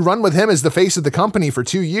think you could run with him as the face of the company for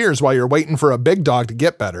 2 years while you're waiting for a big dog to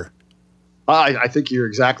get better. I think you're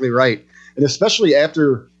exactly right. And especially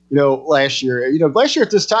after, last year. Last year at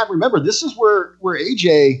this time, remember, this is where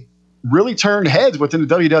AJ really turned heads within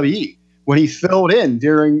the WWE when he filled in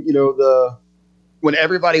during, when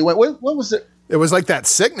everybody went, what was it? It was like that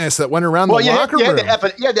sickness that went around the locker room.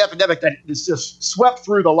 The epidemic that just swept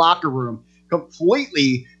through the locker room,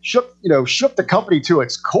 completely shook the company to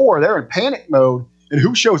its core. They're in panic mode, and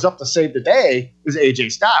who shows up to save the day is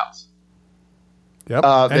AJ Styles. Yep,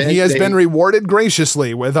 and he has been rewarded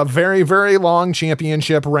graciously with a very, very long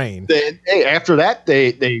championship reign. After that,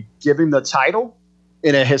 they give him the title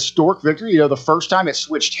in a historic victory. The first time it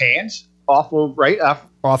switched hands off of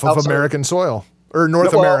American soil or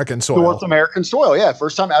North American soil. North American soil, yeah,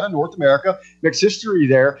 first time out of North America. Makes history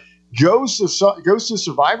there. Goes to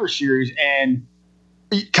Survivor Series and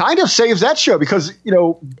he kind of saves that show because,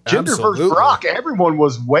 Jinder versus Brock, everyone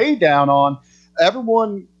was way down on.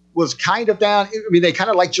 Everyone was kind of down. I mean, they kind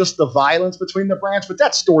of like just the violence between the brands, but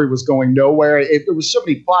that story was going nowhere. There was so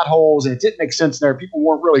many plot holes and it didn't make sense there. People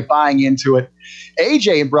weren't really buying into it.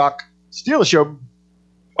 AJ and Brock steal the show.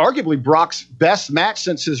 Arguably Brock's best match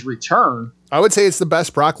since his return. I would say it's the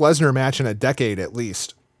best Brock Lesnar match in a decade at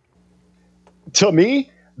least. To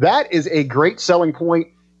me, that is a great selling point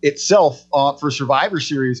itself for Survivor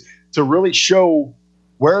Series to really show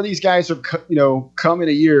where these guys have, come in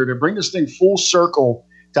a year to bring this thing full circle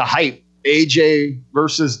to hype AJ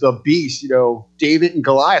versus the Beast, David and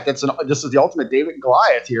Goliath. This is the ultimate David and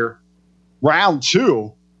Goliath here. Round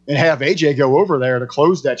 2 and have AJ go over there to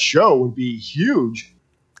close that show would be huge.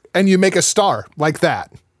 And you make a star like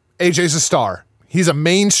that. AJ's a star. He's a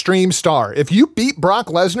mainstream star. If you beat Brock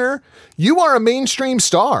Lesnar, you are a mainstream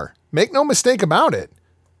star. Make no mistake about it.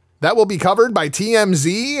 That will be covered by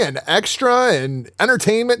TMZ and Extra and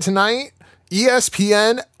Entertainment Tonight,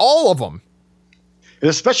 ESPN, all of them. And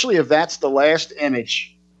especially if that's the last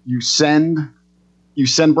image you send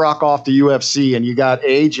Brock off to UFC and you got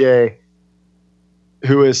AJ,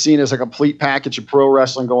 who is seen as a complete package of pro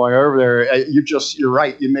wrestling going over there. You're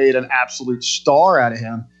right. You made an absolute star out of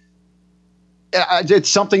him. It's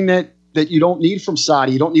something that you don't need from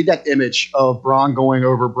Saudi. You don't need that image of Braun going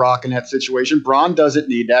over Brock in that situation. Braun doesn't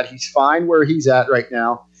need that. He's fine where he's at right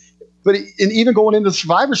now. But even going into the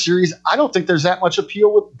Survivor Series, I don't think there's that much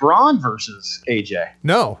appeal with Braun versus AJ.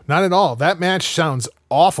 No, not at all. That match sounds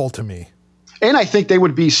awful to me. And I think they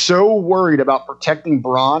would be so worried about protecting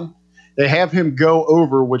Braun. They have him go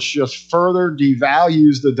over, which just further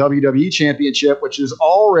devalues the WWE Championship, which is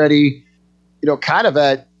already, kind of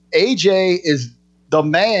at AJ is the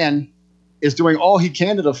man, is doing all he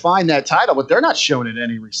can to define that title, but they're not showing it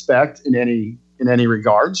any respect in any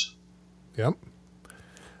regards. Yep.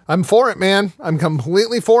 I'm for it, man. I'm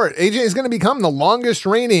completely for it. AJ is going to become the longest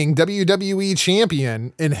reigning WWE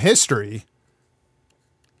champion in history.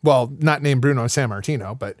 Well, not named Bruno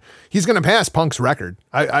Sammartino, but he's going to pass Punk's record.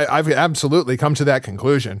 I've absolutely come to that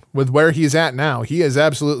conclusion. With where he's at now, he is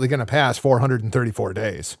absolutely going to pass 434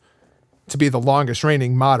 days to be the longest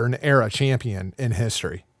reigning modern era champion in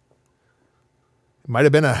history. It might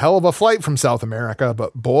have been a hell of a flight from South America,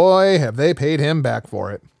 but boy, have they paid him back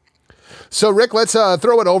for it. So, Rick, let's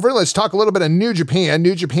throw it over. Let's talk a little bit of New Japan.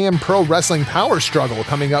 New Japan Pro Wrestling Power Struggle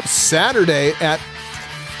coming up Saturday at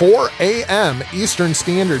 4 a.m. Eastern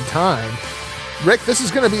Standard Time. Rick, this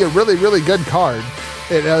is going to be a really, really good card.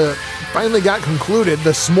 It finally got concluded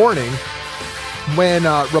this morning when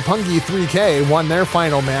Roppongi 3K won their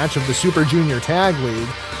final match of the Super Junior Tag League.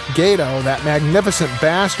 Gato, that magnificent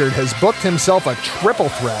bastard, has booked himself a triple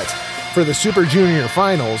threat for the Super Junior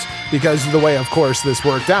Finals because of the way, of course, this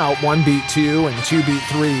worked out. 1 beat 2 and 2 beat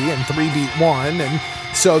 3 and 3 beat 1. And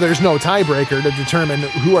so there's no tiebreaker to determine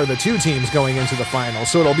who are the two teams going into the final.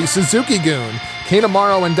 So it'll be Suzuki-gun,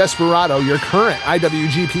 Kanemaru, and Desperado, your current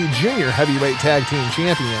IWGP Junior Heavyweight Tag Team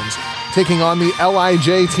Champions, taking on the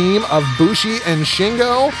LIJ team of Bushi and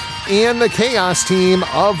Shingo and the Chaos team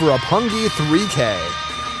of Roppongi 3K.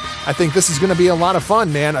 I think this is going to be a lot of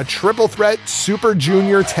fun, man. A triple threat Super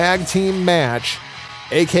Junior Tag Team match,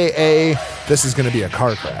 a.k.a. this is going to be a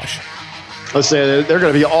car crash. Let's say they're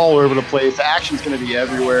going to be all over the place. The action's going to be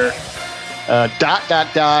everywhere.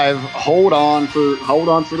 Dive. Hold on for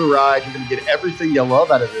the ride. You're going to get everything you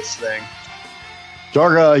love out of this thing.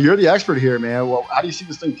 Darga, you're the expert here, man. Well, how do you see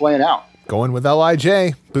this thing playing out? Going with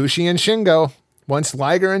LIJ, Bushi and Shingo. Once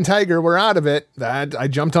Liger and Tiger were out of it, I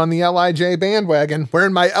jumped on the LIJ bandwagon,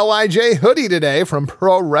 wearing my LIJ hoodie today from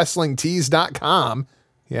ProWrestlingTees.com.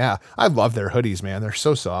 Yeah, I love their hoodies, man. They're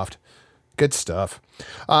so soft. Good stuff.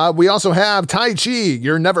 We also have Tai Chi,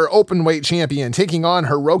 your never openweight champion, taking on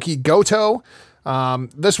Hiroki Goto.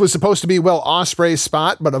 This was supposed to be Will Ospreay's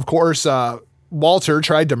spot, but of course, Walter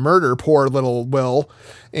tried to murder poor little Will,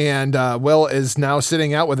 and Will is now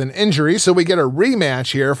sitting out with an injury, so we get a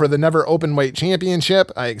rematch here for the Never Openweight Championship.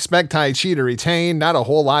 I expect Tai Chi to retain. Not a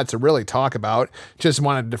whole lot to really talk about. Just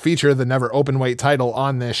wanted to feature the Never Openweight title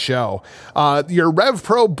on this show. Your Rev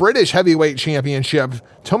Pro British Heavyweight Championship,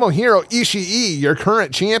 Tomohiro Ishii, your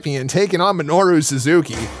current champion, taking on Minoru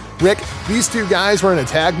Suzuki. Rick, these two guys were in a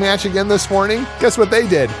tag match again this morning. Guess what they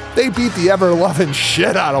did? They beat the ever-loving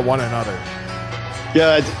shit out of one another.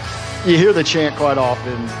 Yeah, you hear the chant quite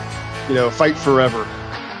often, fight forever.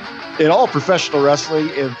 In all professional wrestling,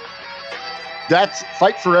 if that's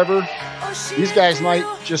fight forever, these guys might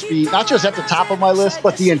just be not just at the top of my list,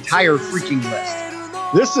 but the entire freaking list.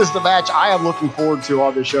 This is the match I am looking forward to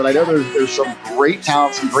on this show. And I know there's some great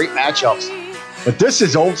talent, some great matchups, but this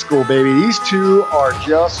is old school, baby. These two are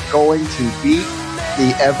just going to beat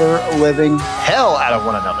the ever-living hell out of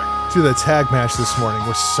one another. To the tag match this morning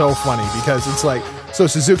was so funny because it's like, so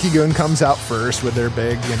Suzuki-gun comes out first with their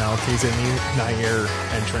big, Keizumi Nair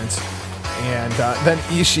entrance. And then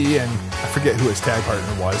Ishii, and I forget who his tag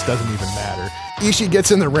partner was, doesn't even matter. Ishii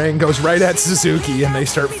gets in the ring, goes right at Suzuki, and they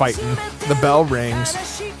start fighting. The bell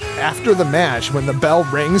rings. After the match, when the bell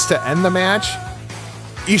rings to end the match,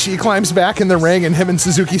 Ishii climbs back in the ring and him and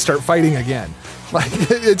Suzuki start fighting again. Like,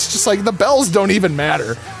 it's just like the bells don't even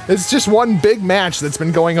matter. It's just one big match that's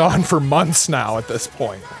been going on for months now at this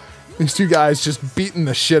point. These two guys just beating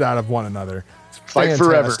the shit out of one another. Fight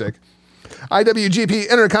forever. IWGP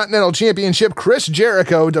Intercontinental Championship, Chris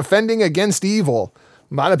Jericho defending against Evil.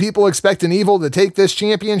 A lot of people expecting Evil to take this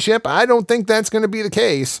championship. I don't think that's going to be the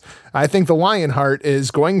case. I think the Lionheart is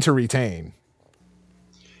going to retain.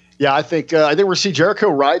 Yeah, I think we'll see Jericho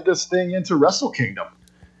ride this thing into Wrestle Kingdom.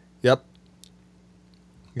 Yep.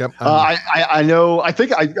 I know. I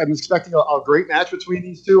think I'm expecting a great match between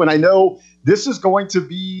these two, and I know this is going to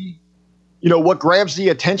be, what grabs the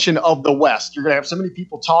attention of the West. You're going to have so many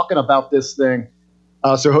people talking about this thing,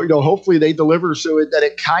 so hopefully they deliver so that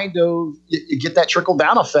it kind of you get that trickle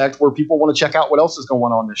down effect where people want to check out what else is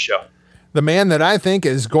going on this show. The man that I think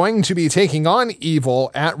is going to be taking on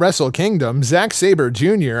Evil at Wrestle Kingdom, Zack Sabre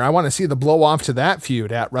Jr. I want to see the blow off to that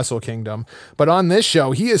feud at Wrestle Kingdom. But on this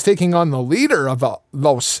show, he is taking on the leader of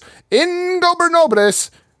Los Ingobernables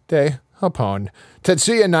de Japón,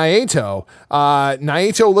 Tetsuya Naito.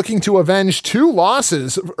 Naito looking to avenge 2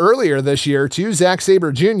 losses earlier this year to Zack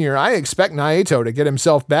Sabre Jr. I expect Naito to get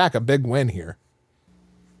himself back a big win here.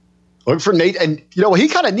 Look for Nate, and he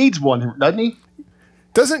kind of needs one, doesn't he?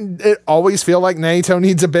 Doesn't it always feel like Naito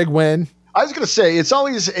needs a big win? I was going to say, it's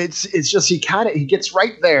always, it's just, he gets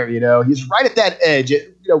right there, he's right at that edge,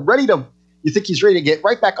 ready to, you think he's ready to get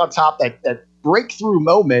right back on top, that breakthrough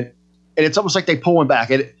moment, and it's almost like they pull him back.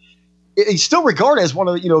 And he's still regarded as one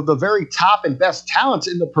of the very top and best talents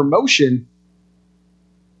in the promotion.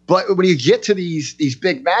 But when you get to these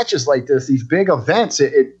big matches like this, these big events,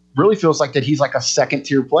 it really feels like that he's like a second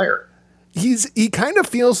tier player. He kind of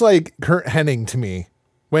feels like Kurt Hennig to me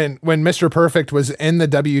when Mr. Perfect was in the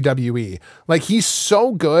WWE. Like, he's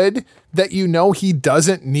so good that he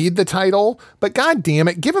doesn't need the title, but God damn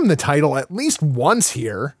it, give him the title at least once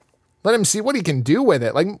here. Let him see what he can do with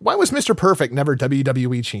it. Like, why was Mr. Perfect never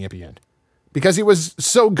WWE champion? Because he was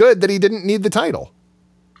so good that he didn't need the title.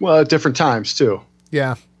 Well, at different times too.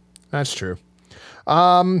 Yeah, that's true.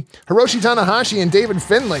 Hiroshi Tanahashi and David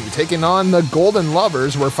Finlay taking on the Golden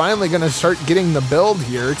Lovers. We're finally going to start getting the build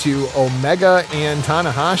here to Omega and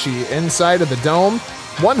Tanahashi inside of the dome.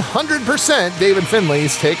 100% David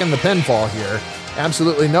Finlay's taking the pinfall here.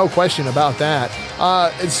 Absolutely no question about that.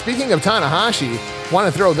 Speaking of Tanahashi, want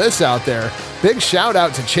to throw this out there. Big shout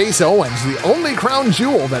out to Chase Owens, the only crown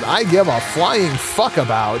jewel that I give a flying fuck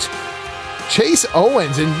about. Chase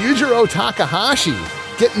Owens and Yujiro Takahashi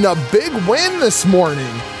getting a big win this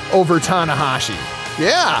morning over Tanahashi.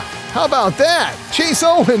 Yeah, how about that? Chase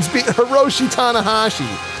Owens beat Hiroshi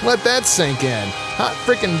Tanahashi. Let that sink in. Hot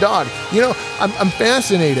freaking dog. I'm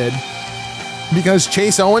fascinated because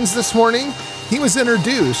Chase Owens this morning, he was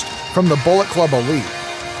introduced from the Bullet Club Elite,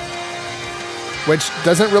 which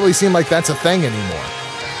doesn't really seem like that's a thing anymore.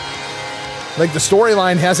 Like, the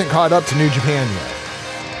storyline hasn't caught up to New Japan yet.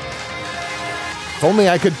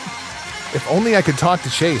 If only I could talk to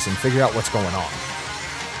Chase and figure out what's going on.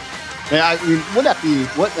 Yeah, I mean,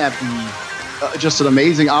 wouldn't that be just an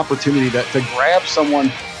amazing opportunity to grab someone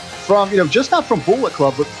from, just not from Bullet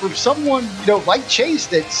Club, but from someone, like Chase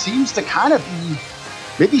that seems to kind of be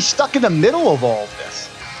maybe stuck in the middle of all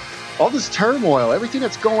this turmoil, everything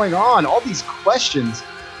that's going on, all these questions.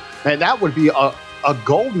 Man, that would be a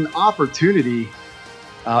golden opportunity.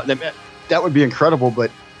 That would be incredible.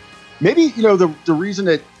 But maybe, the reason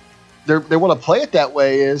that they want to play it that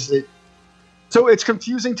way is that so it's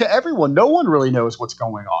confusing to everyone. No one really knows what's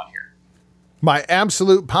going on here. My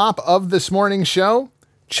absolute pop of this morning's show,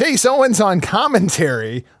 Chase Owens on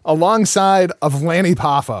commentary alongside of Lanny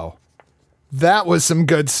Poffo. That was some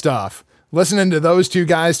good stuff. Listening to those two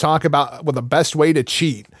guys talk about the best way to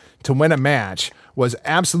cheat to win a match was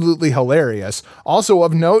absolutely hilarious. Also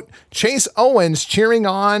of note, Chase Owens cheering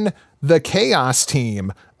on the Chaos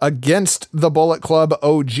team against the Bullet Club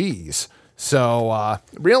OGs. So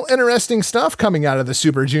real interesting stuff coming out of the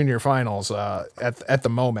Super Junior finals at the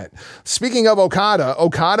moment. Speaking of Okada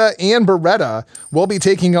and Beretta will be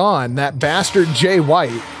taking on that bastard Jay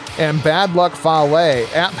White and Bad Luck Fale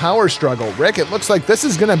at Power Struggle. Rick, it looks like this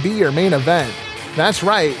is going to be your main event. That's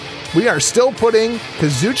right. We are still putting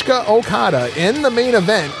Kazuchika Okada in the main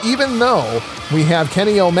event, even though we have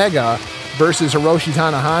Kenny Omega versus Hiroshi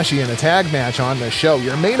Tanahashi in a tag match on this show.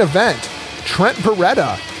 Your main event, Trent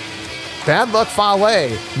Beretta, Bad Luck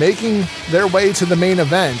Fale making their way to the main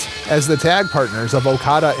event as the tag partners of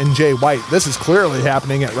Okada and Jay White. This is clearly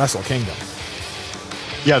happening at Wrestle Kingdom.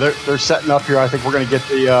 Yeah, they're setting up here. I think we're going to get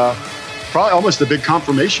the probably almost the big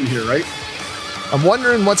confirmation here, right? I'm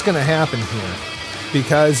wondering what's going to happen here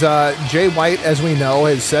because Jay White, as we know,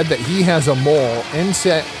 has said that he has a mole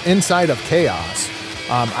inside of Chaos.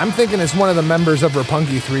 I'm thinking it's one of the members of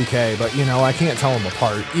Roppongi 3K, but, I can't tell them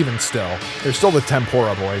apart, even still. They're still the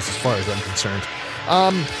Tempura boys, as far as I'm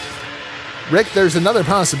concerned. Rick, there's another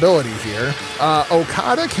possibility here.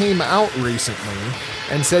 Okada came out recently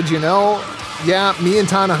and said, yeah, me and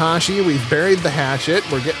Tanahashi, we've buried the hatchet.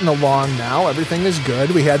 We're getting along now. Everything is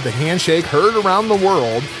good. We had the handshake heard around the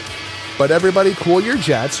world. But everybody cool your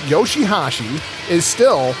jets. Yoshihashi is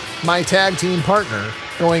still my tag team partner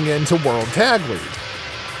going into World Tag League.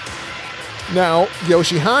 Now,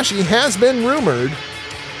 Yoshihashi has been rumored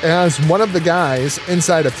as one of the guys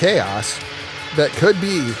inside of Chaos that could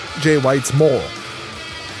be Jay White's mole.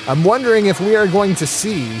 I'm wondering if we are going to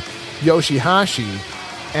see Yoshihashi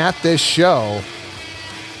at this show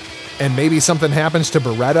and maybe something happens to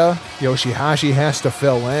Beretta. Yoshihashi has to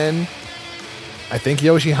fill in. I think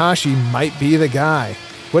Yoshihashi might be the guy.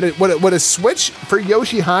 Would a switch for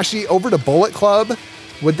Yoshihashi over to Bullet Club,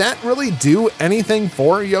 would that really do anything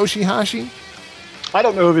for Yoshihashi? I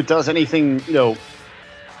don't know if it does anything,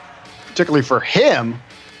 particularly for him,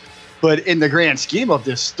 but in the grand scheme of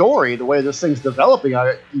this story, the way this thing's developing,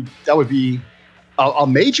 that would be a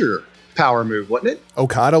major power move, wouldn't it?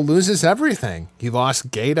 Okada loses everything. He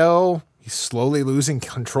lost Gato. He's slowly losing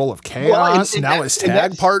control of Chaos. Well, now his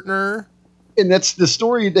tag partner. And that's the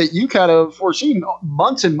story that you kind of foreseen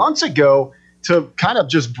months and months ago to kind of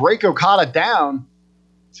just break Okada down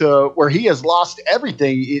to where he has lost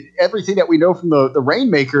everything. Everything that we know from the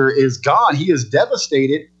Rainmaker is gone. He is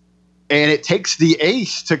devastated, and it takes the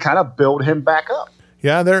ace to kind of build him back up.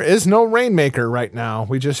 Yeah, there is no Rainmaker right now.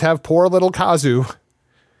 We just have poor little Kazu.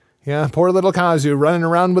 Yeah, poor little Kazu running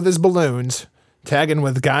around with his balloons, tagging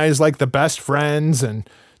with guys like the Best Friends and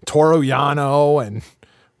Toru Yano and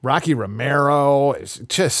Rocky Romero. It's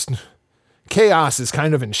just, Chaos is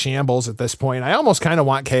kind of in shambles at this point. I almost kind of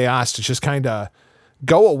want Chaos to just kind of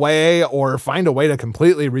go away or find a way to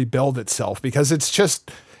completely rebuild itself, because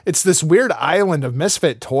it's this weird island of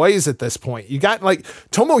misfit toys at this point. You got like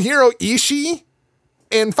Tomohiro Ishii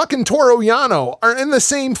and fucking Toru Yano are in the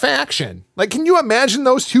same faction. Like, can you imagine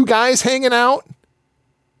those two guys hanging out?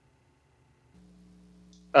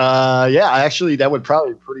 Yeah, actually, that would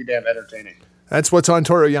probably be pretty damn entertaining. That's what's on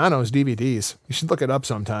Toru Yano's DVDs. You should look it up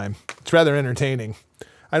sometime. It's rather entertaining.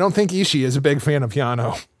 I don't think Ishii is a big fan of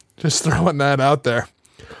Yano. Just throwing that out there.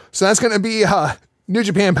 So that's going to be New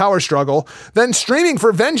Japan Power Struggle. Then streaming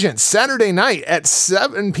for Vengeance Saturday night at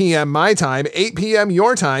 7 p.m. my time, 8 p.m.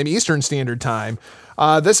 your time, Eastern Standard Time.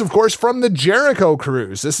 This, of course, from the Jericho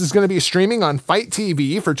Cruise. This is going to be streaming on Fight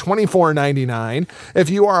TV for $24.99. If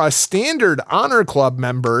you are a standard Honor Club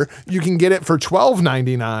member, you can get it for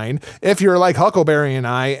 $12.99. If you're like Huckleberry and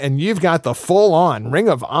I, and you've got the full-on Ring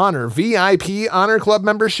of Honor VIP Honor Club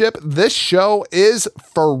membership, this show is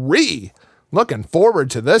free. Looking forward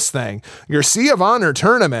to this thing. Your Sea of Honor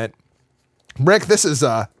tournament. Rick, this is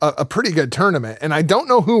a pretty good tournament, and I don't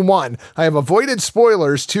know who won. I have avoided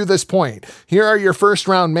spoilers to this point. Here are your first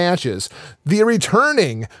round matches. The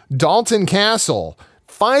returning Dalton Castle.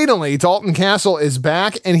 Finally, Dalton Castle is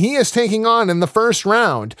back, and he is taking on in the first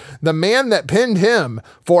round the man that pinned him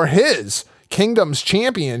for his Kingdom's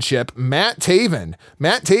Championship, Matt Taven.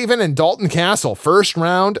 Matt Taven and Dalton Castle, first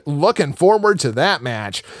round. Looking forward to that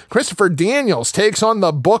match. Christopher Daniels takes on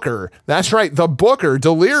the Booker. That's right, the Booker,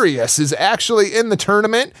 Delirious, is actually in the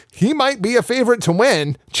tournament. He might be a favorite to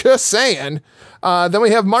win, just saying. Then we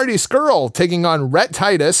have Marty Scurll taking on Rhett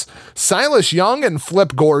Titus, Silas Young and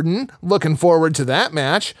Flip Gordon. Looking forward to that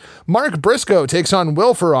match. Mark Briscoe takes on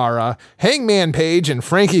Will Ferrara, Hangman Page and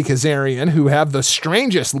Frankie Kazarian, who have the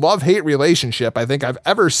strangest love-hate relationship I think I've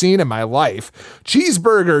ever seen in my life.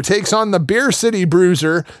 Cheeseburger takes on the Beer City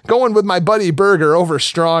Bruiser, going with my buddy Burger over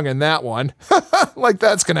strong in that one. Like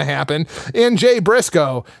that's going to happen. And Jay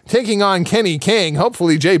Briscoe taking on Kenny King.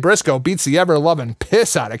 Hopefully Jay Briscoe beats the ever-loving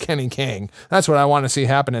piss out of Kenny King. That's what I want to see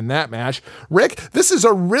happen in that match. Rick, this is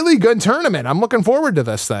a really good tournament. I'm looking forward to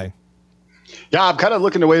this thing. Yeah, I'm kind of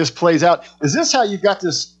looking the way this plays out. Is this how you've got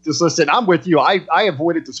this listed? I'm with you. I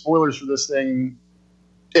avoided the spoilers for this thing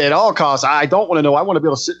at all costs. I don't want to know. I want to be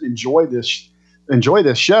able to sit and enjoy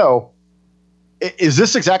this show. Is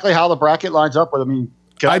this exactly how the bracket lines up? I mean,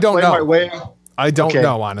 I don't know. My way? I don't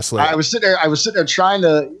know, honestly. I was sitting there trying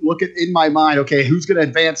to look at in my mind, okay, who's going to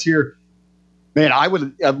advance here? Man, I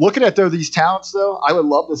would looking at these talents though. I would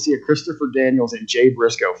love to see a Christopher Daniels and Jay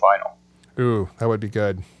Briscoe final. Ooh, that would be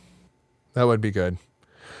good. That would be good.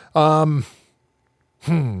 If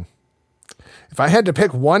I had to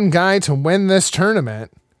pick one guy to win this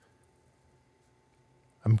tournament,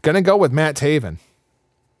 I'm gonna go with Matt Taven.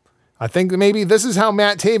 I think maybe this is how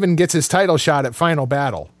Matt Taven gets his title shot at Final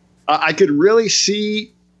Battle. I could actually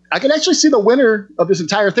see the winner of this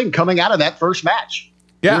entire thing coming out of that first match.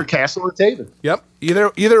 Yeah. Either Castle or Taven. Yep.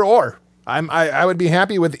 Either or. I would be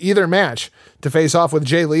happy with either match to face off with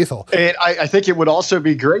Jay Lethal. And I think it would also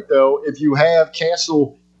be great though if you have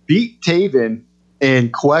Castle beat Taven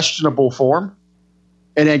in questionable form,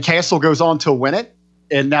 and then Castle goes on to win it,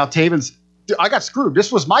 and now Taven's. I got screwed.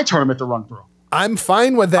 This was my tournament to run through. I'm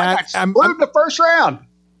fine with that. I got screwed in the first round.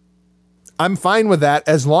 I'm fine with that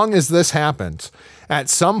as long as this happens. At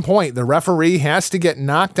some point, the referee has to get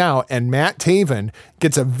knocked out, and Matt Taven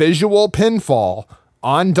gets a visual pinfall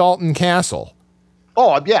on Dalton Castle.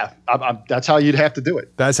 Oh, yeah. That's how you'd have to do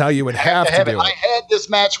it. That's how you would have to do it. I had this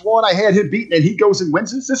match won. I had him beaten, and he goes and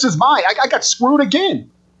wins this. This is mine. I got screwed again.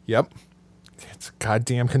 Yep. It's a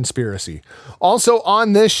goddamn conspiracy. Also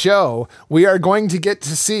on this show, we are going to get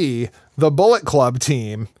to see the Bullet Club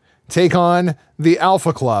team take on the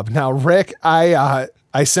Alpha Club. Now, Rick, I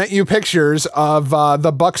sent you pictures of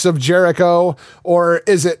the Bucks of Jericho, or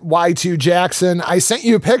is it Y2 Jackson? I sent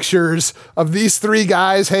you pictures of these three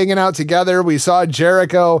guys hanging out together. We saw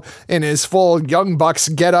Jericho in his full Young Bucks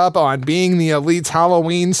getup on Being the Elite's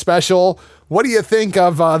Halloween special. What do you think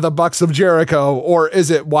of the Bucks of Jericho, or is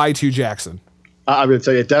it Y2 Jackson? I'm going to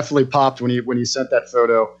tell you, it definitely popped when you sent that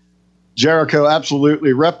photo. Jericho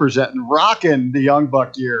absolutely representing, rocking the Young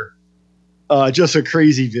Buck gear. Just a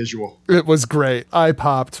crazy visual. It was great. I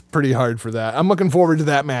popped pretty hard for that. I'm looking forward to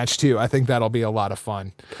that match too. I think that'll be a lot of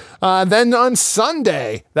fun. Then on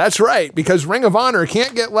Sunday, that's right, because Ring of Honor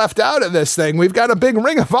can't get left out of this thing. We've got a big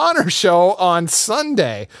Ring of Honor show on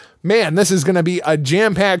Sunday. Man, this is going to be a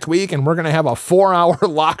jam-packed week, and we're going to have a 4-hour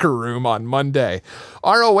locker room on Monday.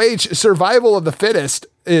 ROH Survival of the Fittest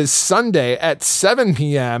is Sunday at 7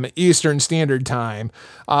 p.m. Eastern Standard Time.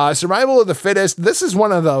 Survival of the Fittest, this is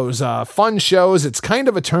one of those fun shows. It's kind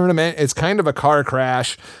of a tournament. It's kind of a car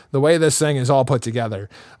crash, the way this thing is all put together.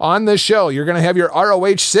 On this show, you're going to have your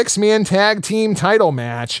ROH 6-man tag team title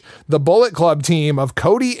match, the Bullet Club team of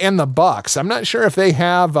Cody and the Bucks. I'm not sure if they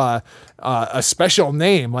have a special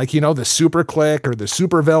name, like, the Super Click or the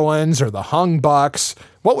Super Villains or the Hung Bucks.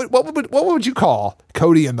 What would you call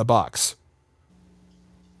Cody and the Bucks?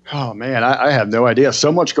 Oh man, I have no idea.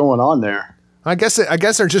 So much going on there. I guess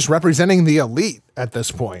they're just representing the elite at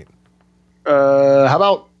this point. How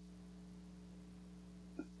about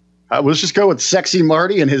let's just go with Sexy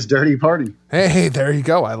Marty and his Dirty Party. Hey, there you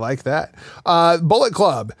go. I like that. Bullet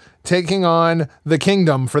Club taking on the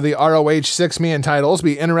Kingdom for the ROH 6-man titles.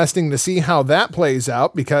 Be interesting to see how that plays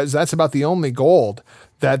out, because that's about the only gold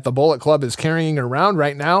that the Bullet Club is carrying around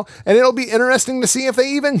right now. And it'll be interesting to see if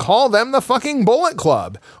they even call them the fucking Bullet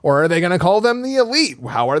Club, or are they going to call them the Elite?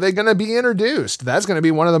 How are they going to be introduced? That's going to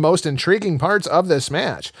be one of the most intriguing parts of this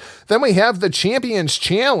match. Then we have the Champions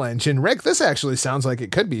Challenge. And Rick, this actually sounds like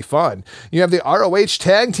it could be fun. You have the ROH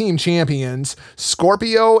Tag Team Champions,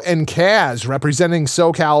 Scorpio and Kaz, representing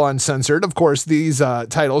SoCal Uncensored. Of course, these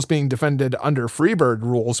titles being defended under Freebird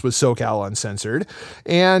rules with SoCal Uncensored.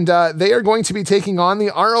 And they are going to be taking on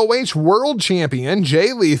the ROH World Champion,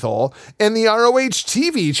 Jay Lethal, and the ROH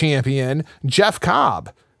TV Champion, Jeff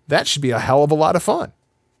Cobb. That should be a hell of a lot of fun.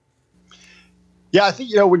 Yeah, I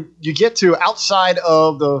think, when you get to outside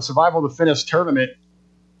of the Survival of the Fittest tournament,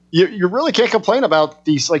 you really can't complain about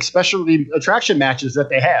these specialty attraction matches that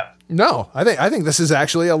they have. No, I think this is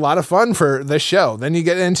actually a lot of fun for this show. Then you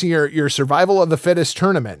get into your Survival of the Fittest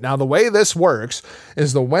tournament. Now, the way this works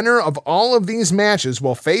is the winner of all of these matches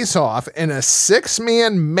will face off in a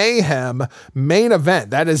 6-man mayhem main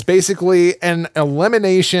event. That is basically an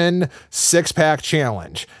elimination 6-pack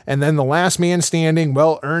challenge. And then the last man standing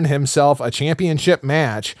will earn himself a championship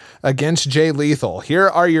match against Jay Lethal. Here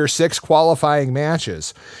are your 6 qualifying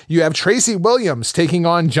matches. You have Tracy Williams taking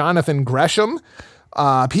on Jonathan Gresham.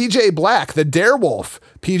 PJ Black, the Darewolf,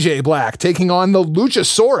 PJ Black, taking on the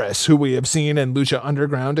Luchasaurus, who we have seen in Lucha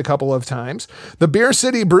Underground a couple of times. The Beer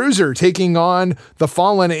City Bruiser taking on the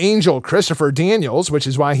Fallen Angel, Christopher Daniels, which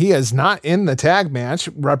is why he is not in the tag match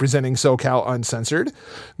representing SoCal Uncensored.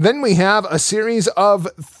 Then we have a series of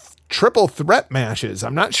triple threat matches.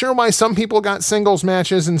 I'm not sure why some people got singles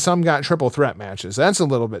matches and some got triple threat matches. That's a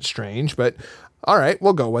little bit strange, but all right,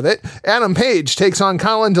 we'll go with it. Adam Page takes on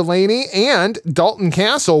Colin Delaney and Dalton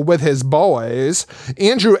Castle with his boys.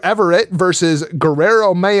 Andrew Everett versus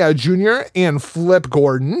Guerrero Maya Jr. and Flip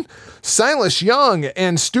Gordon. Silas Young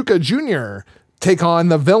and Stuka Jr. take on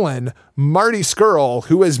the villain Marty Scurll,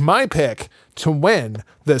 who is my pick to win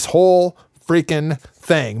this whole freaking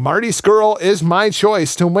thing. Marty Scurll is my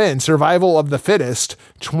choice to win Survival of the Fittest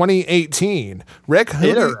 2018. Rick,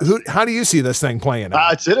 how do you see this thing playing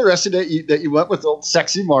out? It's interesting that you went with old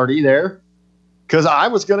Sexy Marty there, because I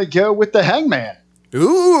was going to go with the Hangman.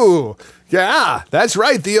 Ooh, yeah, that's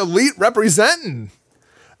right. The Elite representing.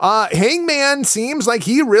 Hangman seems like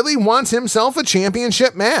he really wants himself a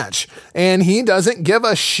championship match, and he doesn't give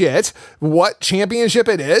a shit what championship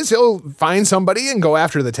it is. He'll find somebody and go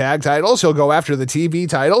after the tag titles. He'll go after the TV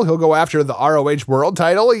title. He'll go after the ROH World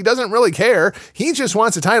title. He doesn't really care. He just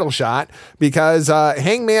wants a title shot because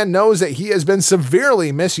Hangman knows that he has been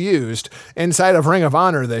severely misused inside of Ring of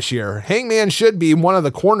Honor this year. Hangman should be one of the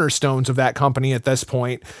cornerstones of that company at this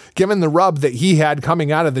point, given the rub that he had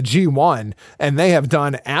coming out of the G1, and they have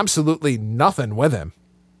done absolutely nothing with him.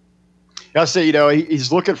 I say,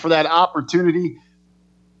 he's looking for that opportunity,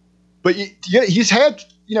 but he's had,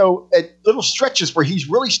 at little stretches where he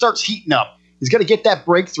really starts heating up. He's going to get that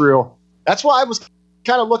breakthrough. That's why I was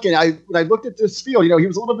kind of looking. When I looked at this field, he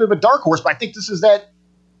was a little bit of a dark horse, but I think this is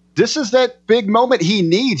that big moment he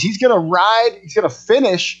needs. He's going to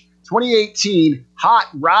finish 2018 hot,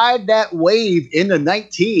 ride that wave into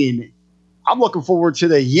 19. I'm looking forward to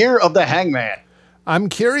the year of the Hangman. I'm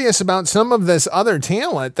curious about some of this other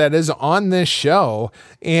talent that is on this show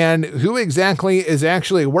and who exactly is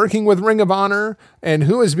actually working with Ring of Honor and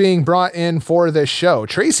who is being brought in for this show.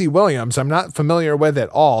 Tracy Williams, I'm not familiar with at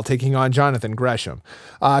all, taking on Jonathan Gresham.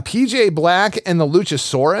 PJ Black and the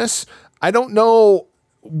Luchasaurus, I don't know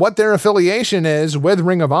what their affiliation is with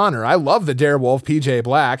Ring of Honor. I love the Darewolf, PJ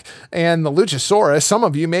Black, and the Luchasaurus. Some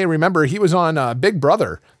of you may remember he was on Big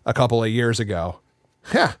Brother a couple of years ago.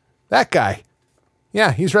 Yeah, that guy.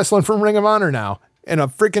 Yeah, he's wrestling from Ring of Honor now in a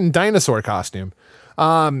freaking dinosaur costume.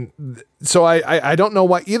 So I don't know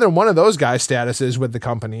what either one of those guys' status is with the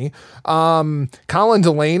company. Colin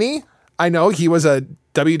Delaney, I know he was a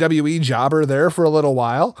WWE jobber there for a little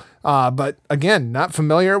while. But again, not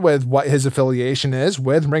familiar with what his affiliation is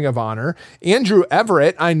with Ring of Honor. Andrew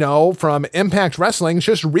Everett, I know from Impact Wrestling,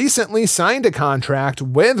 just recently signed a contract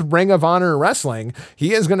with Ring of Honor Wrestling.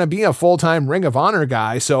 He is going to be a full-time Ring of Honor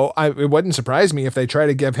guy, so it wouldn't surprise me if they try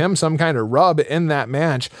to give him some kind of rub in that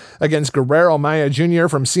match against Guerrero Maya Jr.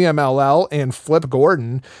 from CMLL and Flip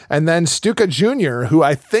Gordon, and then Stuka Jr., who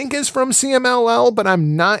I think is from CMLL, but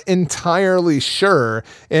I'm not entirely sure,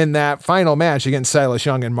 in that final match against Silas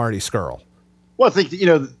Young and Marty Scurll. Well, I think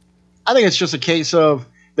it's just a case of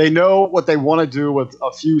they know what they want to do with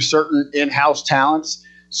a few certain in-house talents.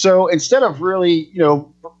 So instead of really,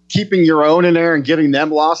 keeping your own in there and getting them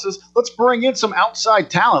losses, let's bring in some outside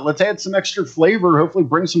talent. Let's add some extra flavor, hopefully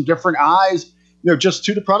bring some different eyes, just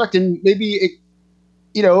to the product, and maybe,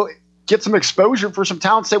 get some exposure for some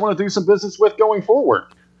talents they want to do some business with going forward.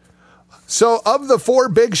 So of the 4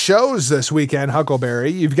 big shows this weekend,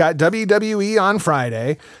 Huckleberry, you've got WWE on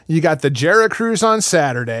Friday, you got the Jera Cruise on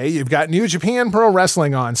Saturday, you've got New Japan Pro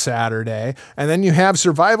Wrestling on Saturday, and then you have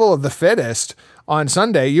Survival of the Fittest on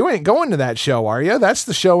Sunday. You ain't going to that show, are you? That's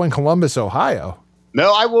the show in Columbus, Ohio.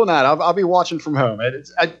 No, I will not. I'll be watching from home.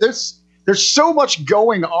 There's so much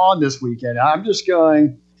going on this weekend. I'm just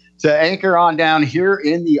going to anchor on down here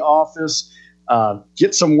in the office,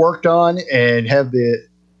 get some work done, and have the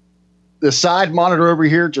side monitor over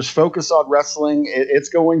here just focus on wrestling. It's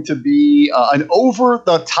going to be an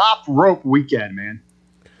over-the-top rope weekend, man.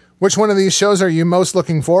 Which one of these shows are you most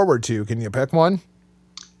looking forward to? Can you pick one?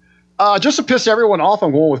 Just to piss everyone off,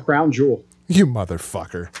 I'm going with Crown Jewel. You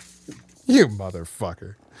motherfucker. You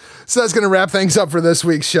motherfucker. So that's going to wrap things up for this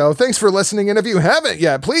week's show. Thanks for listening. And if you haven't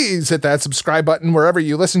yet, please hit that subscribe button wherever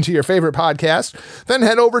you listen to your favorite podcast. Then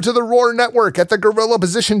head over to the Roar Network at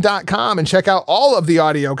thegorillaposition.com and check out all of the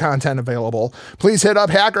audio content available. Please hit up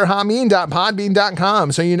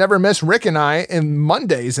hackerhameen.podbean.com so you never miss Rick and I in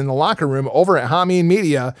Mondays in the locker room over at Hameen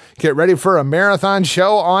Media. Get ready for a marathon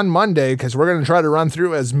show on Monday because we're going to try to run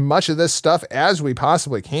through as much of this stuff as we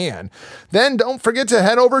possibly can. Then don't forget to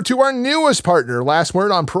head over to our newest partner, Last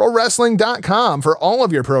Word on ProWrestling.com, for all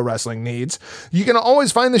of your pro wrestling needs. You can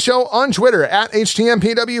always find the show on Twitter at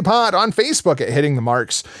HTMPWPod, on Facebook at Hitting the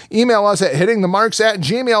Marks. Email us at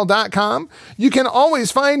hittingthemarks@gmail.com. You can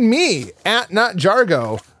always find me at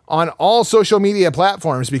NotJargo on all social media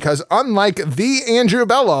platforms because unlike the Andrew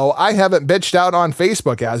Bello, I haven't bitched out on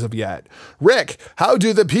Facebook as of yet. Rick, how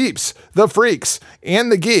do the peeps, the freaks, and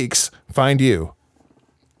the geeks find you?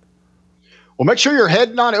 Well, make sure you're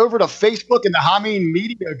heading on over to Facebook and the Hameen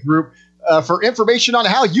Media Group for information on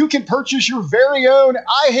how you can purchase your very own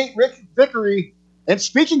I Hate Rick Vickery. And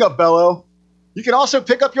speaking of Bello, you can also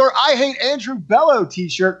pick up your I Hate Andrew Bello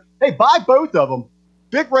t-shirt. Hey, buy both of them.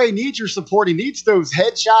 Big Ray needs your support. He needs those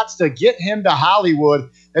headshots to get him to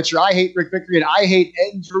Hollywood. That's your I Hate Rick Vickery and I Hate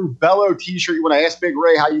Andrew Bello t-shirt. You want to ask Big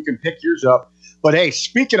Ray how you can pick yours up. But hey,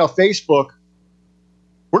 speaking of Facebook,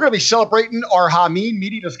 we're going to be celebrating our Hameen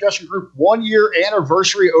Media Discussion Group 1-year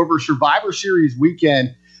anniversary over Survivor Series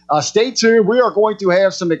weekend. Stay tuned. We are going to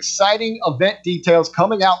have some exciting event details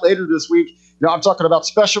coming out later this week. I'm talking about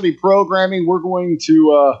specialty programming. We're going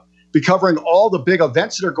to be covering all the big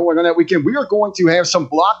events that are going on that weekend. We are going to have some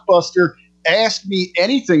blockbuster Ask Me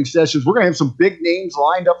Anything sessions. We're going to have some big names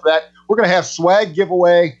lined up for that. We're going to have swag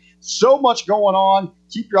giveaway. So much going on.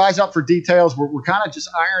 Keep your eyes out for details. We're kind of just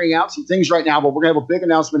ironing out some things right now, but we're going to have a big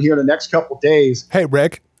announcement here in the next couple of days. Hey,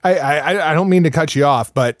 Rick, I don't mean to cut you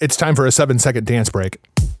off, but it's time for a 7-second dance break.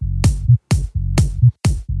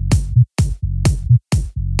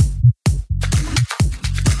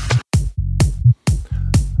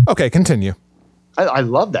 Okay, continue. I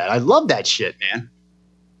love that. I love that shit, man.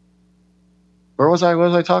 Where was I? What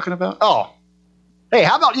was I talking about? Oh, hey,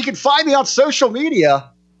 how about you can find me on social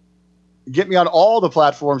media? Get me on all the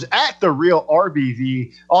platforms at The Real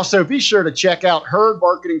RBV. Also, be sure to check out Herd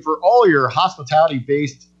Marketing for all your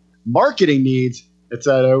hospitality-based marketing needs. It's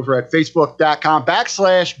over at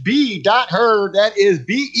facebook.com/b.herd. That is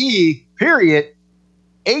BE.HERDD.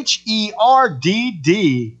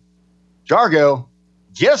 Jargo,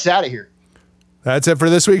 get us out of here. That's it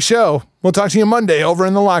for this week's show. We'll talk to you Monday over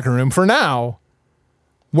in the locker room. For now,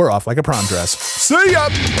 we're off like a prom dress. See ya!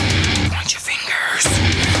 Point your fingers.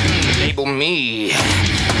 Label me.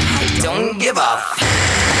 I don't give up.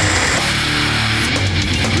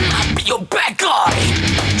 be your bad guy.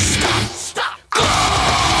 Stop, go.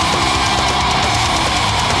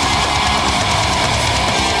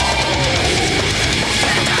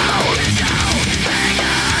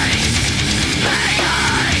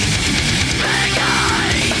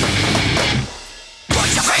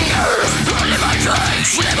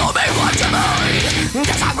 Never be what you mean.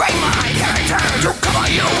 That's how great my character to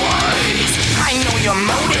cover your ways. I know your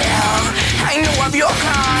motive, I know of your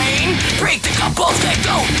kind. Break the couples that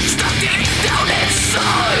go stuck deep down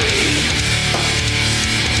inside.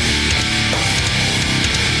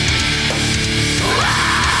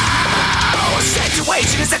 Wow,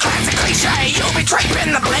 situation is a classic cliche. You'll be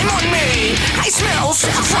draping the blame on me. I smell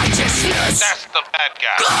self-righteousness. That's the bad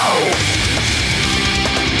guy. Go!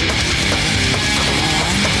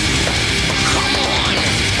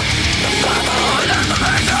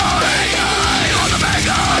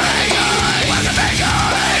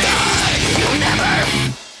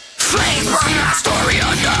 Flames burn my story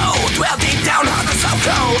unknown. Dwell deep down on the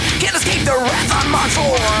so-code. Can't escape the wrath I'm on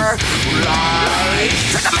for. Right.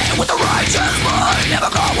 Trick the man with the righteous mind. Never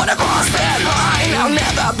caught when I cross that line. I'll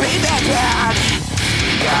never be that bad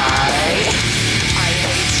guy. I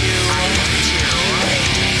hate you. I hate you. I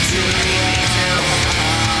hate you.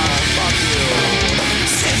 Fuck you.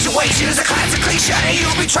 Situation is a classic cliche.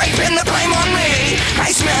 You'll be draping the blame on me.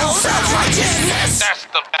 I smell self-righteousness. That's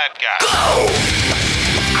the bad guy. Go!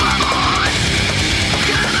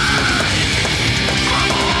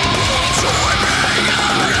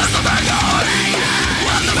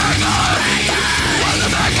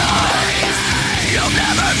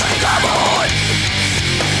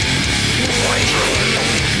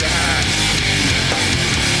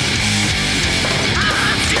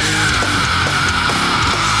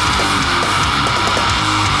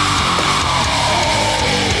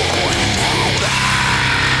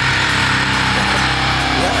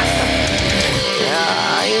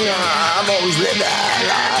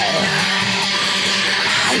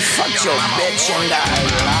 Fucked your bitch and I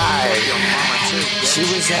lied. She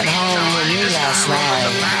was at home with me last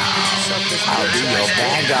night. I'll be your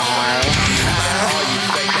bad guy.